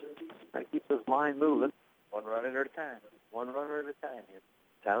this line moving. One runner at a time. One runner at a time here.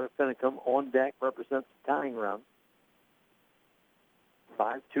 Tyler Finicum on deck represents the tying run.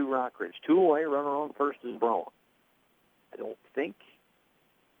 5-2 Rockridge. 2 away, runner on first is Braun. I don't think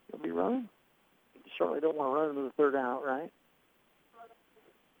he'll be running. You certainly don't want to run into the third out, right?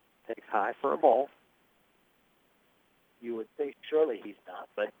 Takes high for a ball. You would think surely he's not,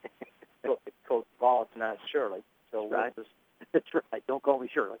 but Coach Ball, it's not Shirley. So right. That's right. Don't call me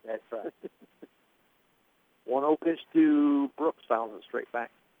Shirley. That's right. 1-0 pitch to Brooks, fouls it straight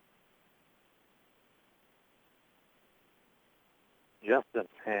back. Justin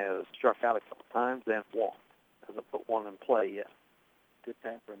has struck out a couple times and walked. Hasn't put one in play yet. Good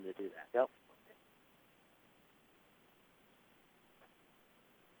time for him to do that. Yep.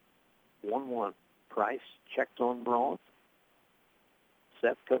 1-1. Price checks on Braun.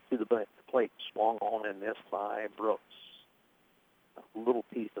 Set cut to the plate. Swung on and missed by Brooks. A little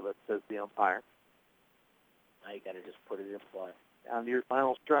piece of it, says the umpire. Now you got to just put it in play. Down to your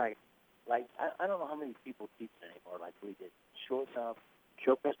final strike. Like, I don't know how many people keep it anymore like we did. Shortstop.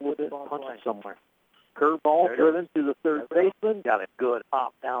 Choke with it, punch it somewhere. Curveball driven to the third baseman. Got a good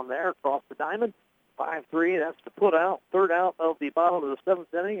hop down there across the diamond. 5-3, that's the put out. Third out of the bottom of the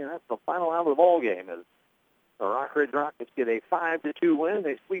seventh inning, and that's the final out of the ball game. As the Rockridge Rockets get a 5-2 win.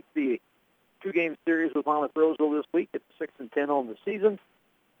 They sweep the 2-game series with Monmouth Roseville this week at 6-10 on the season.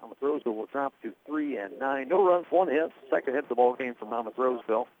 Monmouth Roseville will drop to 3-9. No runs, 1 hit. Second hit of the ball game for Monmouth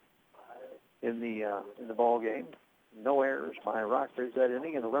Roseville in the ball game. No errors by Rockridge that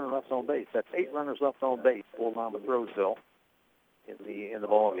inning, and the runner left on base. That's 8 runners left on base for Monmouth Roseville in the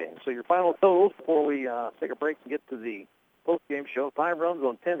ball game. So your final totals before we take a break and get to the post-game show: 5 runs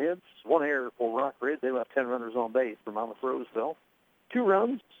on 10 hits, 1 error for Rockridge. They left 10 runners on base for Monmouth Roseville. 2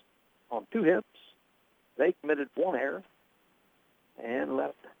 runs on 2 hits. They committed 1 error and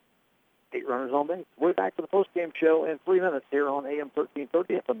left 8 runners on base. We're back to the post-game show in 3 minutes here on AM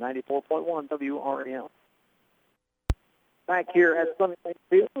 1330 FM 94.1 WRAM. Back here at Sunny Lane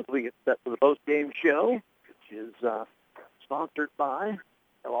Field as we get set for the post-game show, which is sponsored by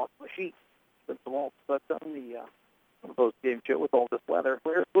Kellogg Machine. But on the post-game show with all this weather,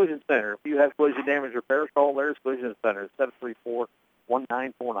 Lair's Collision Center. If you have collision damage repairs, call Lair's Collision Center,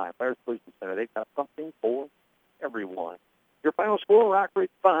 734-1949. Lair's Collision Center. They've got something for everyone. Your final score: Rockridge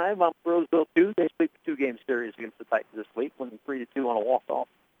 5, Monmouth Roseville 2. They sweep the 2-game series against the Titans this week, winning 3-2 on a walk-off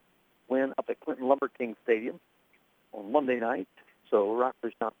win up at Clinton Lumber King Stadium on Monday night. So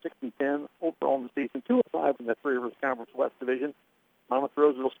Rockridge now 6-10 overall in the season, 2-5 in the Three Rivers Conference West Division. Monmouth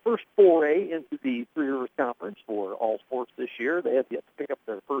Roseville's first foray into the Three Rivers Conference for all sports this year. They have yet to pick up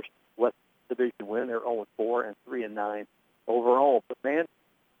their first West Division win. They're 0-4 and 3-9 overall. But man,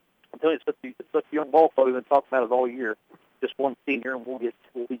 I'm telling you, it's such a young ball club. We've been talking about it all year. Just one senior, and we'll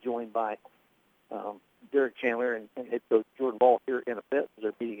be joined by Derek Chandler and head coach Jordan Ball here in a bit as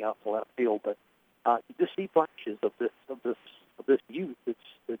they're beating out the left field. But you just see flashes of this youth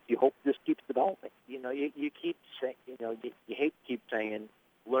that you hope just keeps developing. You know, you keep saying, you hate to keep saying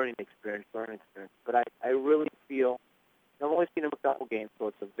learning experience, but I really feel, I've only seen them a couple games, so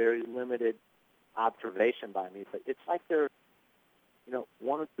it's a very limited observation by me, but it's like they're, 1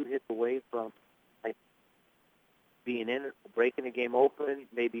 or 2 hits away from like being in it, breaking the game open,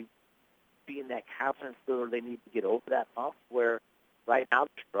 maybe being that confidence where they need to get over that hump, where right now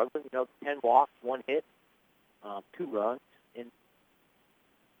they're struggling, 10 walks, 1 hit, 2 runs, and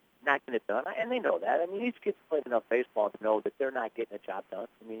not getting it done. And they know that. I mean, these kids played enough baseball to know that they're not getting the job done.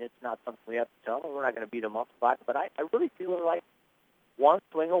 I mean, it's not something we have to tell them. We're not going to beat them up about it. But I really feel like one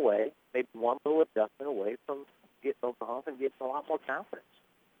swing away, maybe one little adjustment away from getting over the hump and getting a lot more confidence.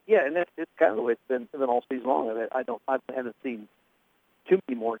 Yeah, and it's kind of the way it's been all season long. I haven't seen too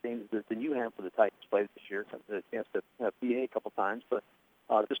many more games than you have for the Titans played this year. I've had a chance to PA a couple times, but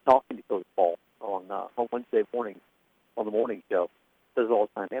just talking to Coach Ball on Wednesday morning on the morning show, says all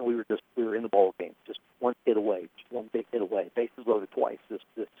the time, man, we were in the ball game, just 1 hit away, just 1 big hit away, bases loaded twice.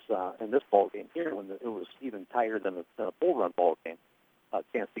 In this ball game here, when it was even tighter than a full run ball game, a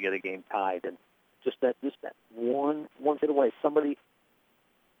chance to get a game tied, and just that one hit away. Somebody.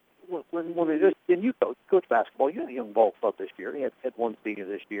 When they just, and you coach basketball, you had a young ball club this year. You had one senior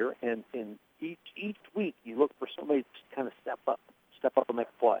this year, and each week you look for somebody to kind of step up and make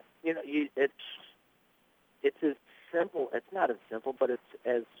a play. It's as simple. It's not as simple, but it's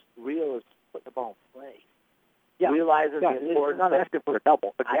as real as putting the ball in play. Yeah. Realizing the importance. It's not asking for a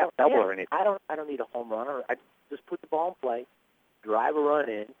double, but you have a double or anything. I don't need a home run, or I just put the ball in play, drive a run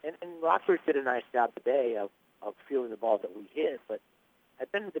in. And Rockridge did a nice job today of fielding the balls that we hit. But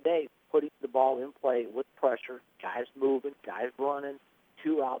at the end of the day, putting the ball in play with pressure, guys moving, guys running,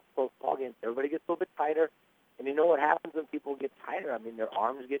 2 outs, both ball games, everybody gets a little bit tighter. And you know what happens when people get tighter? I mean, their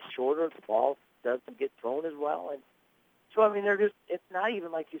arms get shorter, the ball doesn't get thrown as well. And so, I mean, it's not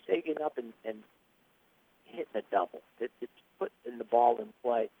even like you say getting up and hitting a double. It's putting the ball in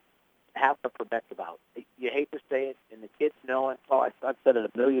play, having a productive out. You hate to say it, and the kids know it. Oh, I've said it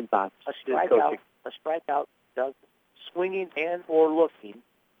a million times. A strikeout does swinging and or looking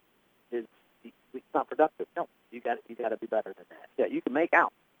is it's not productive. No, you got to be better than that. Yeah, you can make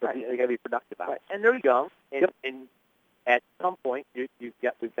out, but right. you got to be productive out. Right. And they're young, and, yep. and at some point we've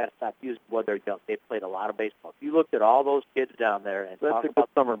got to stop using. Well, they're young. They've played a lot of baseball. If you looked at all those kids down there and that's talk a good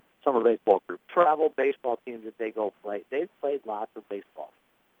about summer baseball group, travel baseball teams that they go play, they've played lots of baseball,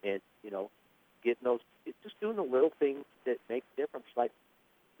 and getting those, it's just doing the little things that make a difference. Like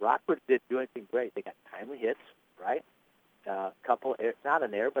Rockridge didn't do anything great. They got timely hits, right? Couple, not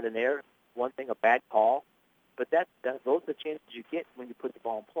an error, but an error. One thing, a bad call. But those are the chances you get when you put the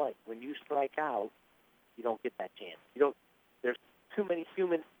ball in play. When you strike out, you don't get that chance. There's too many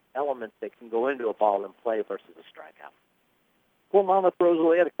human elements that can go into a ball in play versus a strikeout. Well, Monmouth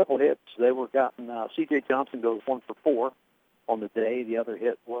Roseville had a couple hits. They were gotten. C.J. Johnson goes 1 for 4 on the day. The other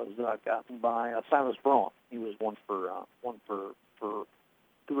hit was gotten by Silas Braun. He was 1 for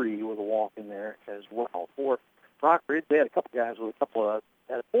 3 with a walk in there as well. For Rockridge, they had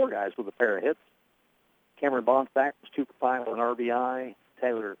had 4 guys with a pair of hits. Cameron Bonsack was 2 for 5 with an RBI.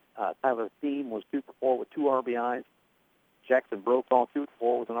 Tyler Thiem was 2 for 4 with 2 RBIs. Jackson Brokaw 2 for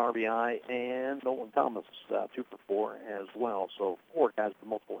 4 with an RBI, and Nolan Thomas 2 for 4 as well. So 4 guys with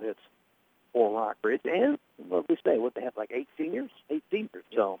multiple hits for Rockridge, and what we say, they have like 8 seniors.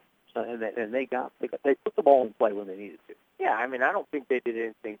 So and they put the ball in play when they needed to. Yeah, I mean, I don't think they did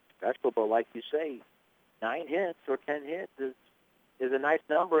anything special, but like you say, 9 hits or 10 hits is a nice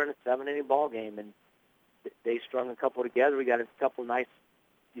number in a 7-inning ball game, and they strung a couple together. We got a couple nice,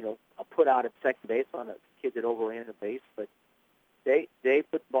 a put out at second base on a kid that overran the base, but they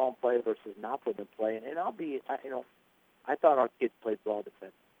put the ball in play versus not putting it in play. And I thought our kids played well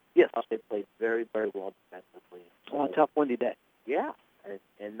defensively. Yes, they played very, very well defensively. On a tough, windy day. Yeah,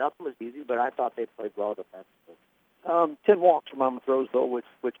 and nothing was easy, but I thought they played well defensively. 10 walks from Monmouth Roseville,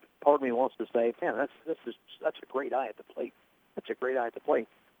 which part of me wants to say, man, that's a great eye at the plate. That's a great eye at the plate.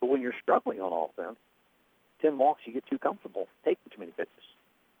 But when you're struggling on offense, 10 walks, you get too comfortable taking too many pitches.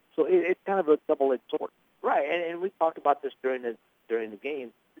 So it's kind of a double-edged sword. Right, and we talked about this during the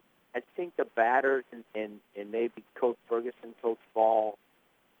game. I think the batters and maybe Coach Ferguson, Coach Ball,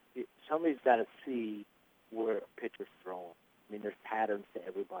 somebody's got to see where a pitcher's throwing. I mean, there's patterns to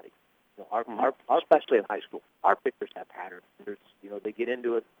everybody. Our especially in high school, our pitchers have patterns. They get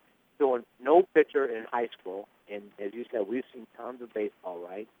into it. So no pitcher in high school, and as you said, we've seen tons of baseball,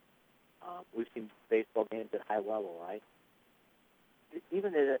 right? We've seen baseball games at high level, right?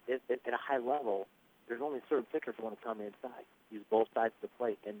 Even at a high level, there's only certain pitchers who want to come inside, use both sides of the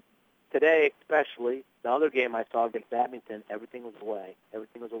plate. And today, especially, the other game I saw against Abington, everything was away.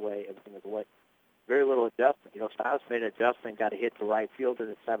 Very little adjustment. Silas made an adjustment, got a hit to right field in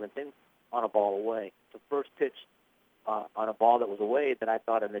the 7th inning on a ball away. The first pitch on a ball that was away that I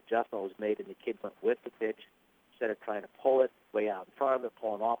thought an adjustment was made, and the kid went with the pitch instead of trying to pull it way out in front of it,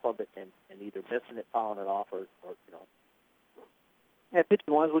 pulling off of it, and either missing it, fouling it off, or. Yeah,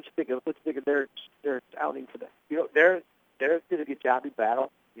 pitching wise, what you think of their outing today? Derek did a good job. He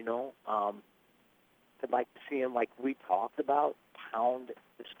battled. I'd like to see him, like we talked about, pound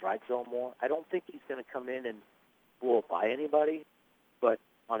the strike zone more. I don't think he's going to come in and blow by anybody, but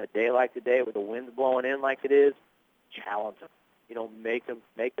on a day like today, with the wind's blowing in like it is, challenge him. Make him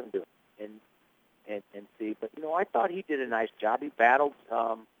do it and see. But I thought he did a nice job. He battled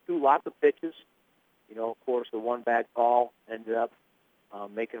through lots of pitches. Of course, the one bad call ended up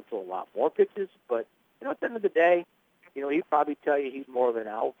making him throw a lot more pitches. But at the end of the day, he'd probably tell you he's more of an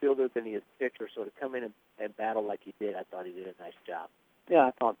outfielder than he is a pitcher. So to come in and battle like he did, I thought he did a nice job. Yeah,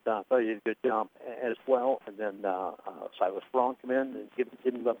 I thought he did a good job as well. And then Silas Braun come in and didn't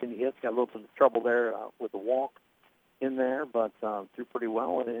give up any hits. Got a little bit of trouble there with the walk in there, but threw pretty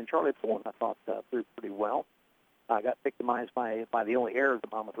well. And Charlie Thorne, I thought, threw pretty well. Got victimized by the only error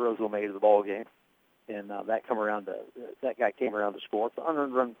that Monmouth Roseville made of the ball game. And that guy came around to score. So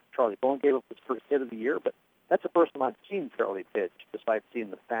unearned run, Charlie Thorne gave up his first hit of the year, but that's the first time I've seen Charlie pitch, despite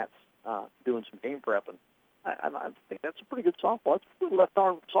seeing the Pats doing some game prep. And I think that's a pretty good softball. That's a good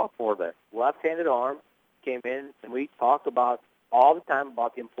left-arm softball there. Left-handed arm came in, and we talk about all the time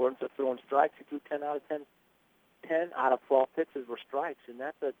about the importance of throwing strikes. He threw 10 out of 10 10 out of 12 pitches were strikes, and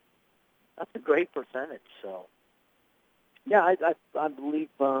that's a great percentage. So, yeah, I believe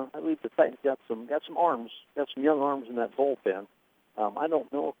the Titans got some arms, got some young arms in that bullpen. I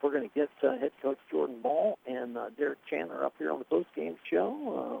don't know if we're going to get head coach Jordan Ball and Derek Chandler up here on the post-game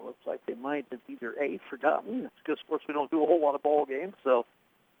show. Looks like they might have either forgotten. It's because, of course, we don't do a whole lot of ball games, so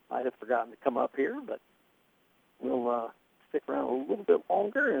might have forgotten to come up here. But we'll stick around a little bit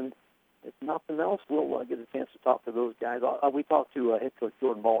longer, and if nothing else, we'll get a chance to talk to those guys. We talk to head coach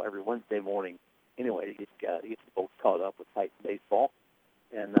Jordan Ball every Wednesday morning anyway to get folks caught up with Titan baseball.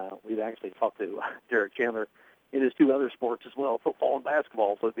 And we've actually talked to Derek Chandler in his two other sports as well, football and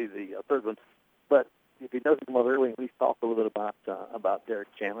basketball, so it'd be the third one. But if he doesn't come up early, at least talk a little bit about Derek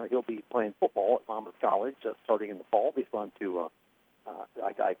Chandler. He'll be playing football at Monmouth College starting in the fall. It'll be fun to,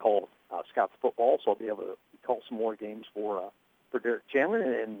 I call Scouts football, so I'll be able to call some more games for Derek Chandler.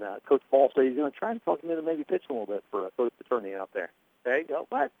 And Coach Ball said he's going to try and talk him into maybe pitching a little bit for Coach Paterni out there. There you go.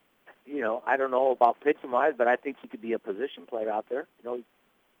 But, I don't know about pitching-wise, but I think he could be a position player out there.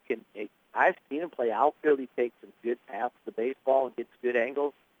 I've seen him play outfield. He takes some good passes to the baseball and gets good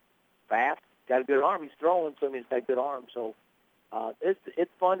angles, fast. Got a good arm. He's throwing, so he's got a good arm. So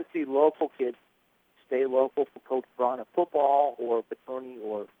it's fun to see local kids stay local for Coach Braun at football or Paterni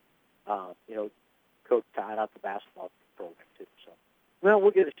or, Coach Todd out the basketball program, too. So. Well,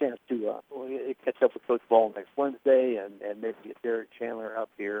 we'll get a chance to catch up with Coach Ball next Wednesday and maybe get Derek Chandler up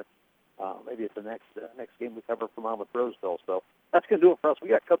here. Maybe it's the next game we cover from Monmouth Roseville. So that's going to do it for us. We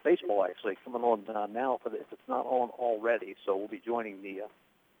got Cub baseball actually coming on now for this. It's not on already, so we'll be joining the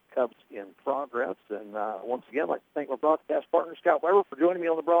Cubs in progress. And once again, I'd like to thank my broadcast partner, Scott Weber, for joining me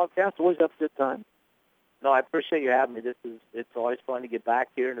on the broadcast. Always have a good time. No, I appreciate you having me. It's always fun to get back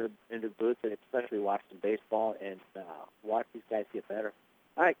here into the booth and especially watch some baseball and watch these guys get better.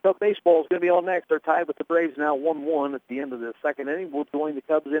 All right, Cub baseball is going to be on next. They're tied with the Braves now 1-1 at the end of the second inning. We'll join the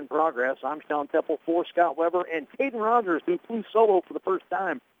Cubs in progress. I'm Sean Temple for Scott Weber and Caden Rogers, who flew solo for the first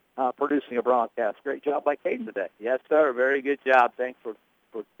time producing a broadcast. Great job by Caden today. Yes, sir. Very good job. Thanks for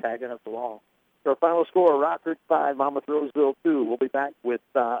tagging us along. Our final score, Rockford 5, Monmouth Roseville 2. We'll be back with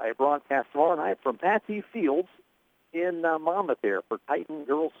a broadcast tomorrow night from Patsy Fields in Monmouth here for Titan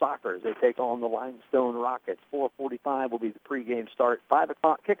Girls Soccer as they take on the Limestone Rockets. 4:45 will be the pregame start. 5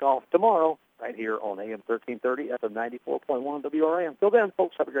 o'clock kickoff tomorrow right here on AM 1330, FM 94.1 WRAM. Till then,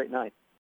 folks, have a great night.